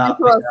it with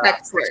the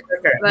sex work.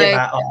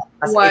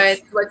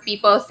 Like what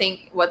people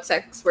think what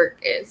sex work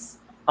is.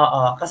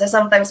 Kasi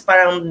sometimes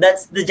parang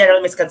that's the general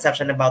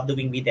misconception about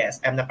doing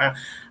BDSM na parang,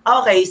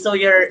 okay, so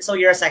you're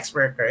a sex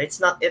worker. It's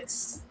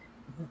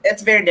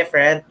very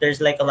different.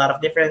 There's like a lot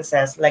of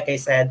differences. Like I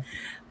said,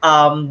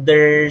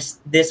 there's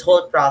this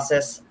whole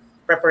process,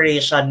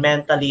 preparation,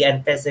 mentally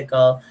and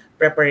physical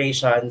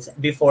preparations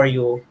before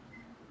you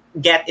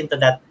get into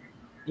that,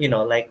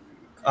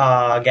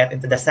 get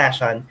into the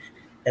session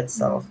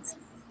itself.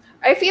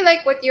 I feel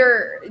like what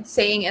you're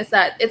saying is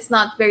that it's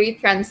not very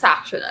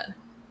transactional.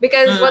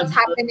 Because what's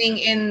happening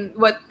in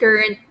what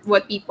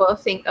people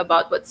think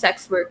about what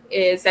sex work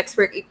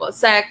equals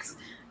sex,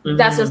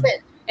 that's just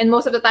it. And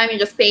most of the time you're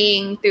just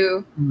paying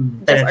to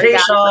just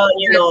Penetration, orgasm.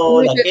 you know,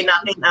 like Usually-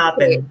 nothing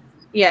happened.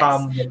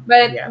 Yes.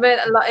 But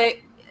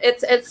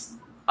it's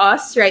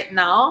us right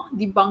now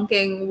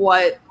debunking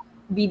what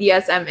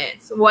BDSM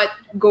is, what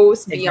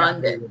goes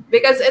beyond it.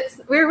 Because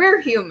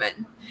we're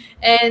human.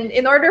 And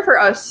in order for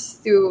us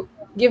to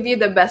give you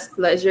the best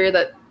pleasure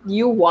that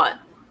you want,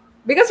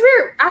 because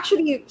we're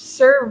actually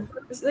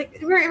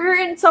we're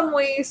in some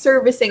way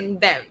servicing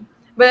them,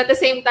 but at the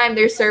same time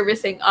they're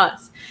servicing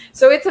us,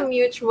 so it's a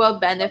mutual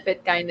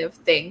benefit kind of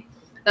thing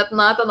that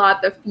not a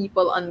lot of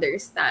people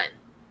understand.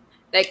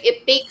 Like,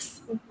 it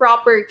takes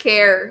proper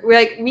care.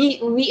 Like,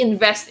 we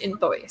invest in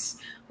toys,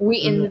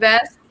 we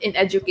invest in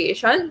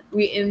education,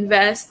 we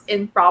invest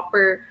in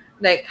proper,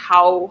 like,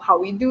 how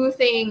we do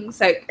things.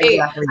 Like, hey,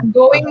 I'm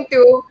going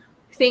to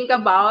think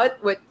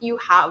about what you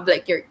have,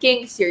 like your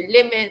kinks, your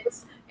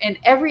limits, and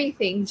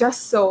everything,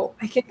 just so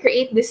I can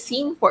create this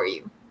scene for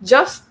you,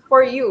 just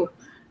for you,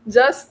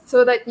 just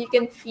so that you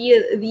can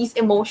feel these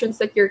emotions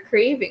that you're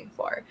craving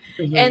for.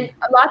 And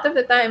a lot of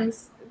the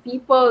times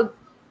people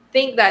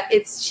think that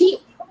it's cheap,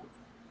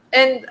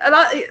 and a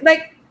lot,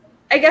 like,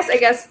 I guess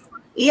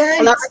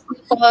Yeah, a lot of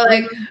people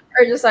like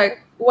are just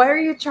like, why are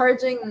you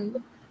charging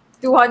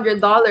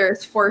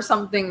 $200 for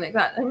something like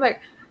that? I'm like,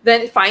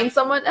 then find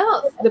someone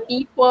else. The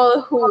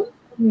people who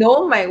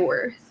know my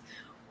worth,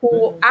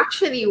 who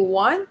actually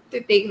want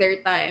to take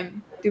their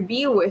time to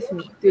be with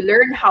me, to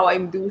learn how I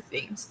do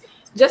things,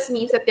 just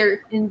means that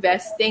they're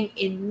investing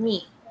in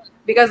me.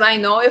 Because I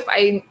know if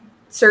I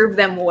serve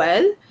them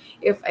well,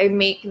 if I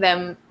make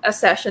them a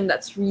session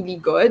that's really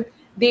good,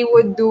 they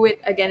would do it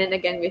again and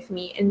again with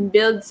me and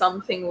build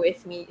something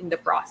with me in the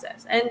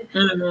process. And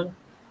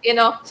you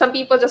know, some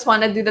people just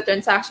want to do the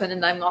transaction,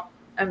 and I'm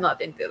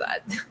not into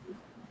that.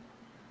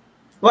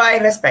 Well, I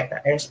respect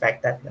that. I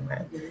respect that,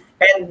 naman.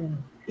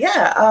 And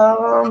yeah,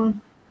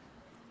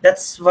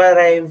 that's what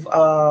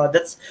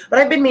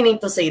I've been meaning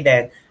to say.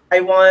 Then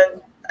I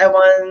want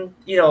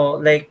you know,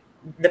 like,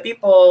 the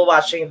people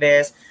watching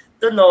this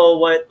to know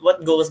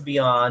what goes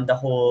beyond the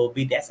whole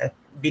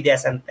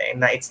BDSM thing.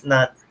 That it's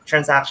not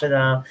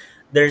transactional.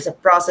 There's a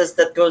process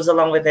that goes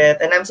along with it,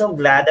 and I'm so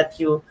glad that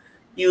you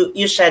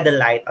shed the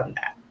light on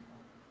that.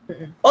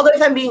 Although,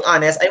 if I'm being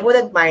honest, I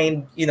wouldn't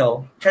mind, you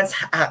know,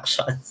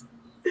 transactions.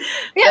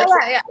 Yeah,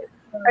 That's- yeah.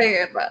 I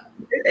get that.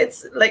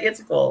 It's like,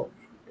 it's cool.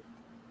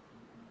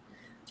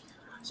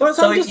 So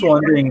So I'm just you-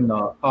 wondering,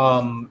 no,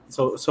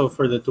 so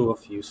for the two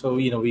of you, so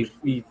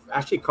we've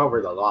actually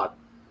covered a lot.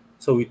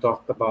 So we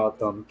talked about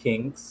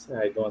kinks.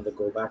 I don't want to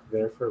go back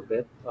there for a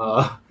bit.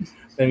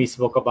 Then we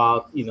spoke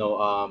about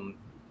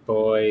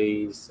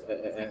toys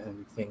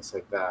and things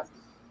like that.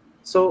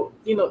 So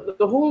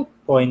the whole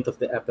point of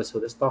the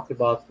episode is talk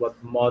about what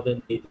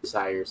modern day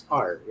desires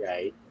are,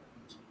 right?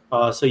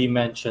 So you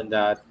mentioned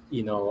that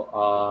you know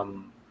uh,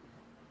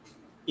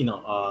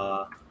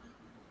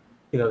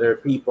 there are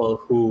people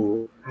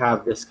who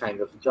have this kind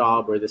of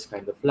job or this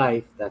kind of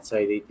life. That's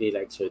why they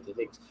like certain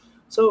things.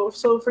 So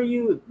for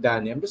you,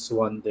 Danny, I'm just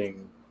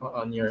wondering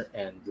on your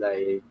end,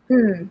 like,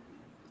 Hmm.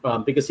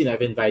 because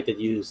I've invited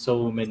you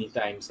so many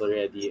times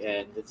already,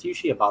 and it's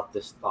usually about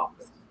this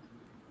topic.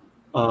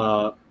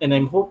 And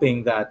I'm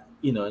hoping that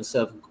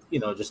instead of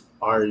just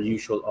our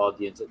usual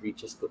audience, it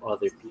reaches to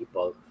other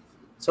people.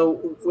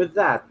 So with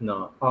that,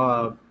 no,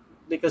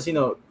 because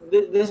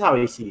this is how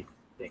I see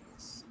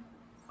things.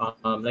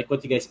 Like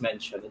what you guys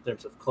mentioned in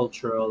terms of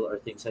cultural or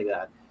things like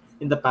that.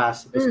 In the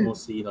past, it was Mm.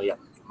 mostly yeah,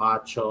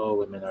 macho,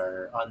 women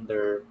are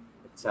under,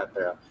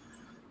 etc.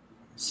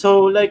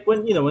 So like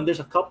when there's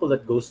a couple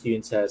that goes to you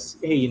and says,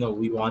 "Hey,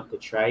 we want to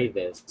try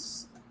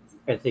this,"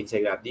 and things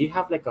like that. Do you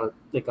have like a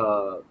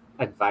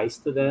advice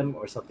to them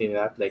or something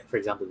like that? Like, for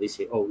example, they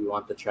say, "Oh, we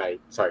want to try."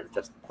 Sorry,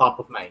 just top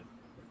of mind,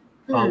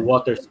 Hmm.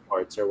 water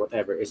sports or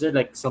whatever. Is there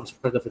like some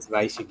sort of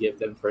advice you give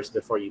them first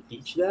before you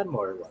teach them,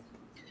 or what?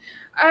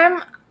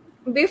 Um,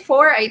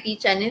 Before I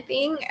teach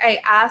anything,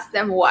 I ask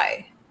them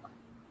why.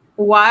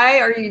 Why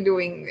are you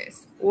doing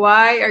this?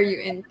 Why are you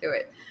into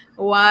it?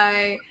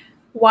 Why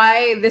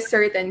this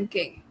certain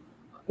king?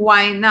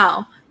 Why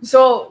now?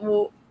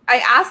 So I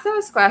ask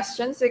those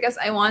questions because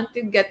I want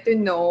to get to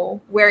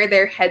know where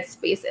their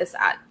headspace is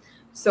at.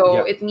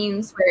 So Yeah. it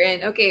means we're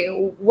in, okay,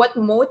 what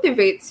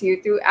motivates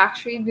you to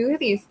actually do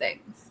these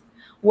things?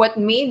 What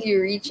made you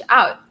reach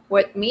out?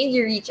 What made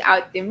you reach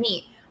out to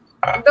me?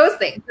 Those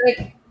things.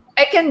 Like,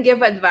 I can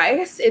give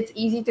advice. It's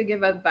easy to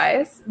give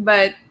advice,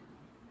 but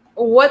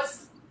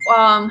what's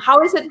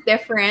how is it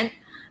different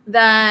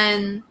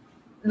than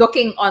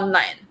looking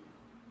online,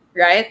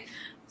 right?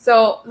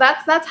 So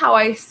that's how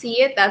I see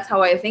it. That's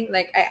how I think.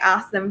 Like, I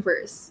ask them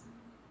first.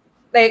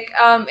 Like,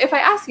 if I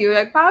ask you,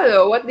 like,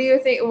 Paolo, what do you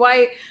think?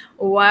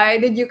 Why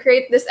did you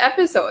create this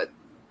episode?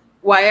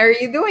 Why are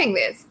you doing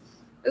this?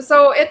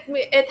 So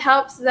it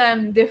helps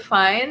them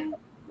define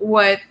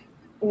why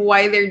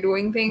they're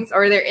doing things,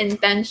 or their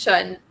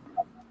intention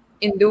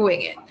in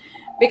doing it.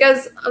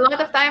 Because a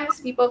lot of times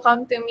people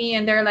come to me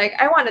and they're like,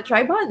 I want to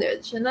try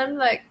bondage. And I'm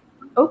like,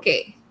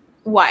 okay,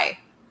 why?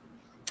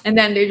 And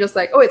then they're just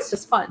like, oh, it's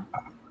just fun.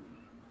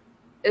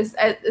 Is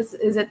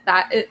it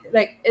that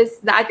is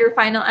that your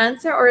final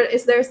answer, or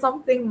is there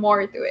something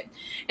more to it?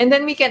 And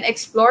then we can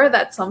explore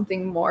that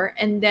something more,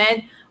 and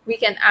then we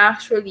can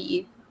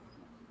actually,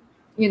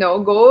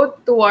 go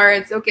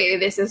towards, okay,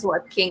 this is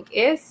what kink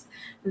is,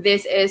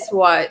 this is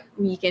what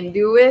we can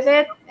do with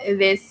it,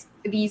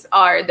 these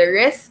are the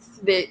risks,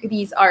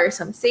 these are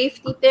some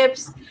safety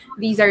tips,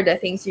 these are the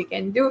things you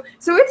can do.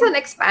 So it's an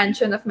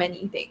expansion of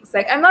many things.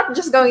 Like, I'm not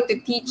just going to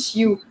teach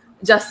you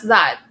just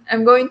that.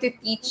 I'm going to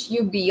teach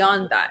you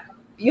beyond that.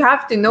 You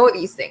have to know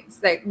these things.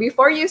 Like,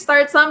 before you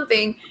start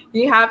something,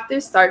 you have to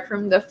start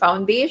from the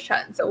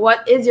foundation. So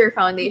what is your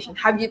foundation?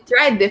 Have you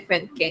tried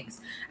different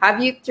kinks?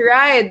 Have you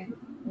tried,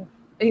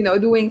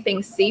 doing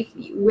things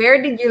safely?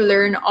 Where did you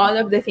learn all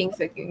of the things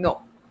that you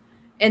know?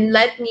 And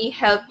let me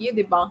help you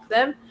debunk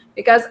them,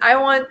 because I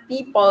want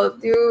people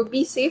to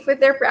be safe with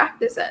their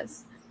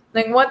practices.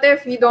 Like, what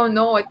if you don't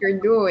know what you're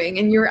doing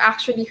and you're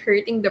actually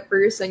hurting the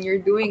person you're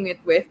doing it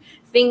with,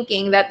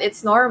 thinking that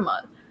it's normal?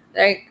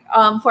 Like,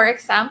 for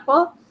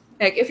example,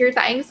 like if you're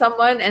tying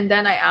someone and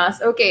then I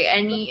ask, okay,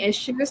 any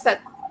issues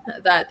that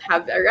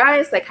have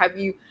arisen? Like, have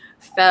you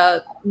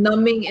felt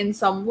numbing in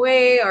some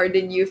way, or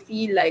did you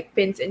feel like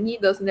pins and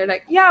needles? And they're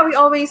like, yeah, we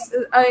always,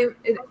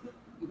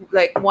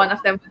 like one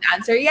of them would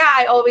answer, yeah,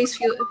 I always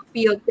feel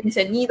pins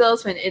and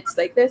needles when it's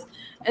like this.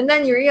 And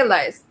then you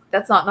realize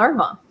that's not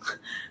normal.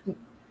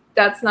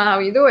 That's not how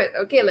you do it.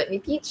 Okay, let me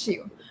teach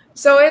you.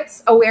 So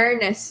it's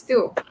awareness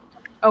too.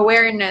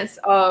 Awareness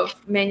of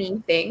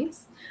many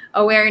things.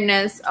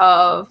 Awareness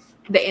of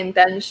the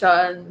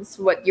intentions,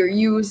 what you're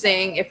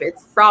using, if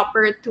it's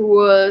proper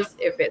tools,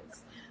 if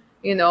it's,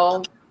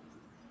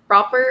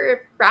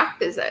 proper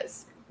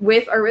practices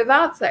with or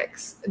without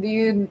sex. Do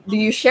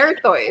you share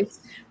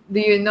toys? Do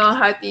you know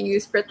how to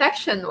use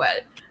protection well?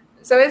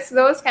 So it's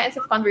those kinds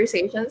of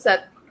conversations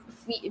that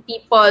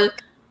people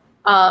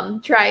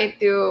try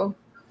to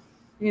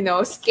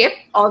skip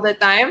all the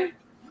time,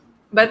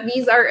 but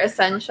these are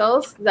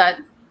essentials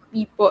that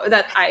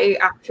I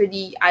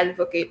actually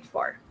advocate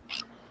for.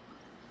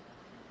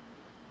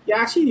 Yeah,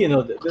 actually,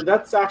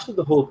 that's actually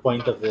the whole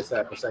point of this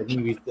episode.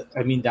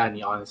 I mean,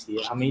 Danny, honestly,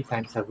 how many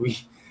times have we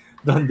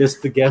done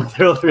this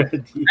together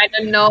already? I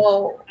don't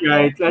know.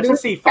 Right, let's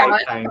just say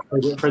 5 times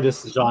for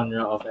this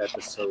genre of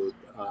episode.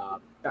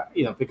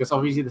 Because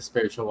obviously the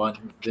spiritual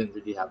one didn't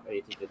really have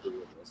anything to do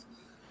with this.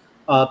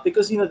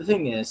 Because the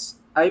thing is,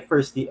 I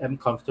personally am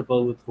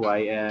comfortable with who I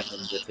am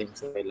and the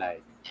things that I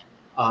like.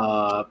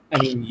 I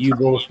mean, you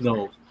both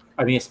know.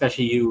 I mean,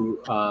 especially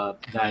you,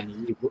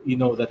 Danny. You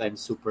know that I'm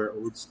super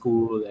old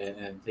school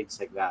and things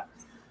like that.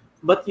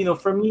 But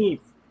for me,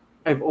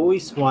 I've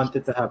always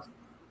wanted to have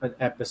an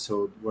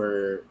episode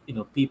where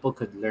people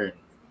could learn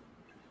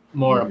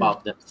more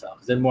about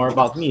themselves and more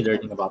about me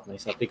learning about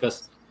myself.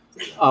 Because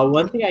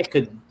one thing I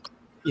could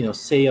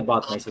say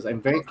about myself,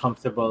 I'm very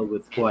comfortable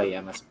with who I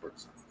am as a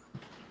person.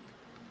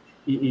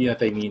 You know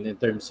what I mean, in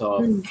terms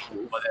of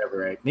whatever,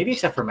 right? Maybe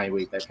except for my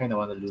weight. I kind of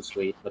want to lose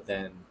weight, but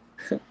then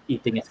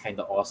eating is kind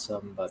of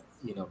awesome. But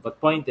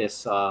point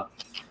is,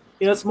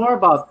 it's more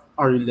about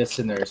our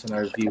listeners and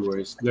our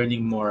viewers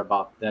learning more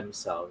about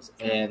themselves.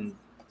 And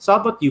so,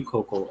 how about you,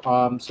 Coco?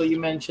 So you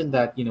mentioned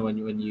that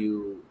when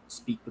you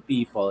speak to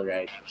people,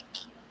 right?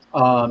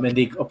 And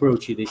they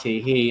approach you, they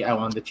say, "Hey, I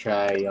want to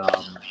try.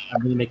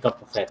 I'm gonna make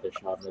up a fetish.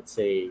 Let's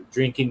say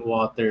drinking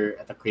water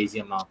at a crazy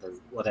amount or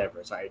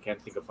whatever." Sorry, I can't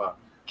think of a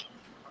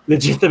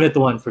legitimate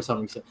one for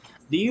some reason.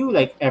 Do you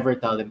like ever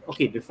tell them,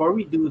 okay, before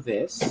we do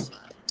this,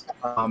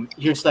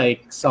 here's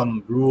like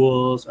some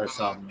rules or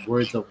some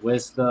words of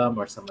wisdom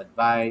or some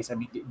advice? I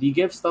mean, do you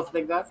give stuff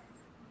like that?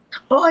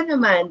 Oo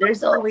naman,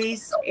 there's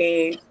always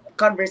a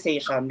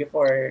conversation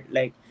before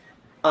like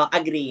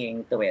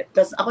agreeing to it.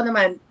 Because ako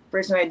naman,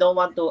 personally, I don't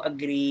want to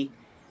agree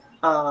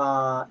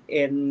or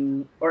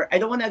I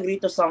don't want to agree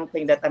to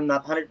something that I'm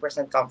not 100%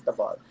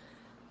 comfortable.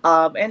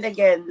 And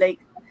again, like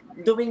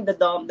doing the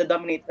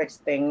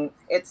dominatrix thing,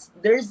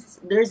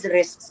 there's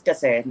risks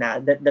kasi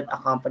that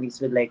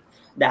accompanies with like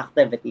the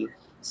activity.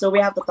 So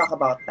we have to talk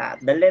about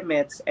that, the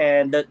limits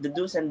and the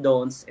do's and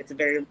don'ts. It's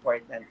very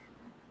important.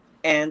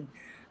 And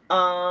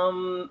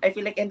I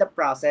feel like in the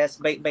process,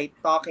 by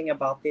talking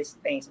about these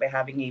things, by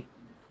having a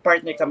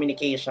partner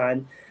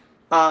communication,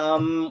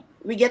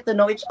 we get to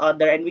know each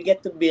other and we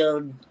get to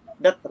build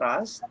the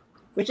trust,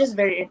 which is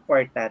very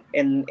important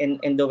in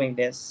doing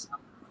this,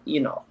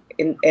 in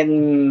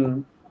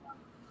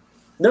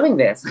doing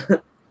this.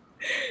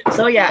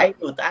 So yeah, I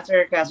do. To answer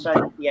your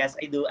question, yes,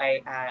 I do.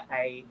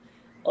 I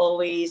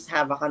always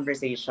have a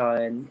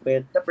conversation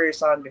with the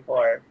person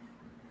before,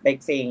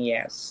 like saying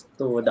yes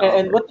to the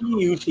And offer. what do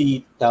you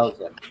usually tell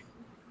them?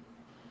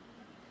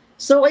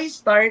 So I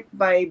start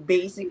by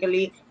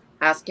basically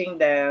asking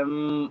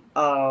them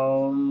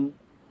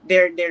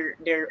their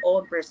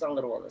own personal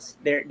rules,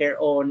 their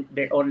own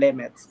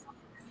limits,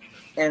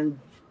 and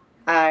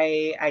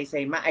I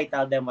say I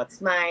tell them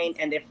what's mine,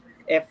 and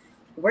if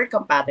we're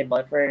compatible,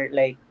 if we're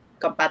like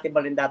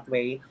compatible in that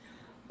way,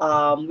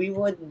 we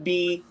would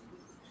be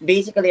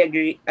basically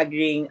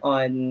agreeing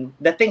on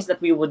the things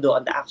that we would do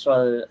on the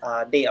actual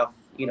day of,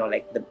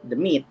 like the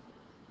meet.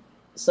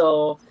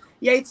 So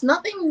yeah, it's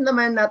nothing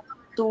naman not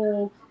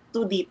too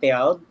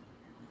detailed.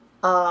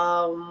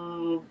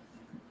 Um,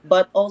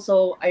 but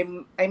also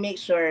I make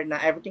sure na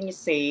everything is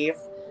safe,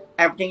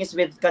 everything is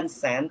with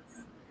consent,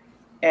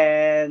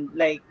 and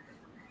like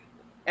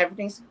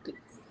everything's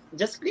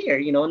just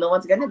clear. No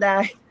one's gonna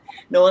die,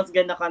 no one's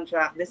gonna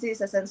contract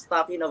diseases and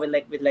stuff. With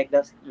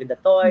the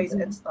toys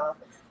and stuff.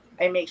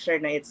 I make sure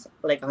na it's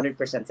like 100%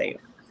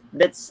 safe.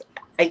 That's,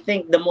 I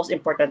think, the most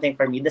important thing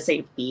for me, the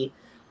safety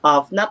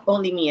of not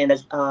only me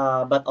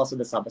but also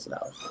the sub as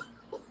well.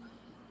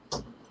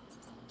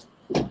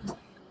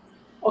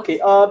 Okay,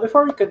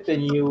 before we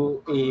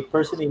continue, a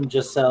person named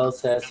Giselle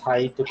says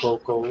hi to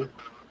Coco.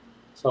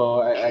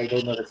 So I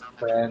don't know if it's a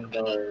friend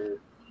or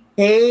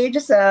Hey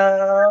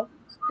Giselle,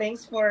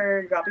 thanks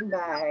for dropping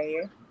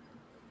by.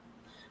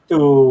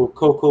 to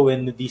Coco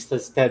and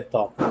Nudista's TED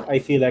Talk. I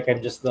feel like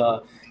I'm just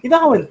the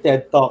how in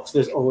TED Talks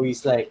there's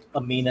always like a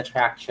main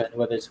attraction,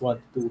 whether it's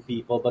one to two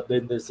people, but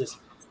then there's this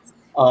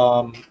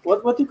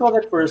what do you call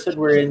that person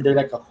wherein they're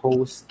like a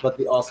host but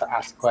they also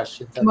ask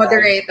questions at times.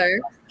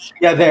 Moderator.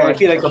 Yeah, there I Mod-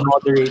 feel like a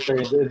moderator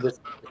in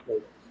this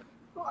episode.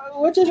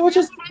 Which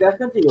is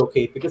definitely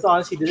okay because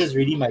honestly this is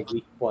really my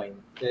weak point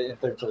in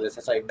terms of this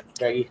as I'm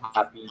very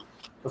happy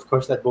of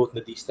course that both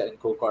Nadista and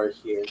Coco are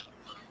here.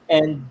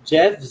 And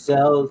Jeff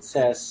Zell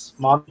says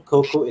Mommy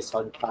Coco is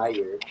on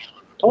fire.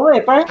 Oh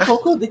wait, parang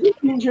Coco, did you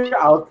change your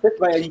outfit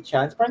by any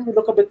chance? Parang you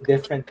look a bit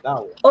different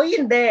now. Oh,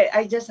 hindi.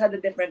 I just had a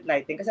different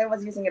lighting kasi I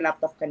was using a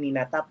laptop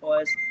kanina.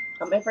 Tapos,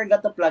 I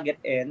forgot to plug it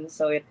in.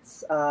 So,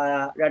 it's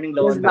running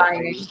low Who's on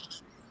battery.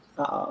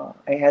 buying?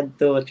 I had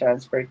to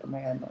transfer to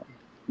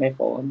my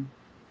phone.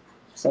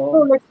 So So,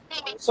 like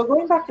so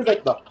going back to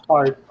like the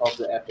heart of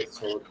the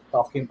episode,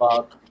 talking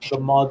about the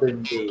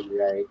modern day,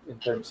 right? In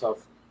terms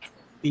of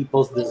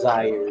people's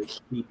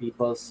desires,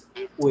 people's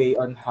way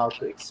on how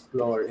to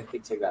explore and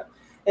things like that.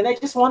 And I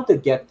just want to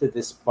get to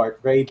this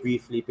part very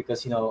briefly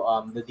because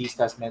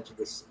Nadista has mentioned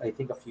this I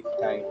think a few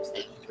times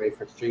that she's very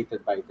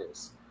frustrated by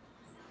this.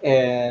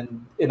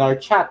 And in our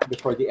chat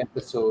before the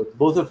episode,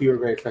 both of you are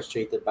very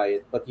frustrated by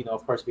it. But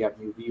of course, we have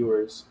new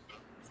viewers.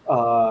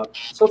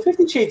 So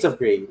 50 Shades of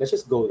Grey. Let's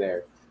just go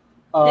there.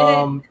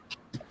 Um,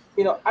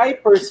 I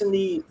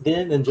personally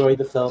didn't enjoy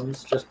the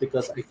films just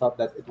because I felt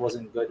that it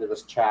wasn't good. It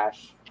was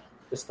trash.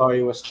 The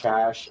story was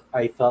trash.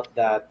 I felt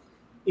that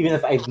even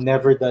if I've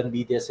never done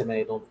BDSM and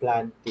I don't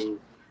plan to,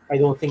 I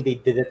don't think they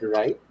did it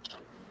right.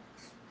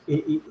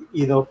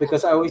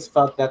 Because I always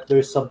felt that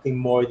there's something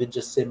more than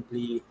just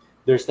simply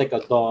there's like a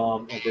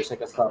dom and there's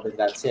like a sub and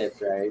that's it,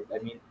 right? I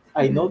mean,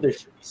 I know Mhm. there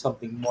should be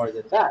something more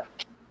than that.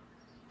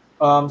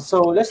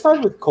 So let's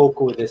start with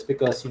Coco with this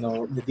because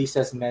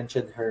Nadisa has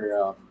mentioned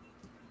her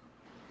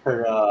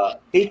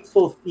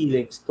hateful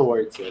feelings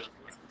towards it.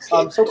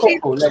 So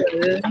Coco, like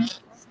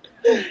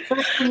so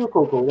for you,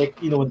 Coco, like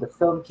when the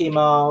film came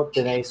out,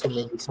 then I saw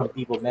maybe some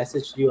people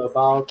messaged you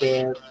about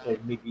it, and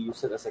maybe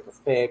use it as like a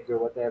peg or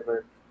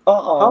whatever.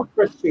 How oo.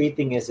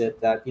 frustrating is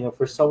it that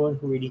for someone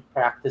who really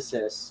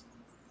practices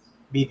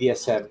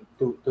BDSM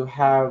to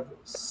have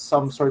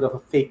some sort of a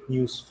fake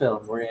news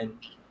film wherein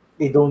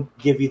they don't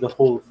give you the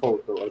whole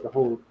photo or the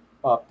whole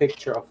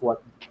picture of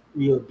what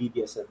real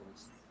BDSM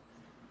is?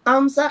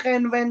 Sa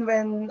akin, when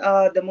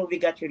the movie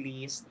got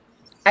released,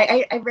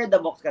 I read the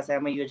books kasi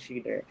I'm a huge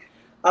reader.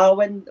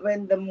 When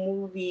the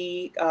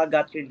movie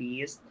got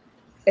released,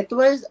 it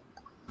was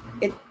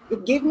it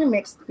gave me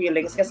mixed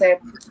feelings kasi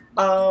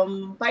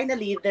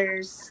finally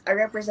there's a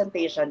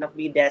representation of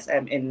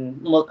BDSM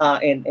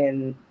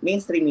in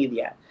mainstream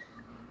media.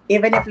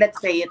 Even if, let's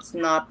say, it's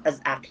not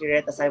as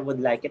accurate as I would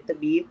like it to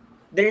be,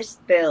 there's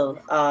still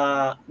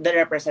the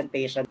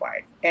representation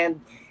part. And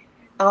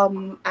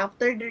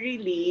after the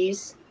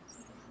release,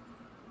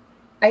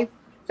 I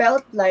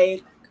felt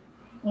like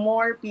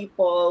more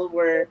people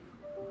were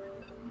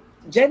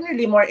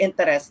generally more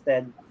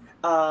interested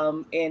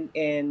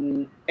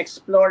in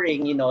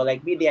exploring,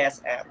 like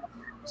BDSM.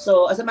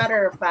 So as a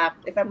matter of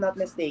fact, if I'm not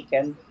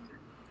mistaken,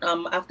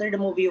 after the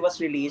movie was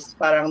released,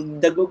 parang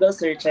the Google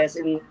searches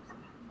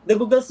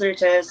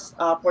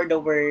for the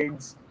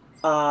words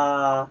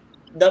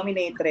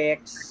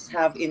dominatrix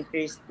have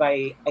increased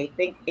by, I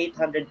think,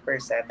 800%.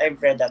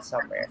 I've read that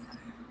somewhere.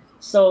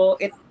 So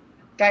it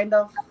kind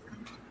of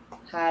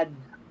had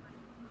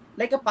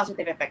like a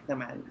positive effect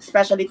naman,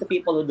 especially to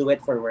people who do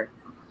it for work.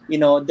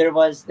 There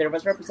was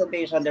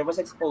representation, there was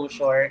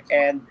exposure,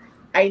 and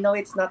I know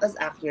it's not as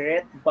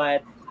accurate,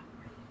 but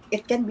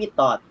it can be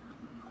taught.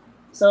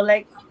 So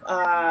like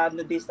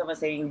Nudista was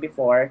saying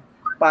before,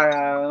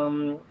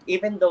 parang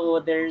even though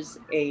there's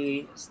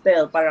a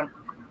still parang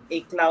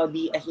a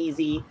cloudy, a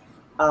hazy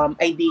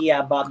idea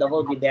about the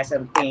whole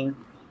BDSM thing,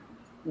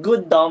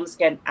 good DOMs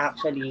can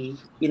actually,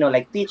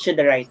 like teach you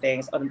the right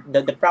things on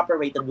the proper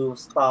way to do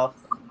stuff.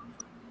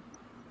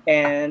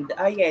 And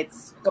yeah,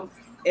 it's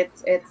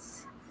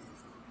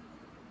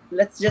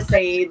let's just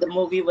say the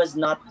movie was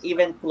not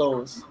even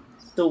close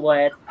to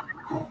what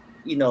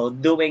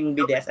doing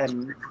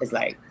BDSM is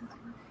like.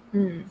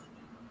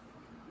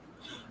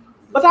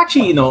 But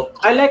actually,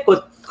 I like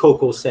what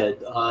Coco said,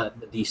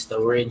 Nadista,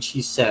 wherein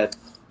she said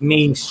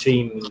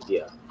mainstream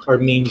media or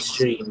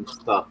mainstream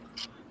stuff.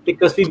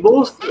 Because we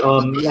both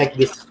like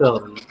this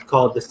film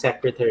called The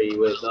Secretary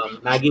with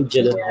Maggie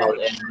Gyllenhaal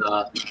and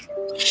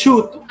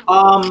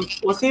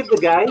what's the name of the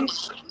guy?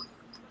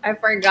 I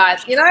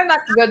forgot. I'm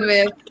not good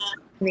with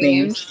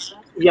names.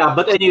 Yeah,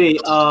 but anyway,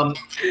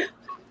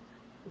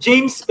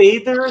 James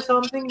Spader or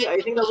something. I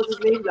think that was his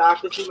name. The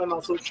actor's name, I'm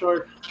not so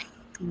sure.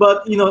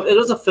 But it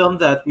was a film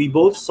that we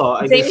both saw.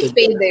 I James guess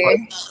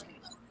Spader.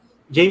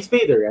 James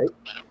Spader, right?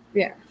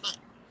 Yeah.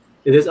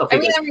 It is okay.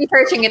 I'm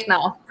researching it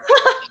now.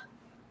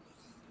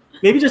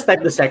 Maybe just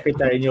type The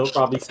Secretary and you'll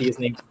probably see his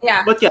name.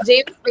 Yeah. But yeah,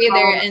 James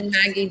Spader and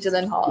Maggie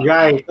Gyllenhaal.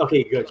 Right.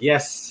 Okay. Good.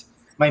 Yes,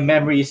 my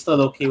memory is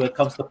still okay when it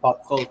comes to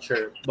pop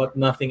culture, but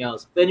nothing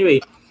else. But anyway,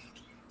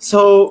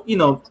 so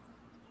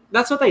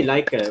that's what I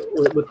like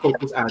with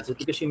Coco's answer,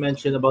 because she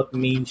mentioned about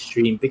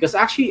mainstream, because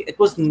actually it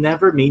was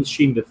never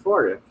mainstream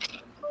before.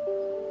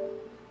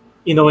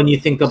 When you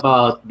think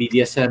about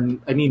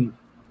BDSM, I mean,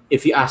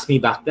 if you ask me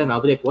back then,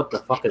 I'll be like, what the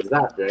fuck is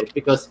that, right?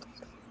 Because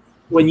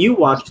when you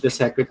watched The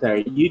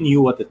Secretary, you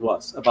knew what it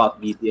was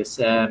about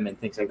BDSM and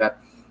things like that.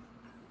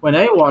 When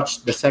I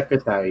watched The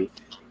Secretary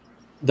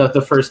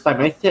the first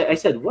time, I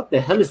said, what the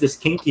hell is this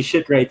kinky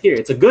shit right here?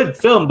 It's a good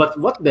film, but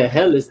what the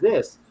hell is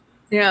this?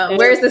 Yeah,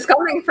 where is this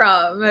coming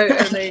from?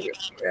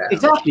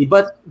 Exactly.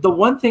 But the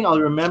one thing I'll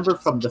remember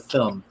from the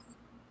film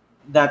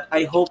that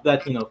I hope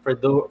that,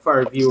 for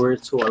our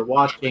viewers who are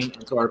watching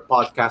and to our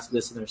podcast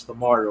listeners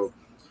tomorrow,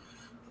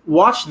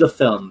 watch the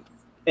film.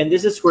 And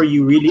this is where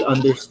you really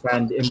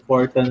understand the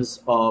importance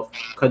of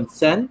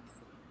consent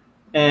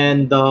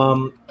and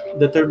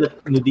the term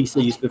that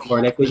Nudista used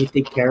before, like when you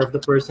take care of the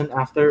person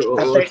after.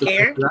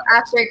 Aftercare?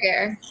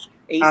 Aftercare.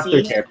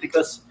 Aftercare.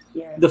 Because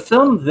the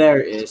film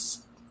there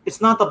it's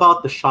not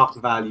about the shock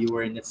value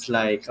wherein it's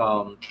like,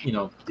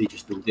 they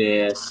just do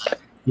this.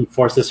 He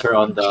forces her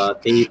on the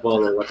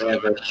table or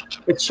whatever.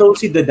 It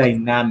shows you the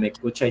dynamic,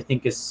 which I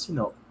think is,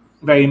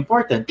 very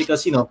important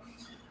because,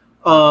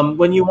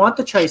 when you want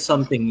to try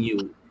something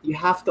new, you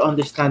have to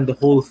understand the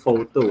whole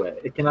photo.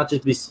 It cannot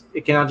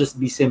just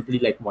be simply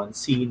like one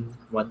scene,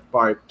 one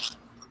part.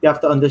 You have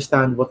to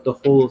understand what the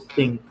whole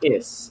thing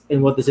is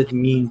and what does it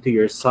mean to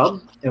your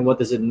sub and what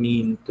does it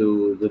mean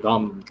to the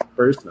dom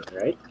person,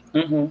 right?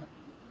 Mm-hmm.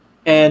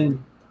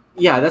 And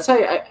yeah, that's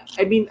why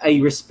I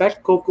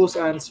respect Coco's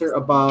answer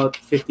about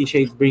 50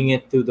 Shades bringing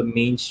it to the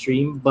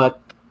mainstream, but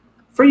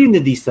for you,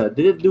 Nadisa,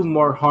 did it do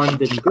more harm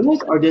than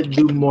good, or did it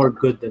do more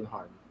good than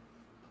harm?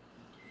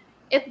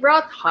 It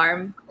brought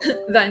harm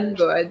than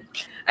good.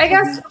 I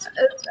guess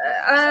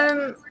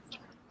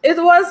it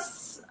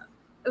was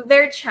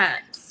their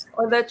chance,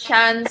 or the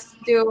chance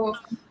to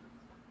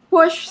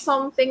push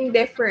something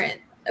different.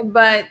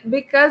 But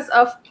because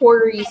of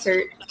poor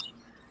research,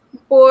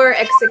 poor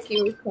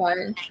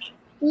execution,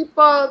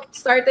 people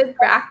started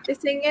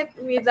practicing it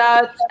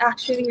without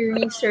actually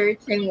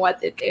researching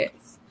what it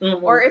is.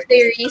 Mm-hmm. Or if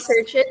they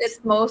research it, it's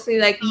mostly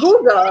like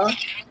Google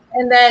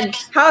and then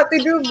how to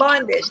do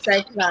bondage,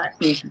 like that.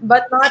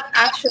 But not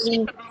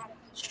actually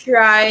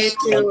try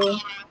to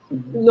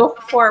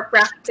look for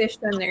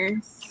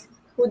practitioners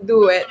who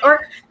do it.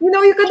 Or,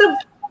 you could have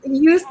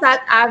used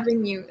that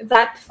avenue,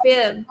 that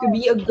film, to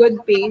be a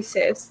good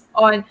basis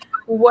on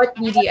what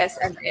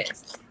BDSM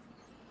is.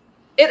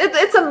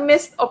 It's a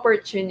missed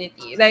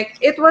opportunity. Like,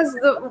 it was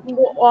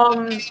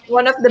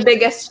one of the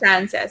biggest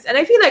chances. And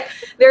I feel like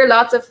there are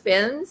lots of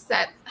films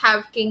that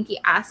have kinky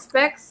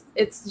aspects.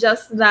 It's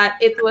just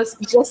that it was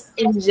just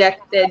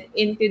injected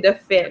into the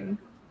film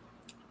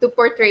to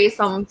portray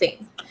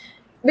something.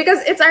 Because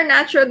it's our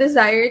natural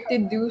desire to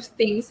do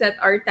things that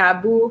are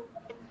taboo.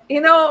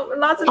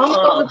 Lots of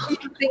people do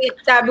something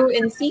taboo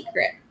in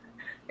secret,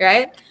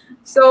 right?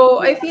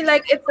 So I feel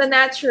like it's a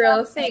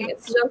natural thing.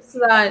 It's just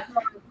that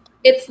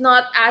it's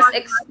not as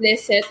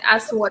explicit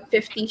as what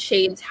 50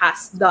 Shades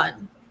has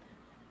done.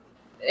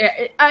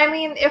 I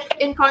mean, if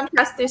in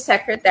contrast to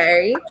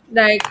Secretary,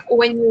 like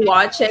when you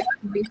watch it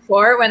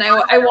before, when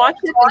I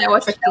watched it when I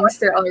was a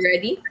Kingster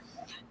already.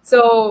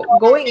 So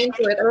going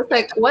into it, I was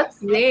like, what's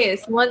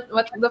this? What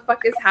the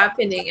fuck is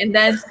happening? And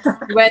then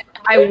when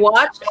I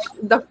watched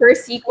the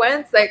first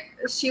sequence, like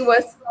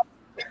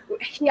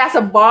he has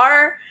a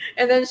bar,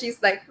 and then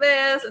she's like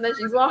this, and then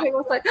she's walking. I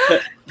was like,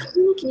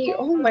 kinky,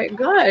 oh my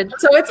god.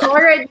 So it's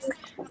already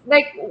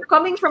like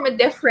coming from a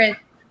different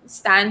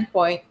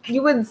standpoint.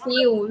 You would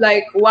see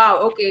like, wow,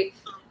 okay,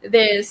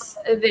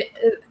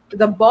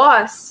 the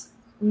boss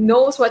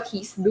knows what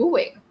he's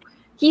doing.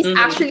 He's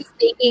actually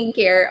taking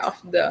care of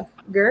the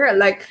girl.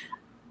 Like,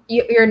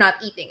 you're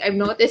not eating. I've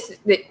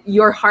noticed that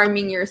you're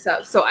harming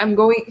yourself. So I'm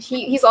going.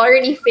 He's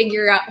already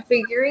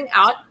figuring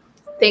out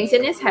things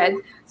in his head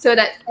so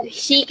that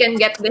she can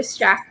get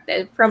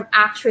distracted from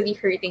actually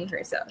hurting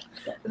herself.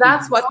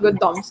 That's what good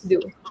doms do.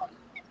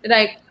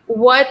 Like,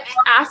 what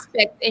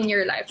aspect in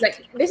your life?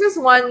 Like, this is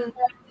one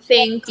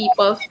thing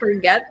people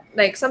forget.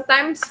 Like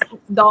sometimes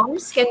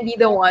doms can be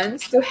the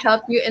ones to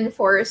help you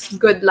enforce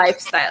good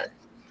lifestyle.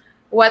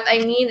 What I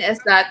mean is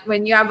that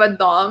when you have a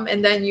dom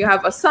and then you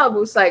have a sub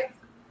who's like,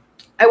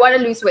 I want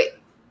to lose weight.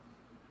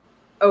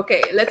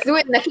 Okay, let's do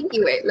it in a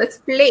kinky way. Let's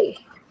play.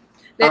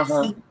 Let's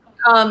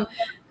Uh-huh.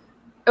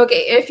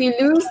 okay, if you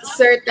lose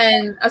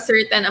a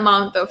certain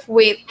amount of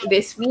weight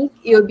this week,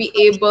 you'll be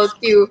able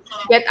to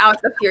get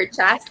out of your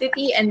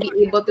chastity and be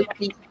able to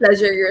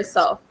pleasure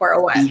yourself for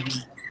a while.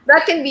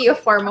 That can be a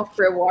form of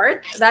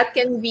reward. That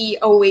can be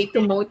a way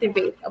to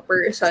motivate a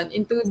person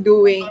into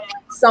doing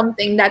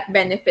something that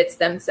benefits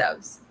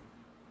themselves.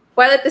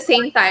 While at the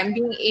same time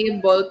being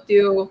able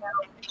to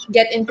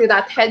get into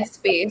that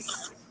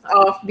headspace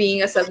of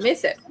being a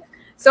submissive.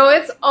 So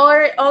it's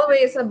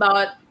always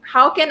about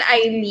how can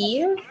I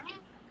leave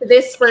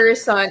this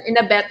person in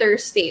a better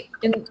state,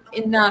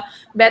 in a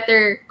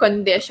better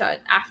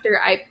condition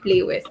after I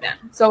play with them.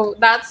 So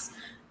that's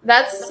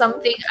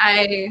something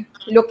I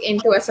look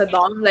into as a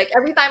dom. Like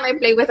every time I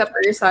play with a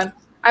person,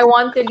 I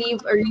want to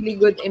leave a really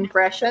good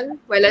impression,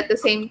 while at the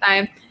same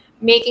time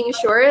making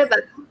sure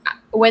that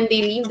when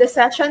they leave the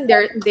session,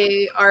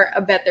 they are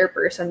a better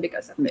person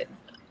because of it.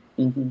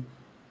 Mm-hmm.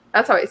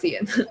 That's how I see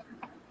it.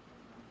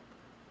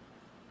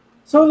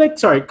 So, like,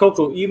 sorry,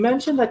 Coco, you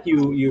mentioned that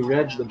you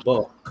read the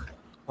book.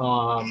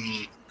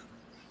 Um,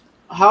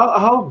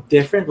 how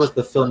different was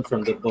the film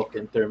from the book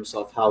in terms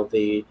of how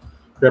they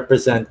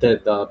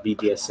represented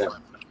BDSM?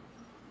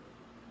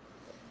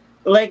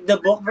 Like the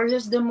book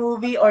versus the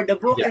movie, or the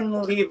book Yeah. and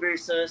movie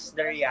versus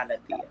the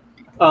reality?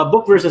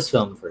 Book versus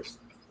film first.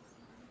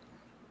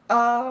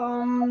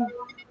 Um.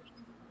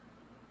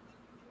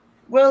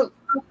 Well,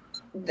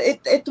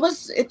 it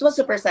was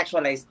super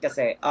sexualized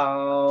kasi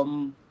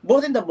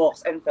both in the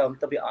books and film,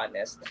 to be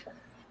honest.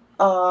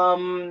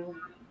 Um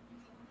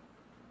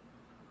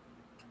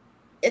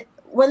it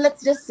well,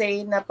 let's just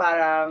say na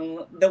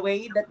parang the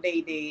way that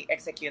they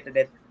executed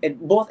it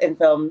both in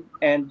film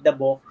and the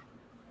book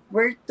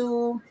were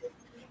to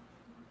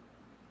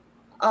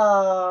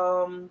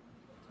um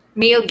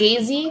Male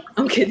gazy?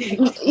 I'm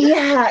kidding.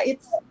 yeah,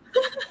 it's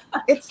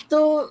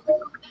to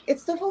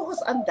it's to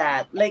focus on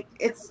that, like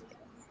it's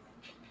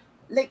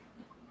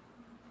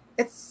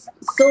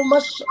so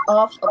much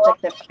of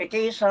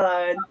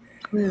objectification,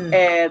 Hmm.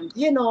 and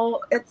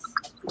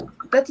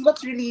that's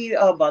what's really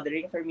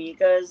bothering for me,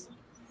 because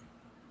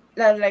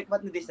like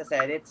what Nudista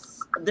said,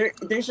 it's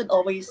there should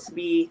always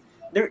be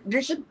there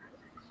should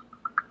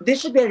there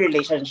should be a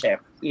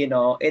relationship.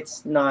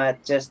 It's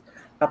not just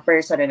a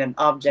person and an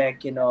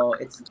object.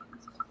 It's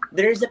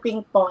there's a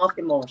ping pong of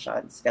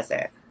emotions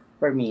kasi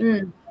for me.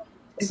 Hmm.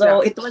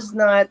 So Exactly.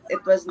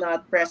 it was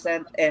not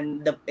present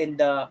in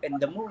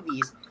the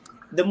movies.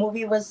 The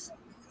movie was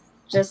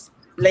just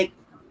like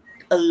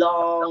a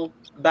long,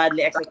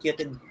 badly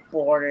executed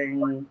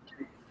porn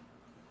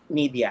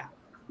media.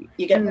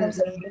 You get what I'm Hmm.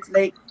 saying?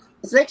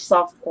 It's like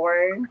soft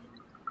porn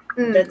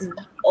that's Hmm.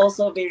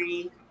 also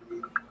very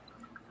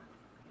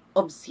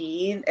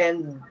obscene,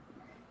 and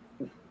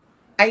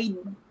I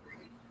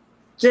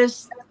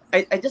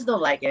I just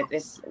don't like it.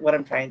 Is what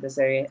I'm trying to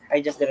say.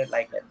 I just didn't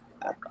like it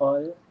at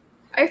all.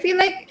 I feel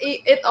like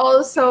it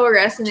also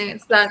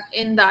resonates that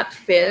in that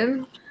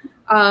film,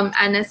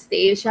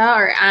 Anastasia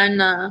or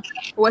Anna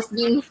was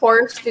being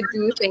forced to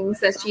do things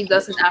that she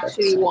doesn't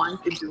actually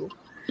want to do.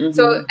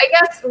 So Mm-hmm. I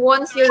guess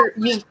once I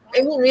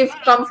mean, we've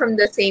come from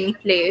the same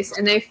place,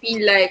 and I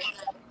feel like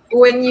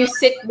when you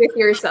sit with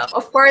yourself,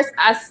 of course,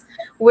 as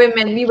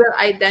women, we will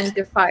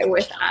identify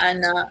with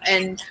Anna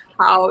and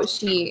how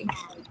she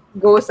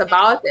goes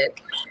about it,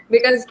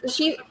 because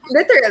she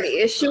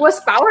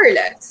was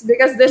powerless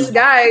because this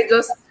guy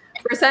just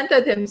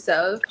presented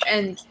himself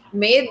and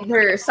made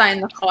her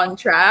sign a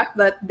contract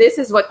that this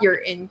is what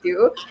you're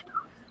into,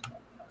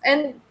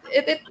 and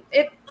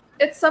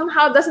it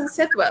somehow doesn't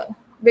sit well,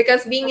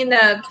 because being in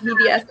a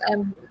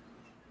BDSM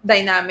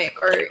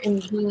dynamic, or in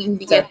being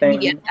in Setting.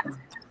 BDSM,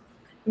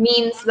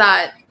 means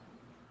that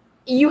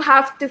you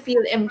have to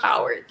feel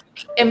empowered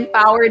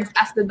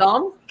as the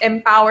dom,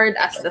 empowered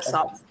as the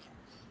sub,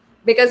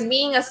 because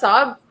being a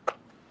sub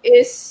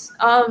is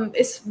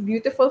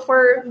beautiful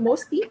for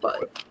most people.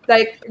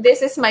 Like,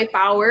 this is my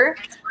power,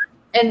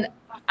 and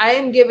I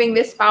am giving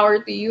this power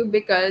to you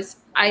because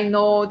I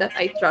know that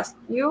I trust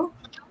you.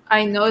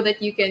 I know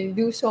that you can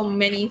do so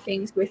many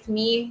things with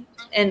me,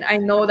 and I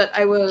know that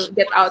I will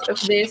get out of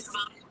this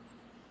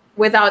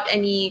without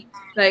any,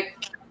 like,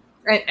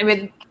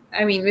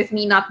 I mean with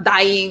me not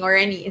dying or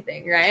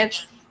anything, right?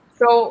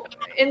 So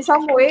in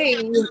some way,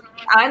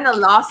 Anna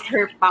lost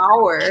her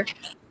power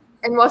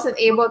and wasn't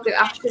able to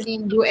actually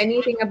do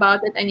anything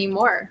about it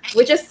anymore,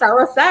 which is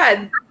so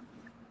sad.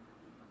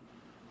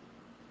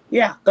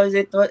 Yeah, because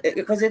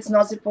it's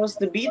not supposed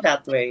to be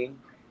that way.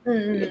 You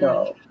Mm.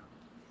 know.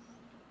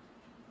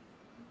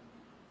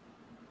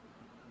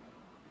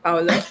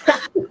 Paolo.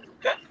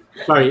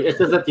 Sorry, it's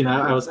just that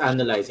I was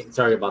analyzing.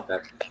 Sorry about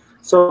that.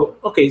 So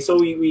okay, so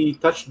we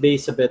touched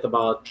base a bit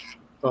about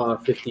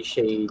 50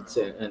 Shades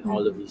and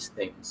all of these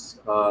things.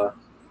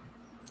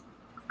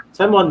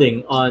 So I'm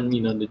wondering on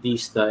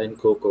Nudista and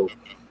Coco.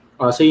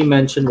 So you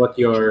mentioned what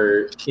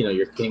your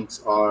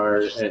kinks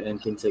are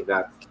and things like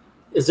that.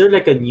 Is there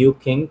like a new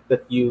kink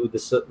that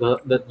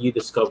that you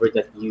discovered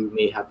that you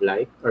may have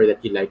liked or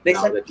that you like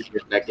now Recent- that you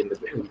didn't like in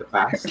the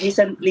past?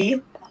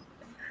 Recently,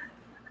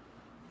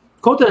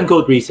 Quote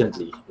unquote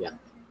recently, yeah.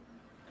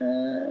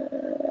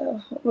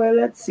 well,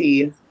 let's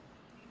see.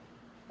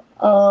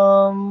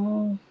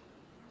 Um,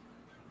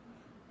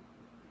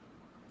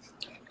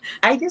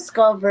 I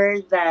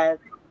discovered that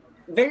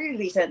very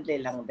recently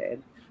lang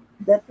din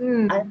that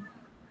Hmm. I'm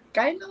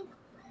kind of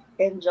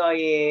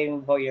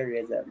enjoying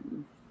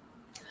voyeurism.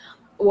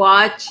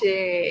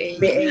 Watching.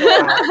 Being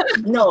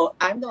watched. No,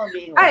 I'm the one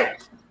being Ay,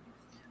 watched.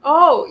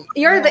 oh,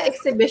 you're the Yeah.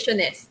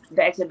 exhibitionist.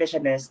 The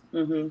exhibitionist.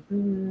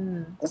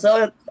 Hmm.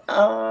 So,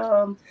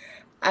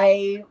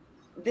 I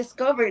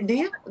discovered. Do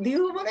you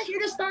want to hear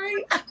the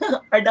story?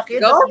 Or the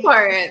kids Go asleep?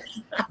 for it.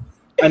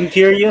 I'm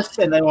curious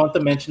and I want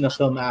to mention a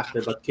film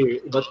after, but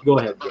go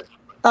ahead.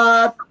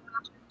 Yeah.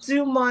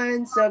 2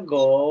 months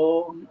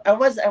ago, I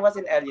was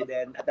in LU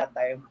then at that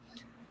time.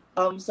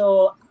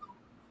 So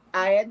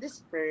I and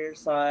this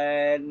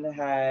person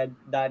had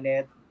done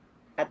it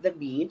at the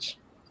beach.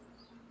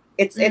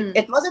 It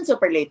wasn't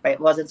super late, but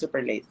it wasn't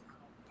super late.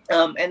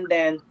 And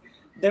then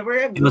there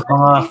were a It was group of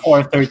mga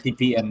beach. 4:30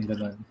 p.m.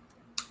 ganun.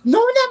 No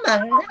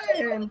naman. No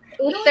 8:30.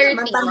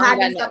 naman. mga Tanghali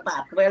ganon. ka pa.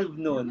 12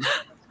 noon.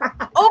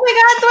 Oh my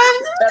God, 12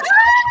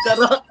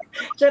 Charot.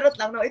 Charot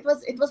lang. No, it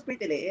was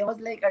pretty late. It was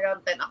like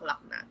around 10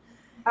 o'clock na.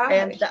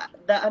 And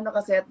the ano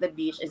kasi at the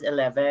beach is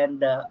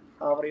 11.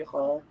 What do you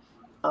call?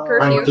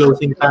 Curfew.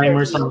 Closing time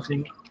or curfew.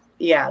 something.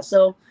 Yeah.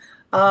 So,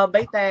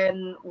 by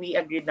 10, we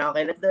agreed now,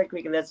 okay, let's do it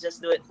quickly. Let's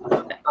just do it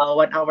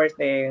 1 hour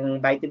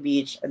thing by the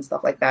beach and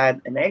stuff like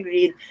that. And I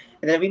agreed.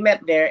 And then we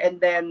met there.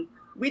 And then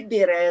we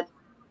did it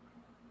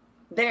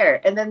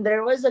there. And then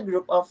there was a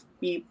group of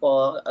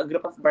people, a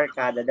group of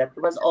barkada that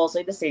was also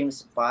in the same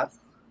spot.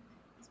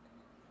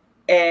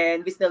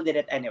 And we still did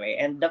it anyway.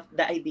 And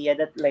the idea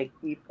that like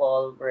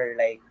people were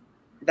like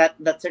that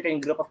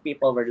certain group of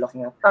people were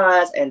looking at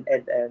us and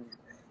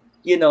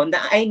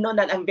I know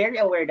that I'm very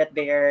aware that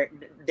they're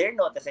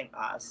noticing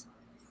us.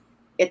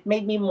 It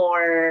made me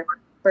more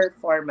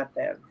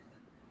performative.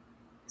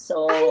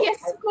 So yes,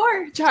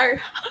 more.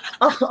 Char.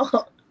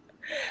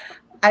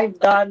 I've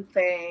done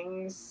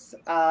things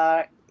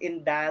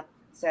in that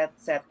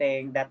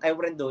setting that I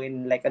wouldn't do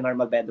in like a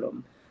normal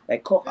bedroom,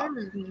 like cook up.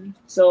 Mm.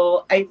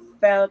 So I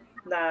felt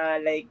na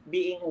like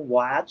being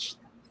watched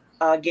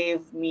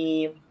gave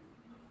me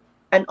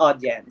an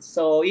audience.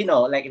 So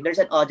like if there's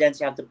an audience,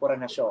 you have to put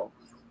on a show,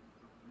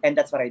 and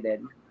that's what I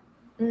did.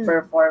 Mm.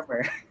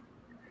 Performer.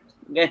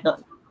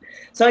 Ganon.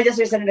 So I just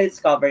recently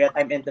discovered that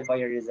I'm into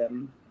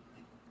voyeurism,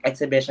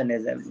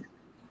 exhibitionism.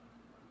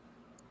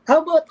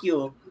 How about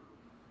you?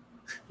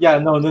 Yeah,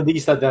 no,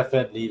 Nudista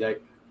definitely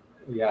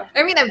yeah.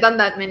 I mean, I've done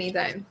that many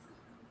times.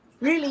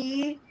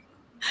 Really?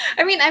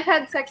 I mean, I've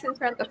had sex in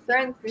front of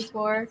friends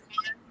before.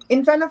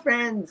 In front of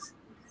friends?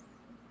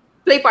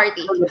 Play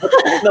party.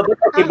 No, but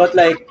okay, but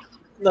like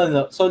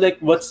no. So like,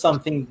 what's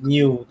something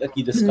new that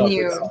you discovered?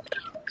 New.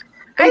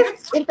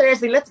 It's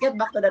interesting. Let's get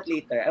back to that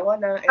later. I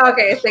wanna.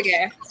 Okay,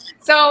 sige.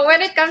 So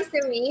when it comes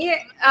to me,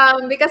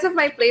 because of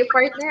my play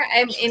partner,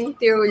 I'm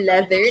into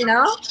leather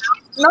now.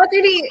 Not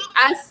really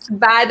as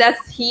bad as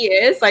he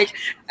is, like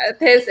at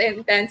his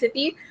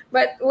intensity,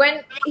 but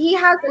when he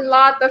has a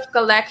lot of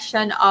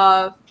collection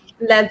of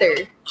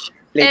leather,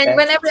 and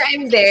whenever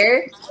I'm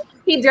there,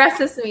 he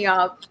dresses me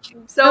up.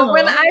 So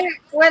when I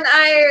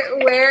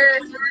wear,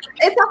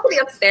 it's actually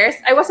upstairs.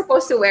 I was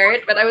supposed to wear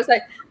it, but I was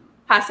like,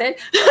 pass it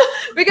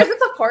because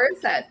it's a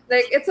corset.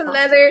 Like it's a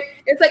leather.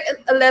 It's like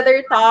a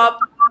leather top,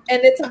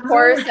 and it's a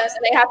corset,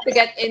 and I have to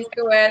get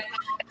into it.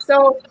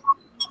 So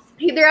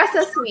he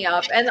dresses me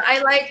up, and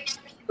I like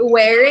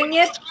wearing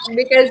it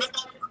because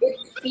it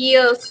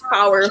feels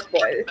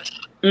powerful.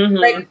 Mm-hmm.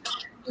 Like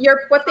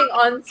you're putting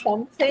on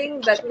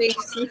something that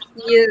makes you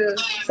feel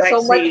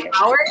so much Sexy.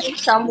 power in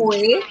some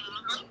way.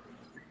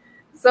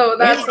 So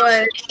that's what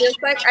it feels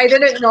like. I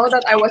didn't know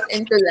that I was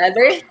into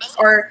leather,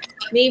 or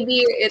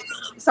maybe it's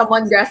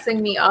someone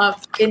dressing me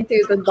up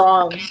into the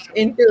dom,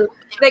 into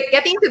like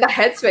getting to the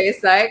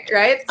headspace, like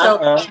right.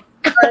 So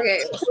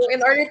okay, so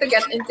in order to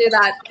get into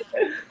that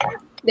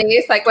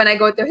days, like when I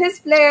go to his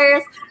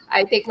place,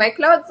 I take my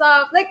clothes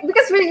off, like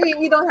because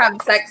we don't have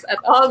sex at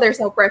all. There's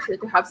no pressure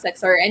to have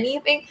sex or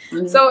anything.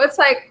 Mhm. So it's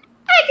like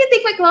I can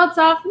take my clothes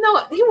off.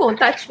 No, he won't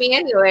touch me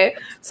anyway.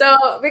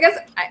 So because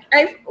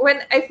I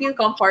when I feel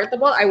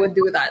comfortable, I would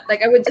do that.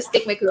 Like I would just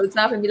take my clothes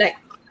off and be like,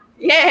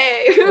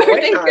 yay.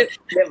 Why not?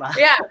 Diba?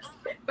 Yeah.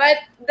 But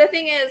the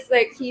thing is,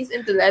 like, he's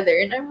into leather,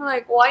 and I'm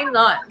like, why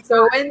not?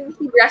 So when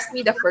he dressed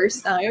me the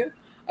first time,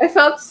 I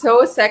felt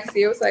so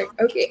sexy. I was like,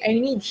 okay, I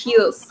need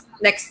heels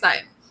next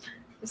time.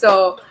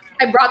 So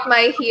I brought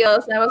my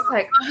heels, and I was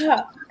like,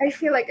 I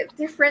feel like a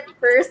different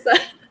person.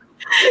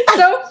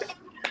 So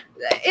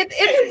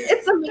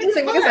it's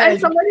amazing because I'm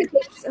someone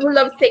who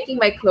loves taking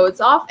my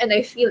clothes off, and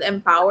I feel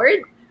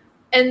empowered.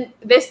 And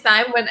this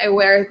time when I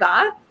wear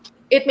that,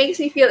 it makes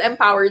me feel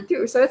empowered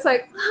too. So it's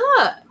like,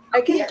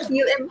 I can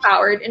feel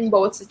empowered in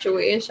both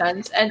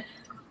situations. And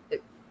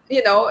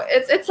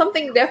it's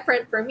something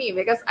different for me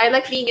because I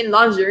like being in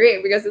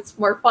lingerie because it's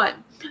more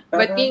fun.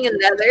 But being in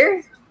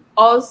leather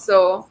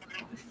also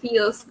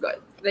feels good.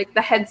 Like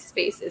the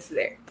headspace is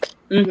there.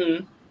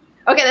 Mm-hmm.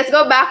 Okay, let's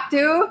go back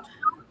to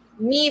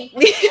me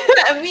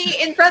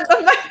in front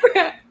of my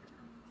friend.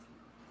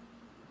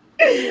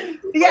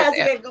 Yes,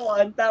 okay, go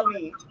on, tell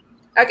me.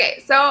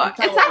 Okay, so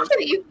it's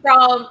actually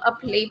from a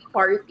play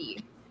party.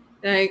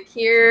 Like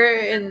here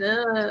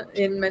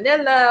in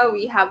Manila,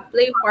 we have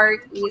play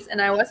parties,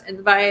 and I was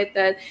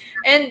invited,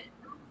 and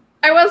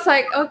I was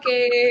like,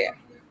 okay,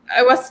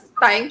 I was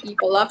tying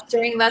people up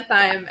during that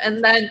time,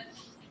 and then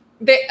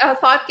a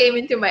thought came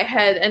into my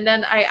head, and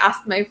then I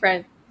asked my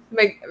friend,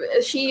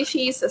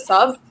 she's a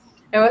sub.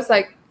 I was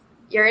like,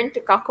 "You're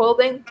into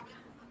cuckolding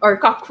or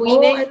cock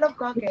queening?" Oh, I love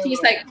cocking.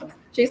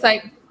 She's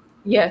like,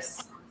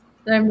 yes,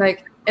 and I'm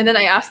like, and then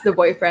I asked the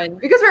boyfriend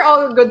because we're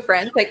all good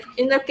friends. Like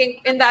in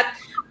that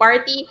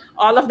party,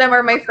 all of them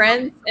are my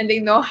friends, and they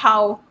know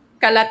how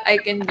kalat I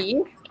can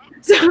be.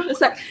 So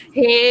it's like,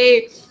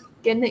 hey,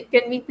 can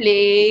we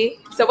play?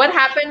 So what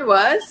happened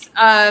was,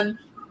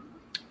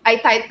 I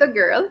tied the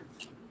girl,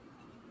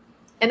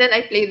 and then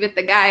I played with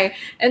the guy.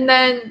 And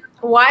then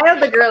while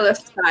the girl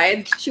was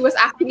tied, she was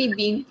actually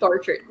being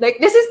tortured. Like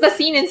this is the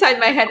scene inside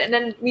my head, and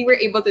then we were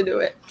able to do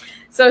it.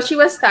 So she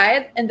was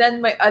tied, and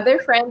then my other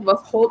friend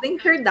was holding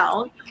her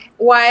down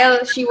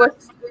while she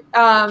was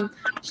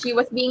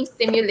being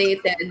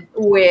stimulated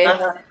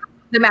with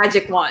the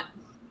magic wand.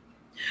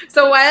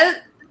 So while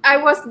I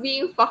was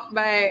being fucked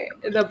by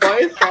the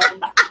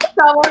boyfriend,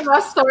 someone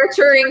was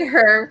torturing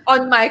her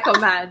on my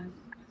command.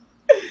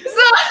 So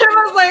I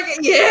was like,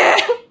 yeah.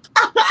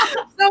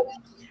 So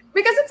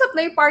because it's a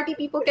play party,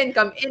 people can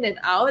come in and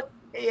out.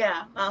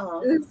 Yeah.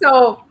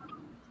 So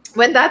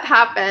when that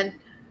happened,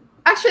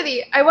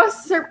 actually I was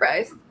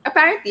surprised.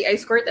 Apparently I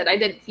squirted. I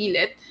didn't feel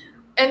it.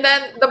 And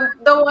then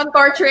the one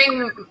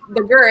torturing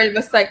the girl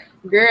was like,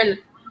 girl,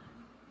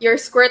 your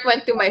squirt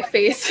went to my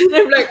face. And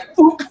I'm like,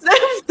 oops,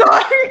 I'm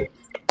sorry.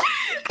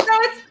 So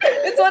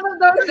it's one of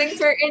those things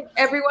where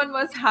everyone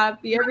was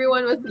happy,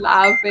 everyone was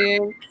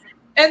laughing.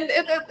 And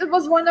it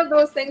was one of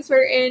those things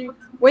wherein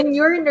when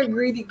you're in a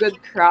really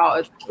good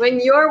crowd, when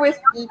you're with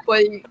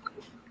people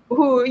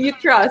who you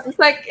trust, it's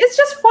like, it's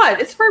just fun.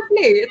 It's for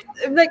play.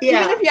 It's like,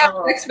 even if you have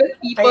sex with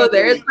people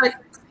there, it's like,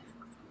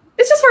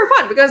 it's just for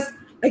fun because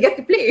I get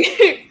to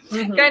play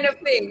kind of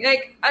thing.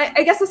 Like,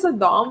 I guess as a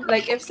dom,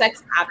 like if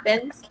sex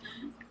happens,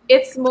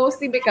 it's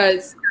mostly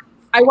because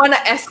I want to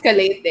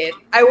escalate it.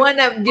 I want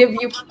to give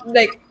you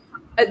like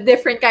a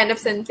different kind of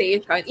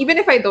sensation. Even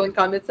if I don't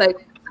come, it's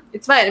like,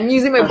 it's fine. I'm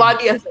using my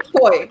body as a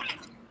toy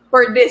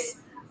for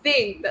this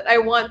thing that I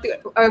want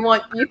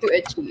you to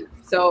achieve.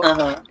 So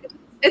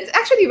it's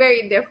actually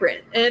very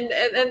different, and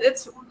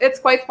it's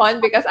quite fun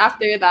because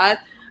after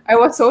that I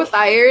was so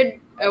tired.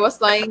 I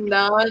was lying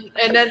down,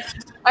 and then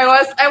I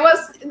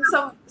was in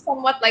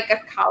somewhat like a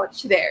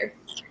couch there,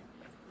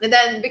 and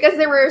then because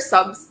there were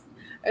subs,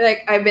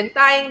 like I've been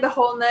tying the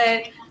whole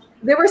night.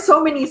 There were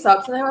so many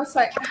subs, and I was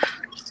like,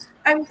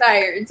 I'm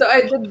tired. So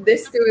I did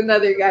this to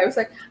another guy. I was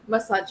like,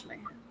 massage my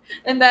hand.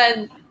 And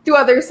then 2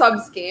 other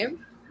subs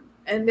came,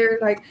 and they're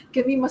like,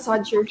 can we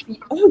massage your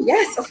feet? Oh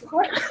yes, of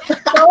course. So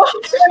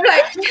I'm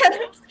like,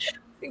 yes.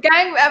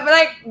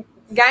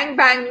 Gang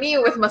bang me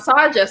with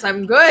massages.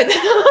 I'm good.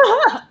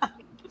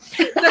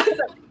 So it's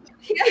like,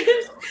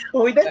 yes.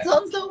 Oh, that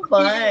sounds so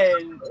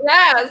fun.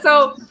 Yeah.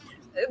 So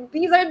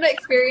these are the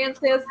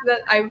experiences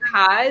that I've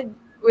had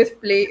with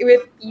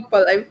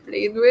people I've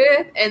played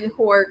with and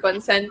who are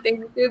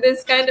consenting to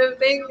this kind of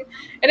thing.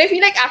 And I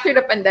feel like after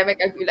the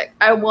pandemic, I feel like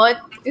I want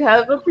to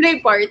have a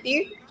play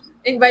party.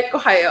 Invite ko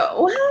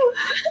kayo. Wow.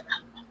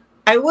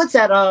 I would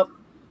set up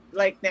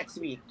like next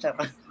week.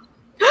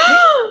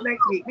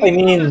 Next week. I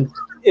mean,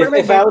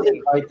 if I was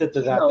invited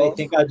to that, No. I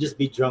think I'll just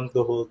be drunk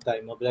the whole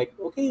time. I'll be like,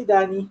 okay,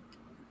 Danny.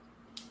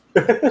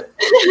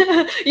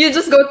 You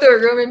just go to a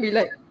room and be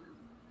like,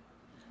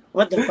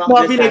 What the fuck? No,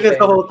 I'll be like this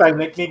the happened? whole time.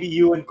 Like maybe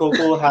you and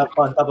Coco will have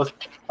fun. Tapos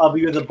I'll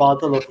be with a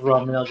bottle of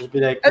rum and I'll just be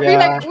like, I'll be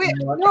yeah. like, you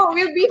know what? no,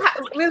 we'll be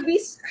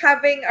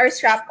having our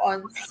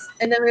strap-ons,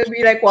 and then we'll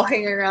be like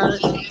walking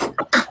around.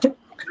 And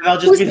I'll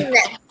just Who's be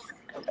next?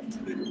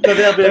 so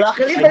then I'll be like,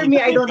 Luckily for me,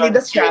 I don't need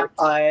the strap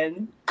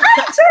on.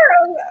 Sure.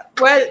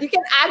 Well, you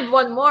can add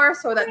one more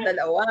so that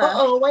dalawa.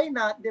 Oh, why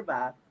not,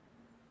 diba?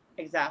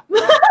 Exactly.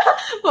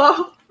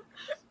 Oh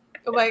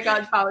my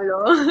God,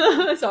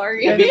 Paolo.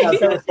 Sorry. Maybe I'll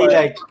say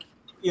like,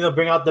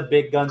 bring out the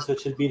big guns,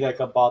 which should be like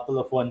a bottle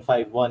of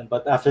 151.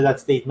 But after that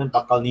statement,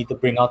 I'll need to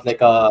bring out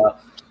like a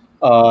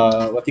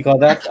what do you call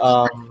that?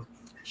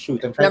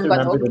 Shoot, I'm trying to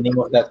remember the name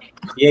of that.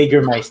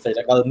 Jägermeister.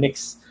 Like I'll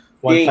mix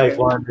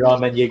 151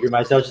 rum and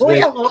Jägermeister. I'll just Uy,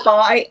 like, ako to,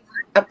 I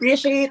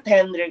appreciate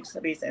Hendrix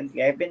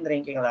recently. I've been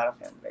drinking a lot of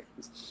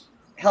Hendrix.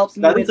 Helps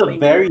me that with is a my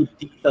very mood.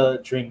 deep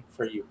drink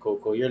for you,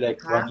 Coco. You're like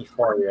Huh?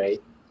 24,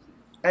 right?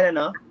 I don't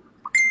know.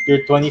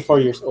 You're 24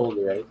 years old,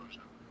 right?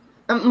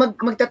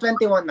 Magta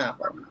 21 na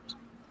ako.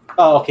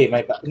 Oh, okay, my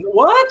bad.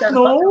 What?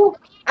 No.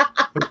 I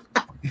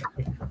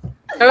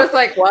was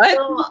like, what?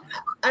 So,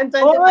 I'm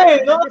Oh, 25. wait,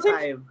 I'm no,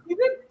 25. you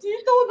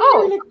told me Oh, you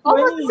were like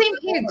almost the 24. same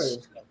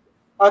age.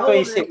 Oh, How old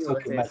are 26. you,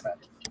 Okay, my sis? bad.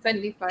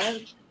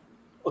 25.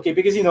 Okay,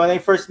 because when I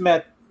first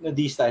met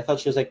Nadista, I thought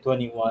she was like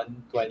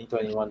 21, 20,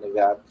 21, like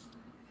that.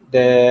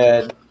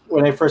 Then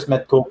when I first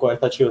met Coco, I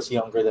thought she was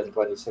younger than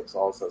 26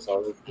 also.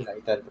 So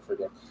I tend to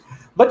forget.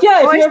 But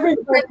yeah, Oh, if I you ever should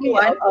be invite me,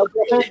 21.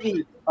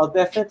 I'll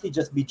definitely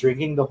just be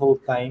drinking the whole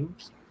time,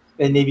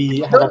 and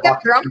maybe have a Don't get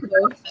box. drunk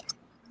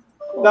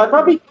though. No, I'll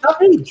probably not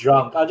really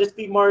drunk. I'll just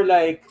be more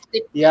like,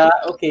 yeah,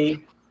 okay.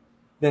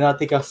 Then I'll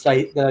take a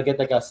slice. Then I'll get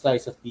like a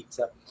slice of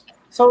pizza.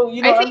 So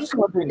I I'm think just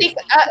wondering.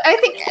 I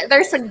think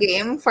there's a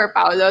game for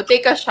Paolo.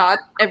 Take a shot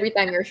every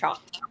time you're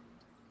shocked.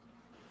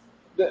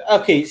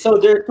 Okay, so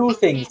there are two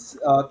things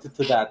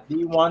to that. Do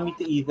you want me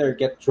to either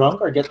get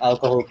drunk or get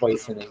alcohol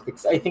poisoning?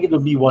 Because I think it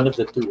would be one of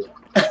the two.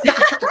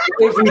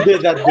 If we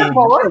did that game,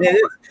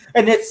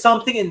 and it's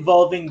something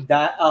involving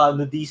that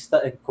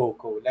Nudista and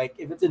Coco. Like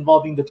if it's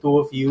involving the two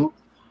of you,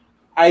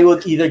 I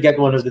would either get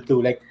one of the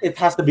two. Like it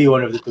has to be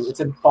one of the two. It's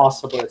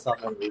impossible. It's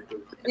not one of the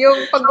two.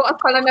 Yung pagbukas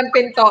pa lang ng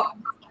pinto.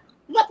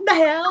 What the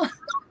hell?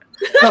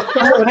 So,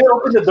 when I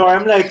open the door,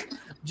 I'm like,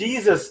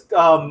 Jesus,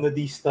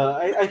 Nudista.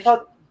 I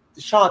thought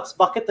shots.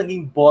 Bakit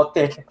naging bote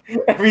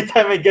every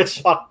time I get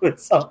shocked with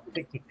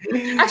something?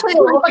 Actually,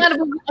 nung pa nga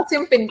nabubukas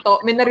yung pinto,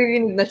 may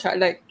naririnig na siya.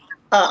 Like,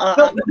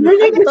 No,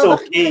 really, it's Ito,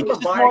 okay.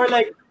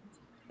 nagbabark.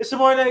 It's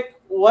more like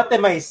what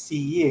am I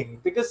seeing?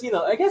 Because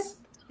I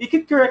guess you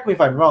can correct me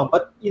if I'm wrong,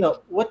 but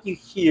what you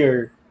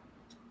hear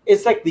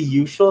is like the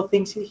usual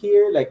things you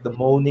hear, like the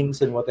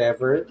moanings and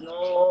whatever.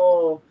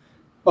 No.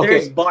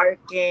 There's Okay,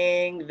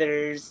 barking.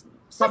 There's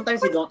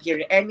sometimes you don't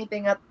hear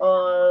anything at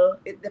all.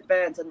 It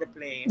depends on the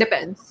play.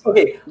 depends.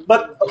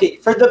 okay,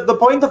 for the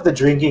point of the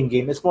drinking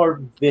game, it's more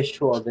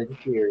visual than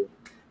hearing.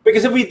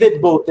 Because if we did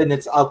both, then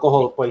it's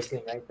alcohol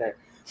poisoning right there.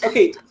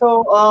 Okay,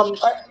 so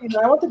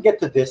I want to get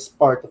to this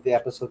part of the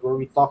episode where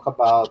we talk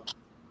about,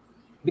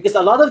 because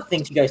a lot of the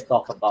things you guys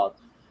talk about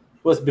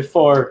was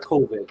before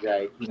COVID,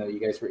 right? You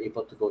guys were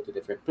able to go to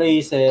different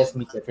places,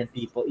 meet different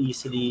people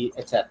easily,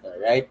 etc.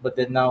 Right? But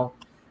then now,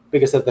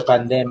 because of the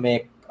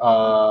pandemic,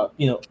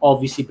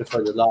 obviously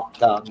before the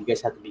lockdown, you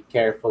guys had to be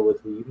careful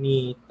with who you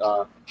meet,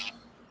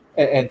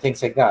 and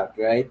things like that,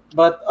 right?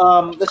 But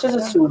let's just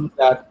assume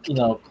that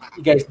you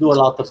guys do a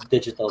lot of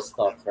digital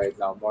stuff right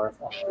now, more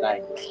of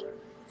online.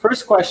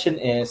 First question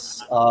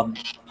is,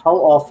 how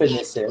often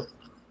is it?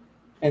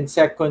 And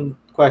second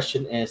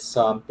question is,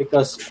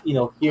 because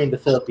here in the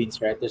Philippines,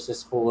 right, there's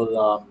this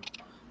whole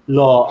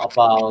law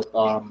about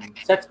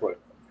sex work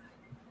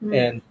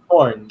and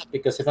porn.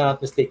 Because if I'm not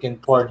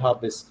mistaken,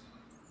 Pornhub is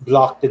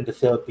blocked in the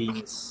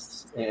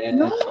Philippines.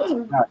 And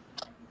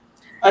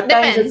at times it's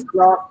Depends.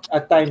 blocked,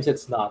 at times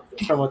it's not.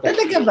 From what I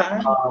Talaga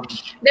ba?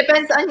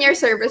 Depends on your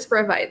service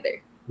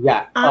provider.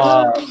 yeah.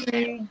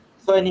 Okay.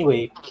 So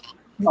anyway,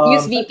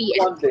 Use that's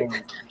VPN. one thing.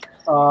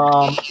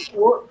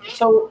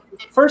 So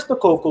first to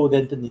Coco,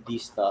 then to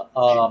Nidista.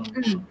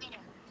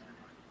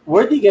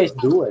 Where do you guys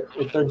do it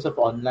in terms of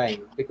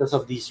online because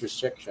of these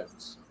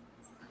restrictions?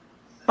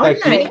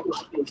 Like, Online.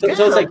 so it's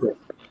like this.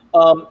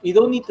 You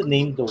don't need to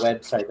name the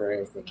website or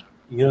anything.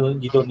 You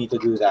don't need to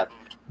do that.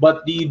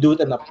 But do you do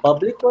it on a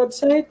public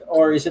website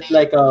or is it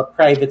like a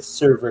private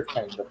server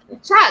kind of thing?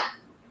 Chat.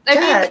 I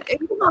Chat. mean,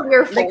 even on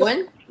your Like a-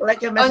 phone,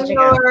 Like a on messaging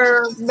app.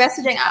 your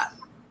messaging app,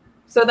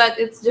 so that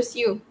it's just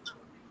you.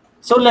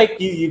 So like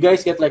you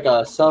guys get like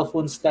a cell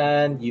phone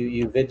stand,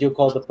 you video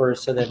call the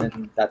person and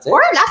then that's it?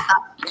 Or a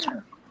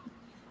laptop.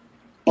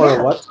 Or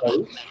Yeah. what?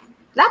 Sorry?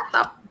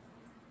 Laptop.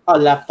 A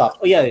laptop.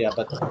 Oh yeah,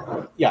 but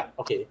yeah,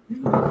 okay.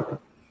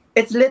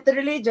 It's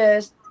literally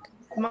just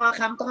mga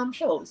cam-to-cam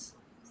shows.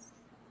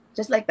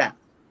 Just like that.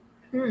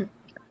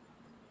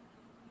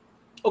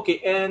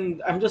 Okay,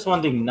 and I'm just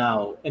wondering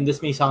now, and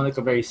this may sound like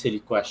a very silly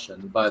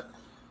question, but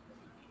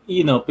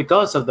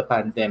because of the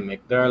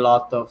pandemic, there are a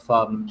lot of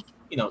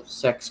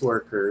sex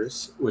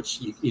workers, which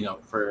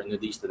for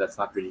Nudista, that's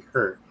not really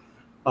her.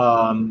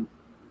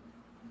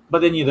 But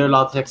then there are a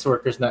lot of sex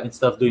workers that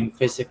instead of doing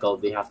physical,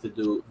 they have to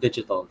do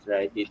digital,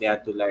 right? They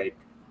have to like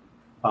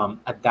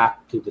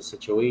adapt to the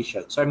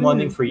situation. So I'm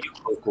wondering for you,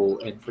 Coco,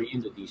 and for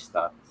you,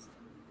 Nudista,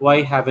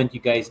 why haven't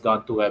you guys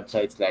gone to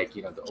websites like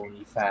the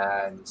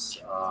OnlyFans,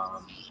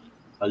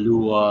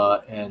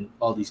 Alua, and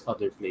all these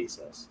other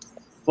places?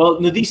 Well,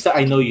 Nudista,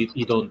 I know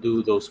you don't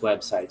do those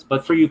websites,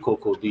 but for you,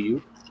 Coco, do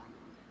you?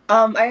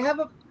 I have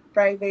a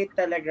private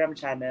Telegram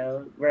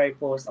channel where I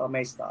post all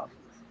my stuff.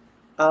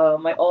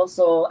 I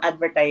also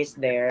advertise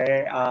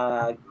there,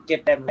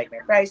 give them like my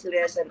price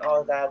list and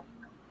all that.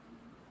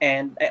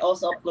 And I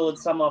also upload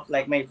some of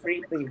like my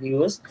free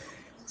previews.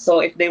 So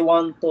if they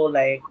want to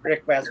like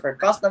request for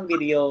custom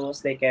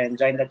videos, they can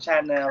join the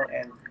channel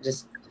and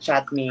just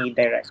chat me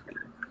directly.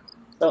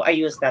 So I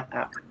use that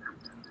app.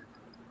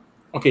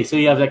 Okay, so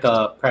you have like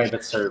a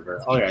private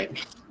server. All right.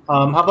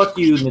 How about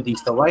you,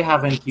 Nadista? Why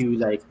haven't you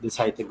like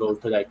decided to go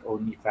to like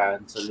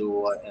OnlyFans,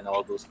 Alua, and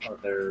all those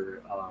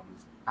other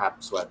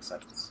apps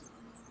websites?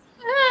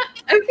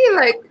 I feel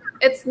like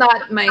it's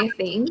not my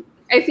thing.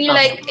 I feel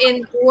like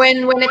in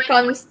when it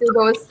comes to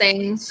those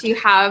things, you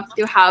have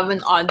to have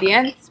an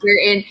audience.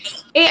 Wherein,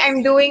 hey,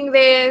 I'm doing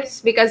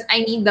this because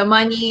I need the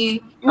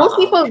money. Most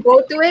people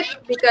go to it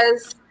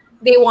because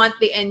they want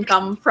the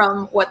income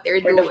from what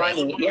they're For the doing.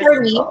 money, yes.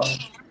 For me,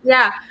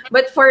 yeah,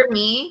 but for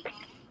me,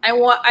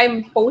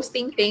 I'm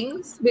posting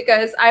things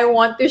because I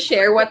want to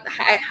share what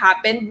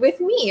happened with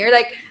me, or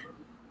like,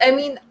 I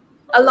mean,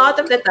 a lot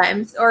of the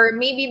times, or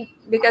maybe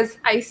because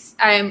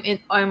I'm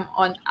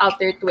on out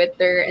there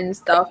Twitter and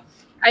stuff,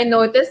 I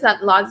noticed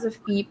that lots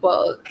of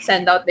people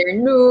send out their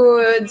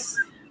nudes,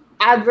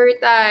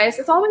 advertise.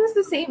 It's always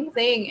the same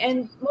thing,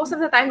 and most of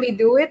the time they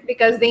do it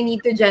because they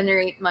need to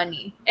generate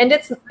money, and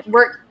it's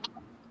work.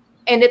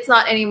 And it's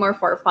not anymore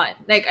for fun.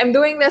 Like, I'm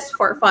doing this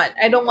for fun.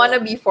 I don't want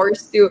to be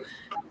forced to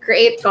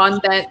create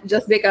content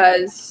just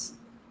because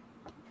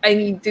I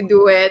need to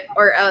do it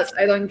or else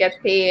I don't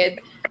get paid.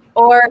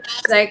 Or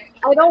like,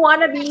 I don't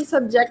want to be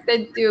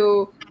subjected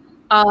to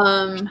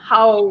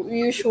how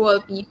usual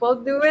people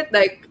do it.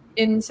 Like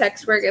in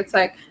sex work, it's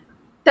like,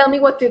 tell me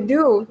what to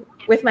do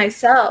with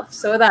myself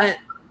so that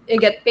I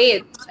get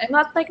paid. I'm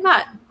not like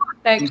that.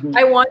 Like,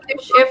 I want to,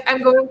 if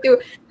I'm going to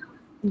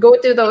go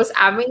to those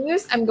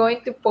avenues, I'm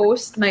going to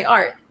post my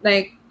art.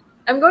 Like,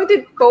 I'm going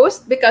to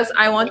post because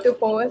I want to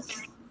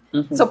post.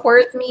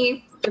 Support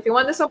me. If you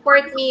want to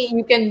support me,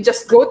 you can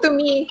just go to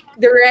me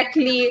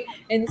directly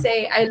and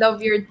say, I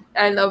love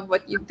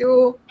what you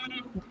do.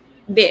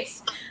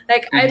 This.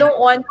 Like, I don't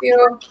want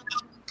to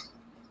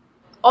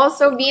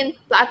also be in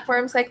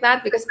platforms like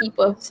that because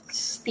people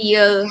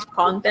steal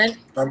content.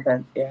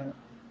 Yeah.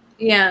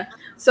 Yeah.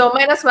 So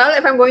might as well,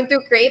 if I'm going to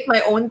create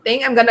my own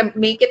thing, I'm gonna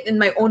make it in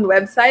my own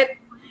website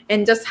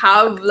and just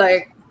have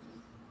like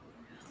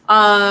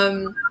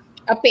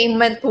a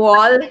payment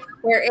wall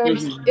wherein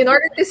in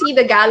order to see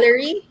the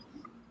gallery,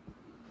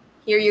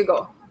 here you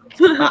go.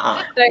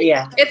 Like,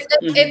 Yeah.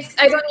 it's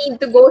I don't need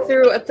to go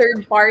through a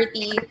third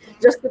party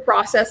just to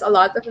process a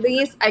lot of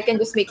these. I can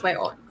just make my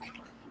own.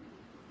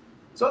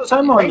 So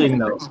I'm wondering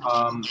now,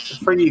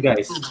 for you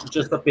guys,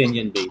 just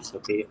opinion based,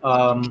 okay?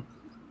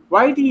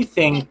 Why do you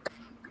think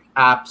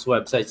apps,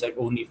 websites like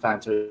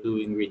OnlyFans are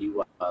doing really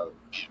well?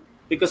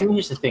 Because I mean,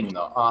 here's the thing,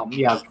 no.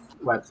 You have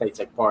websites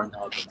like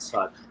Pornhub and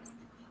such,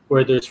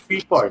 where there's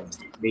free porn,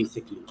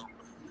 basically.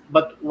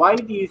 But why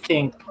do you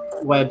think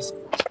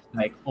websites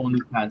like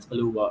OnlyFans,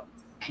 Alua,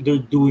 they're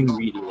doing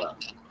really well?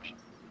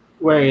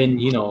 Wherein,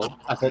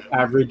 as an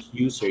average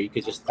user, you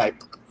could just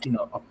type,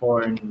 a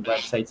porn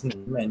website's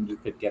name and you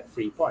could get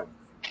free porn.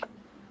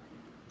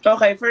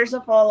 Okay, first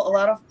of all, a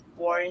lot of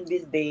porn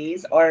these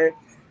days are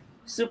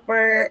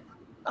super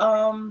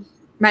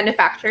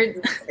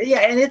Manufactured. yeah,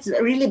 and it's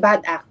really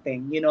bad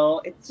acting,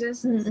 it's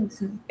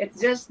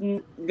just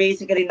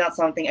basically not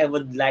something I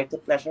would like to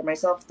pleasure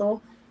myself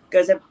to,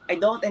 because I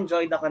don't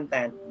enjoy the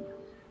content.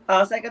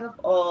 Second of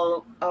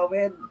all,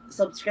 with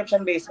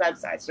subscription-based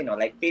websites,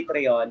 like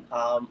Patreon,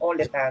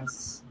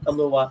 OnlyFans,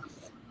 Alua,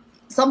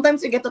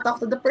 sometimes you get to talk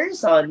to the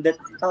person that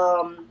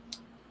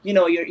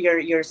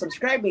you're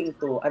subscribing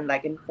to,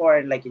 unlike in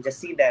porn, like you just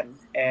see them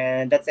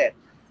and that's it.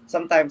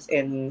 Sometimes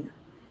in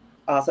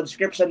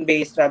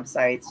subscription-based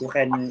websites, you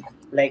can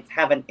like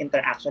have an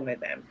interaction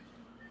with them,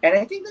 and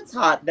I think that's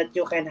hot that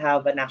you can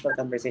have an actual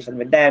conversation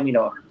with them.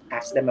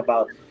 Ask them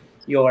about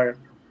your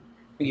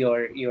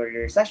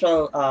your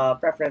sexual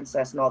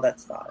preferences and all that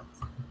stuff.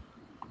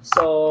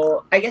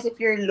 So I guess if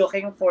you're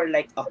looking for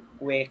like a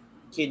quick,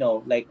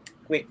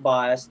 quick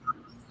buzz,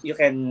 you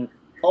can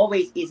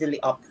always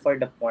easily opt for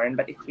the porn.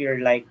 But if you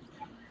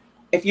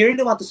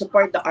really want to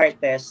support the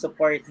artist,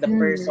 support the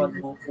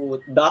person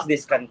who does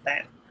this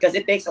content, because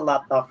it takes a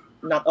lot of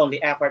not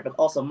only effort but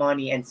also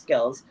money and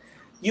skills,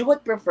 you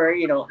would prefer,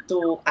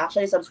 to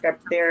actually subscribe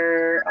to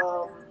their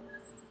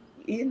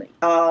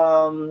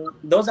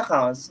those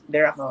accounts,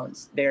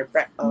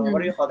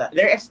 what do you call that?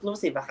 Their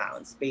exclusive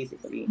accounts,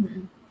 basically.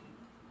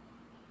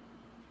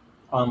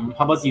 How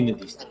about you,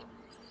 Nadista?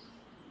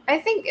 I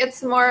think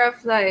it's more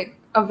of like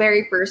a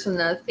very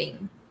personal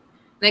thing.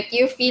 Like,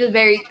 you feel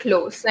very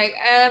close. Like,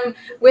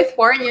 with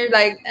porn, you're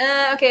like,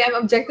 okay, I'm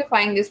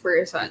objectifying this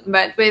person.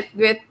 But with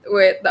the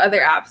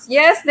other apps,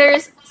 yes,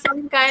 there's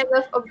some kind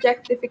of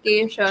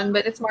objectification,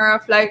 but it's more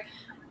of like,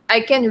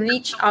 I can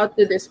reach out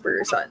to this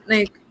person.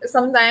 Like,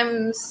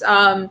 sometimes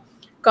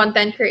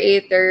content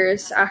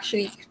creators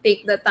actually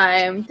take the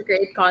time to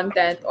create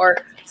content, or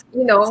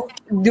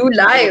do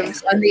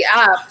lives on the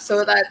app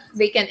so that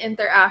they can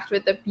interact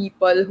with the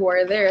people who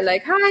are there.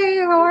 Like,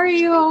 hi, how are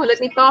you? Let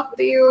me talk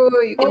to you.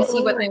 You can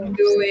see what I'm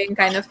doing,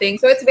 kind of thing.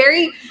 So it's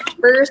very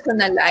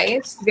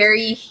personalized,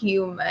 very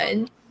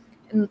human.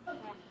 And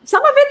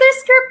some of it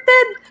is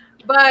scripted,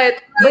 but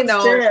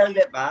Still,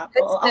 diba?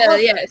 Still,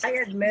 yes. I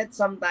admit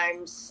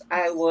sometimes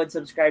I would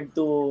subscribe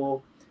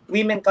to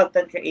women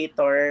content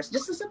creators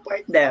just to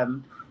support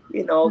them.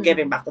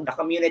 Giving back to the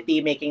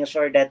community, making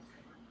sure that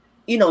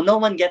no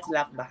one gets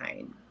left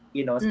behind.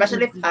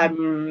 Especially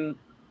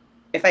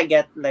if I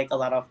get like a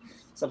lot of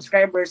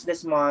subscribers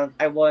this month,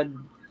 I would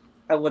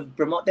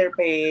promote their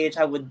page.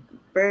 I would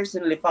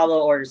personally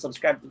follow or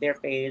subscribe to their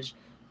page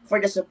for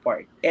the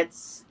support.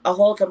 It's a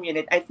whole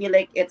community. I feel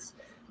like it's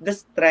the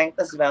strength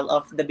as well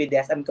of the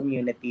BDSM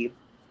community.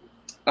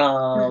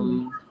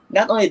 Mm-mm.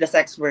 Not only the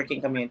sex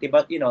working community,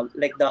 but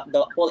like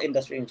the whole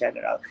industry in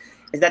general,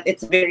 is that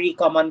it's very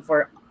common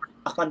for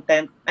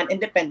an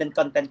independent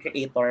content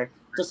creator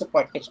to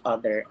support each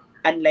other.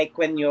 Unlike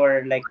when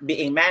you're like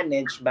being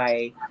managed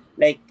by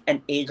like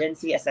an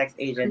agency, a sex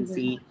Mhm.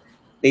 agency,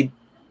 they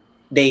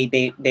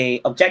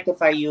they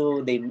objectify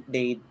you.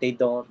 They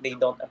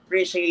don't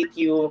appreciate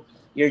you.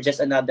 You're just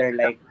another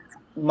like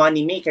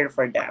money maker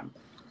for them.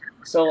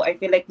 So I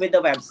feel like with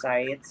the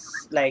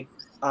websites, like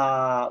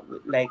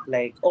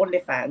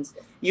OnlyFans,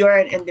 you're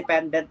an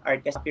independent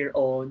artist of your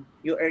own.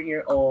 You earn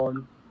your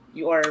own.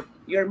 You're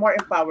more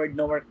empowered.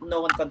 No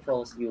one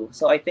controls you.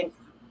 So I think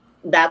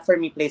that for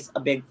me plays a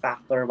big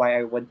factor why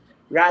I would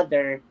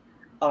rather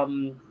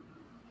um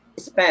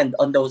spend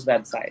on those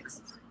websites.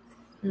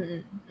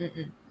 Mm-mm.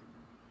 Mm-mm.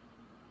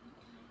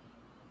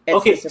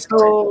 It's the Okay,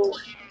 support.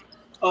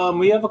 so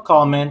we have a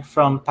comment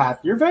from Pat.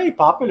 You're very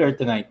popular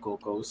tonight,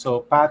 Coco. So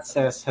Pat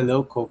says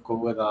hello, Coco,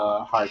 with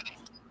a heart.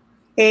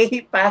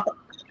 Hey, Pat.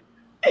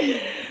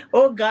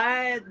 Oh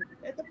God!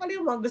 Ito pala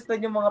yung mga gusto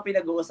niyo mga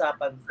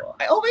pinag-uusapan ko.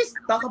 I always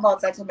talk about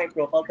sex on my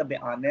profile, to be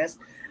honest.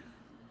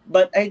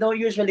 But I don't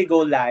usually go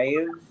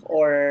live,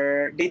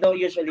 or they don't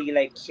usually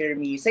like hear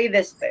me say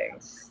these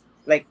things.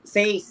 Like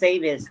say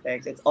these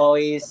things. It's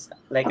always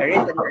like a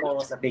written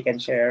post that they can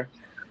share.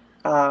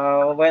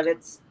 Well,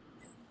 it's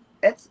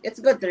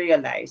good to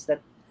realize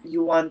that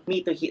you want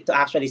me to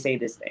actually say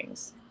these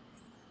things.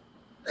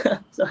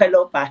 So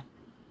hello, Pat.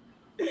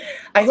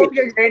 I Okay, hope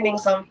you're learning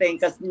something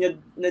because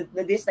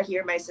Nudista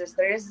here, my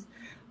sisters,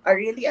 are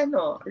really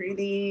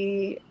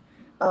really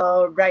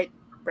bright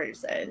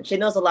person. She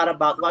knows a lot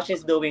about what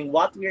she's doing,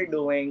 what we're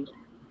doing,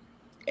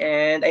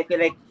 and I feel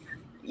like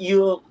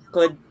you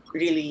could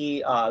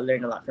really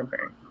learn a lot from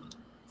her.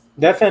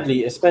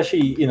 definitely,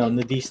 especially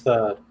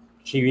Nadista.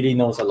 She really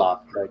knows a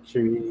lot. Like she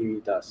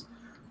really does.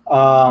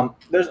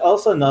 There's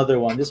also another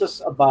one. This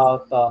was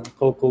about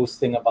Coco's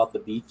thing about the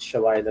beach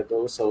a while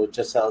ago. So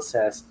Giselle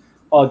says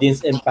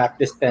audience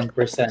impact is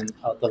 10%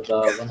 out of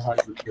the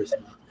 100%.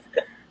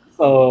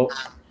 So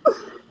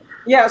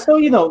yeah, so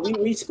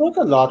we spoke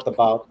a lot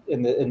about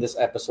in this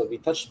episode. We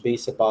touched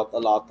base about a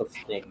lot of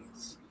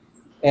things,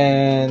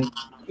 and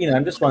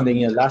I'm just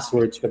wondering, last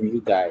words from you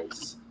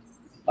guys,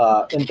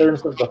 in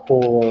terms of the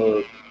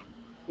whole,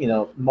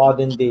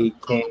 modern day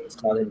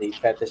kinks, modern day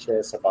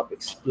fetishes, about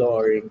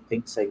exploring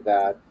things like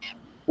that.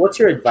 What's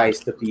your advice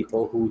to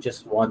people who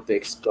just want to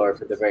explore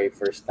for the very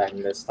first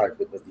time? Let's start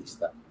with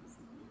Batista.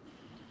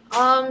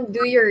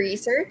 Do your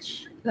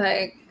research.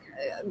 Like,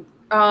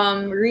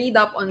 read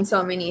up on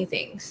so many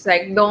things.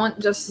 Like, don't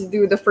just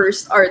do the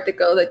first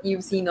article that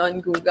you've seen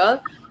on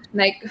Google.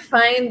 Like,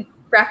 find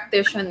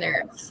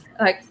practitioners.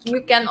 Like,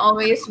 you can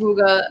always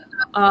Google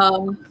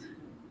um,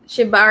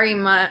 Shibari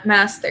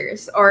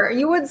masters, or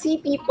you would see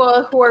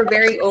people who are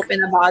very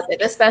open about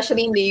it.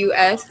 Especially in the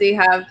US, they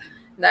have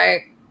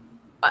like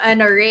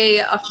an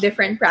array of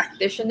different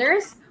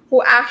practitioners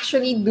who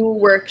actually do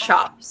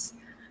workshops.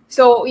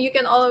 So you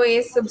can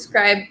always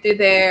subscribe to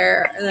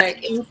their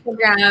like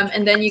Instagram,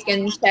 and then you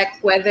can check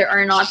whether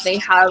or not they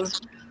have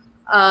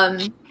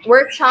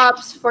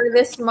workshops for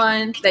this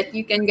month that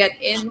you can get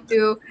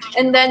into.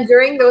 And then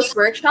during those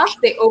workshops,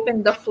 they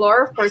open the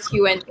floor for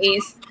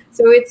Q&As.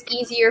 So it's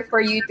easier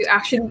for you to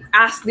actually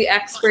ask the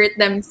expert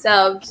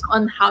themselves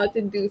on how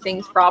to do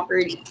things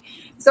properly.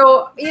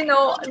 So,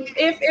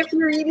 if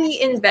you're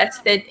really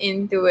invested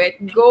into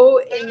it, go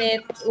in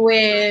it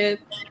with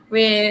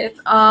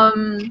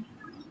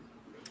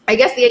I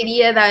guess the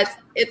idea that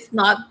it's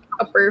not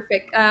a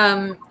perfect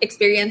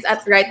experience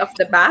at right off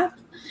the bat.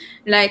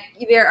 Like,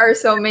 there are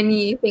so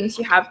many things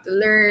you have to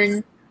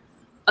learn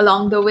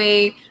along the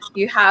way.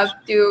 You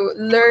have to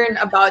learn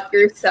about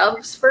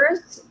yourselves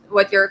first,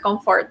 what you're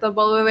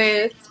comfortable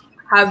with.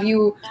 Have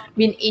you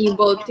been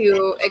able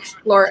to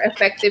explore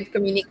effective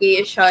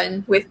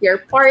communication with your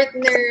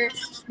partner?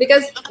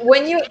 Because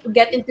when you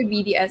get into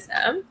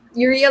BDSM,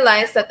 you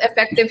realize that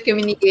effective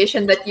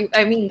communication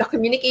the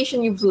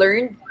communication you've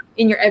learned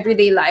in your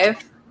everyday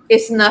life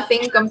is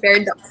nothing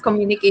compared to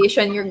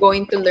communication you're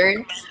going to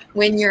learn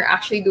when you're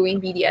actually doing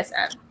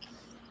BDSM.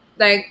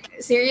 Like,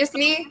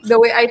 seriously, the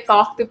way I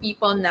talk to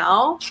people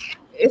now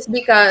is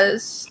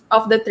because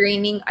of the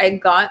training I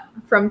got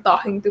from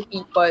talking to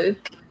people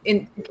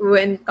in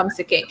when it comes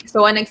to kink.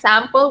 So an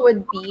example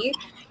would be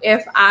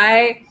if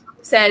I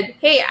said,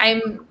 "Hey,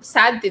 I'm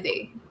sad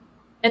today,"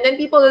 and then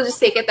people will just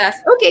take it as,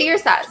 "Okay,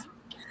 you're sad."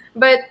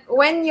 But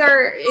when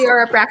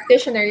you're a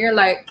practitioner, you're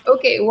like,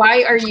 "Okay,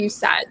 why are you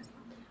sad?"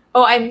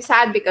 "Oh, I'm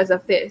sad because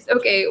of this."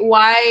 "Okay,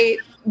 why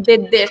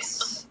did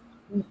this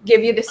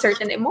give you this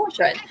certain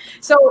emotion?"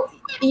 So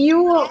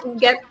you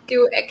get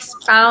to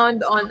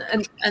expound on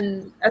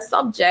a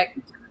subject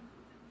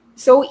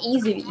so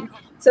easily,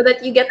 so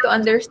that you get to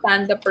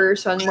understand the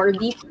person more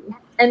deeply.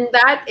 And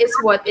that is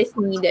what is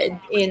needed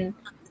in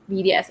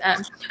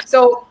BDSM.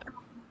 So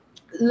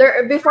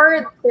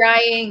before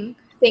trying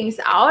things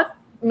out,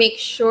 make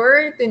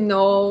sure to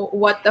know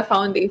what the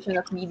foundation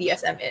of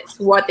BDSM is,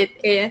 what it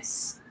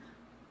is,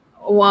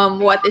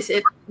 what is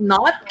it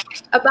not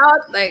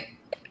about. Like,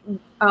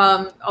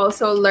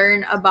 also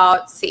learn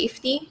about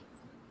safety,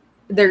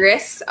 the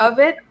risks of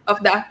it,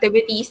 of the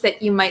activities that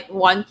you might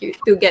want you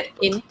to get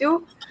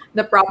into,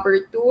 the proper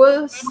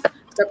tools,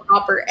 the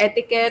proper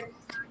etiquette,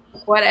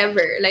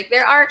 whatever. Like,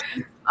 there are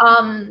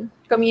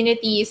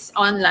communities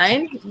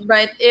online,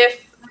 but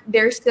if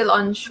they're still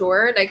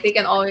unsure, like, they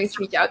can always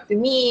reach out to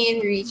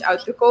me, reach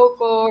out to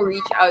Coco,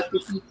 reach out to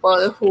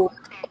people who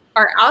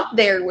are out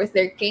there with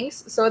their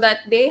kinks, so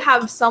that they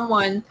have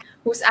someone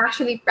who's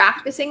actually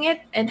practicing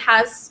it and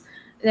has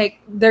like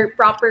their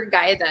proper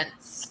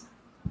guidance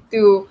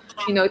to,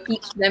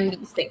 teach them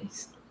these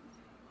things.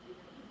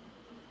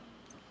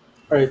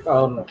 All right.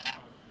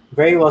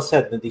 Very well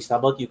said, Nadis. How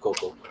about you,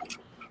 Coco?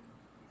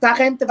 Sa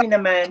akin, to me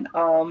naman,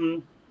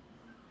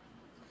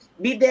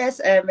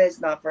 BDSM is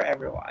not for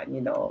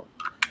everyone,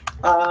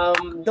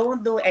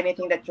 Don't do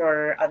anything that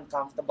you're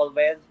uncomfortable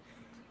with.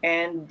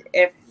 And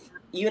if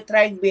you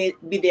tried with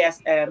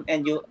BDSM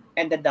and you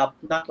ended up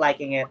not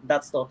liking it,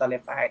 that's totally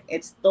fine.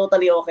 It's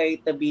totally okay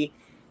to be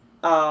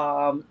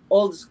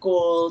old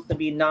school, to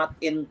be not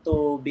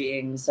into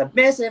being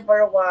submissive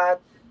or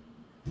what.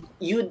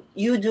 You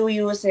do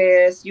you,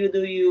 sis, you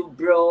do you,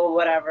 bro,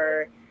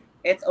 whatever.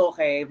 It's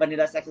okay.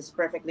 Vanilla sex is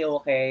perfectly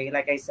okay.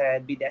 Like I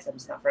said, BDSM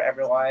is not for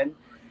everyone.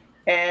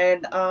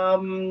 And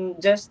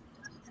just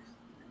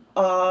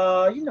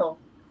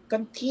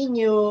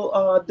continue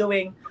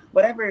doing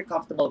whatever you're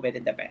comfortable with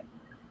in the bed.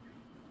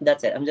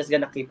 That's it. I'm just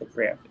gonna keep it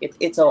real.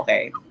 It's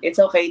okay. It's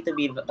okay to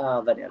be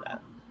vanilla.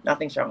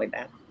 Nothing's wrong with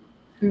that.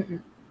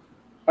 Mm-mm.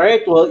 All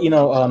right. Well,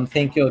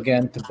 thank you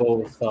again to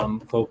both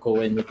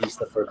Coco and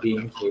Nadista for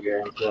being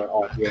here, and to our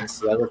audience.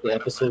 That was the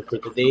episode for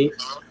today.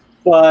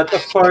 But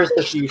of course,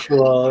 as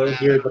usual,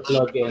 here the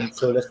plug-in.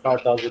 So let's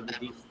start out with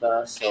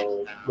Nadista.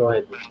 So go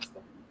ahead,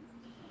 Nadista.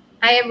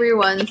 Hi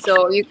everyone.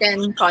 So you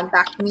can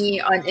contact me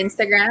on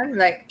Instagram,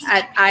 like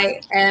at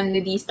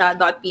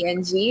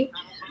imnudista.png.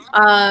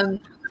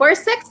 For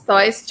sex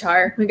toys,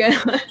 Char.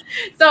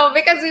 So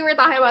because we were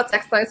talking about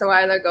sex toys a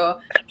while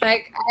ago,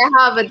 like, I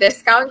have a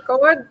discount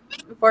code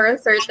for a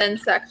certain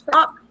sex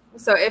shop.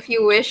 So if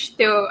you wish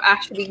to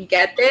actually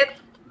get it,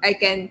 I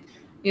can,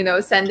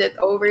 send it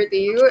over to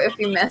you if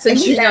you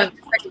message me on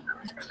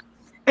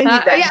Instagram.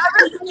 Yeah,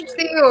 I'll send it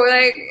to you.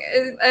 Like,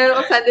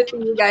 I'll send it to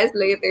you guys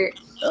later.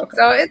 Okay.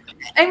 So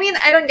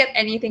I don't get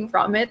anything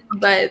from it,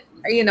 but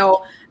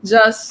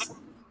just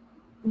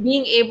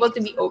being able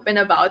to be open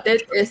about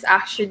it is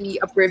actually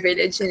a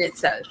privilege in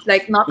itself.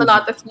 Like, not a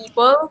lot of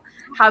people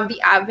have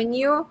the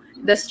avenue,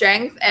 the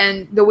strength,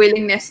 and the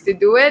willingness to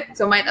do it.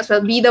 So might as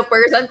well be the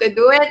person to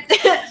do it.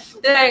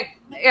 Like,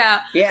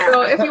 yeah.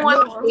 So if you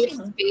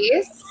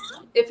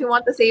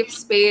want a safe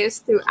space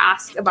to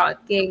ask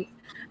about kink,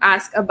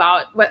 ask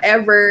about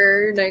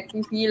whatever, like,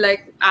 you feel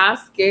like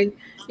asking,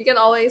 you can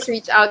always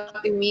reach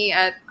out to me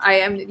at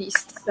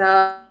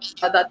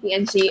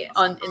imnudista.png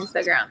on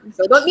Instagram.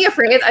 So don't be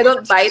afraid. I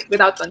don't bite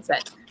without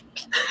consent.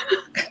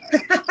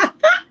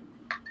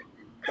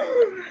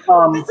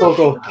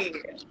 Coco.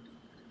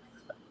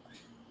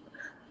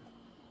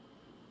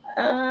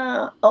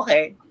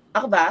 Okay.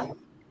 Ako ba?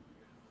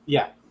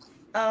 Yeah.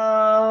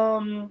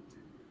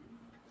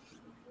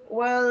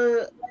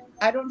 Well,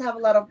 I don't have a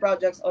lot of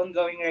projects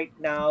ongoing right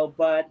now,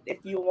 but if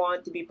you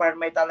want to be part of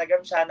my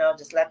Telegram channel,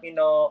 just let me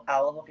know.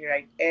 I'll hook you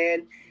right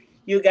in.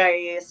 You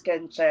guys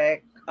can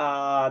check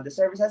the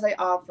services I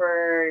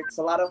offer. It's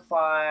a lot of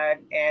fun,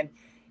 and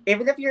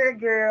even if you're a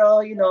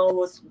girl, you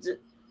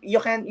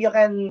can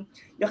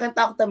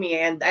talk to me,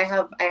 and I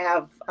have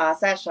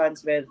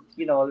sessions with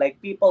like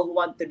people who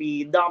want to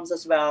be doms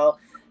as well.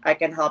 I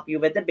can help you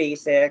with the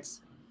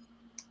basics.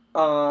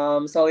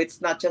 So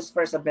it's not just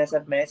for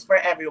submissive men; it's for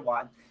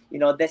everyone.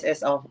 This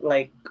is a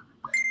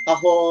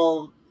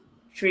whole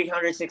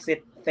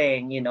 360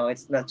 thing.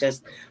 It's not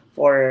just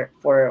for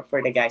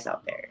the guys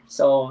out there.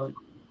 So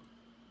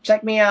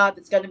check me out.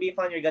 It's gonna be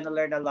fun. You're gonna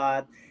learn a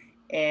lot,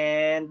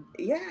 and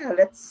yeah,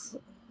 that's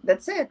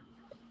it.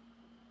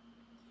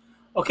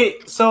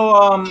 Okay,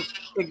 so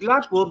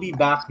Iglat will be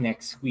back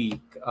next week.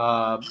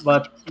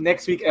 But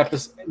next week's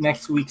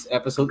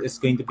episode is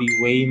going to be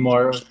way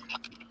more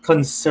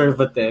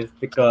conservative,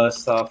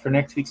 because for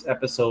next week's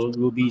episode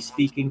we'll be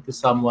speaking to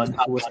someone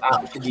who was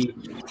actually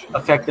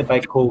affected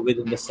by COVID,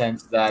 in the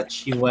sense that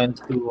she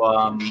went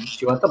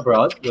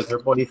abroad with her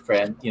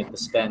boyfriend, to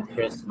spend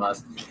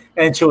Christmas,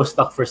 and she was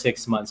stuck for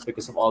 6 months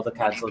because of all the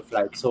canceled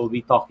flights. So we'll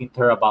be talking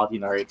to her about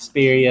her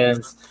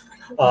experience,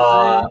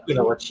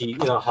 what she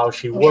how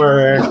she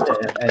worked,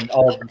 and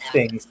all these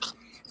things.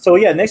 So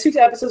yeah, next week's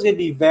episode is going to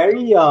be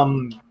very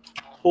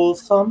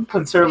wholesome,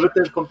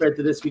 conservative compared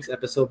to this week's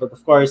episode. But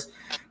of course,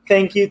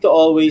 thank you to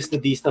always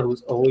Nadista,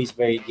 who's always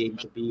very game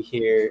to be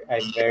here.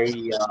 I'm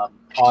very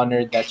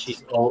honored that she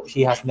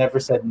has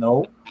never said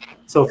no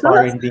so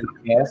far in being a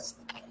guest,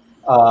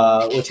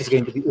 which is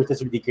really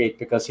great,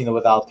 because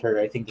without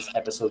her, I think this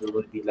episode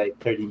would be like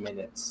 30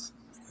 minutes,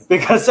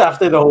 because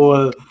after the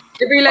whole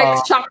If we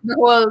like shocked the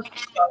whole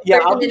Yeah,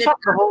 30 I'll be minutes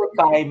shocked the whole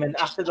time, and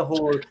after the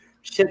whole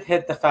shit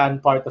hit the fan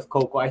part of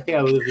Coco, I think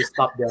I would have just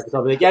stopped there. So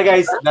I'll be like, yeah,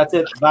 guys, that's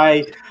it.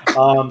 Bye. See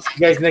you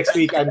guys next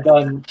week. I'm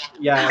done.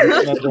 Yeah, I'm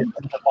just gonna drink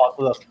a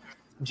bottle of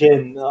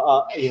gin,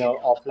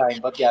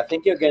 offline. But yeah,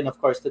 thank you again, of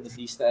course, to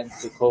Nadista and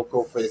to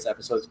Coco for this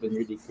episode. It's been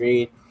really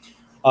great.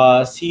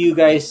 See you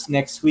guys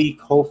next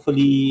week,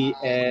 hopefully.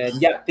 And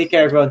yeah, take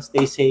care, everyone.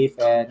 Stay safe,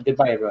 and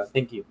goodbye, everyone.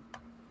 Thank you.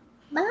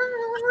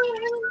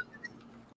 Bye.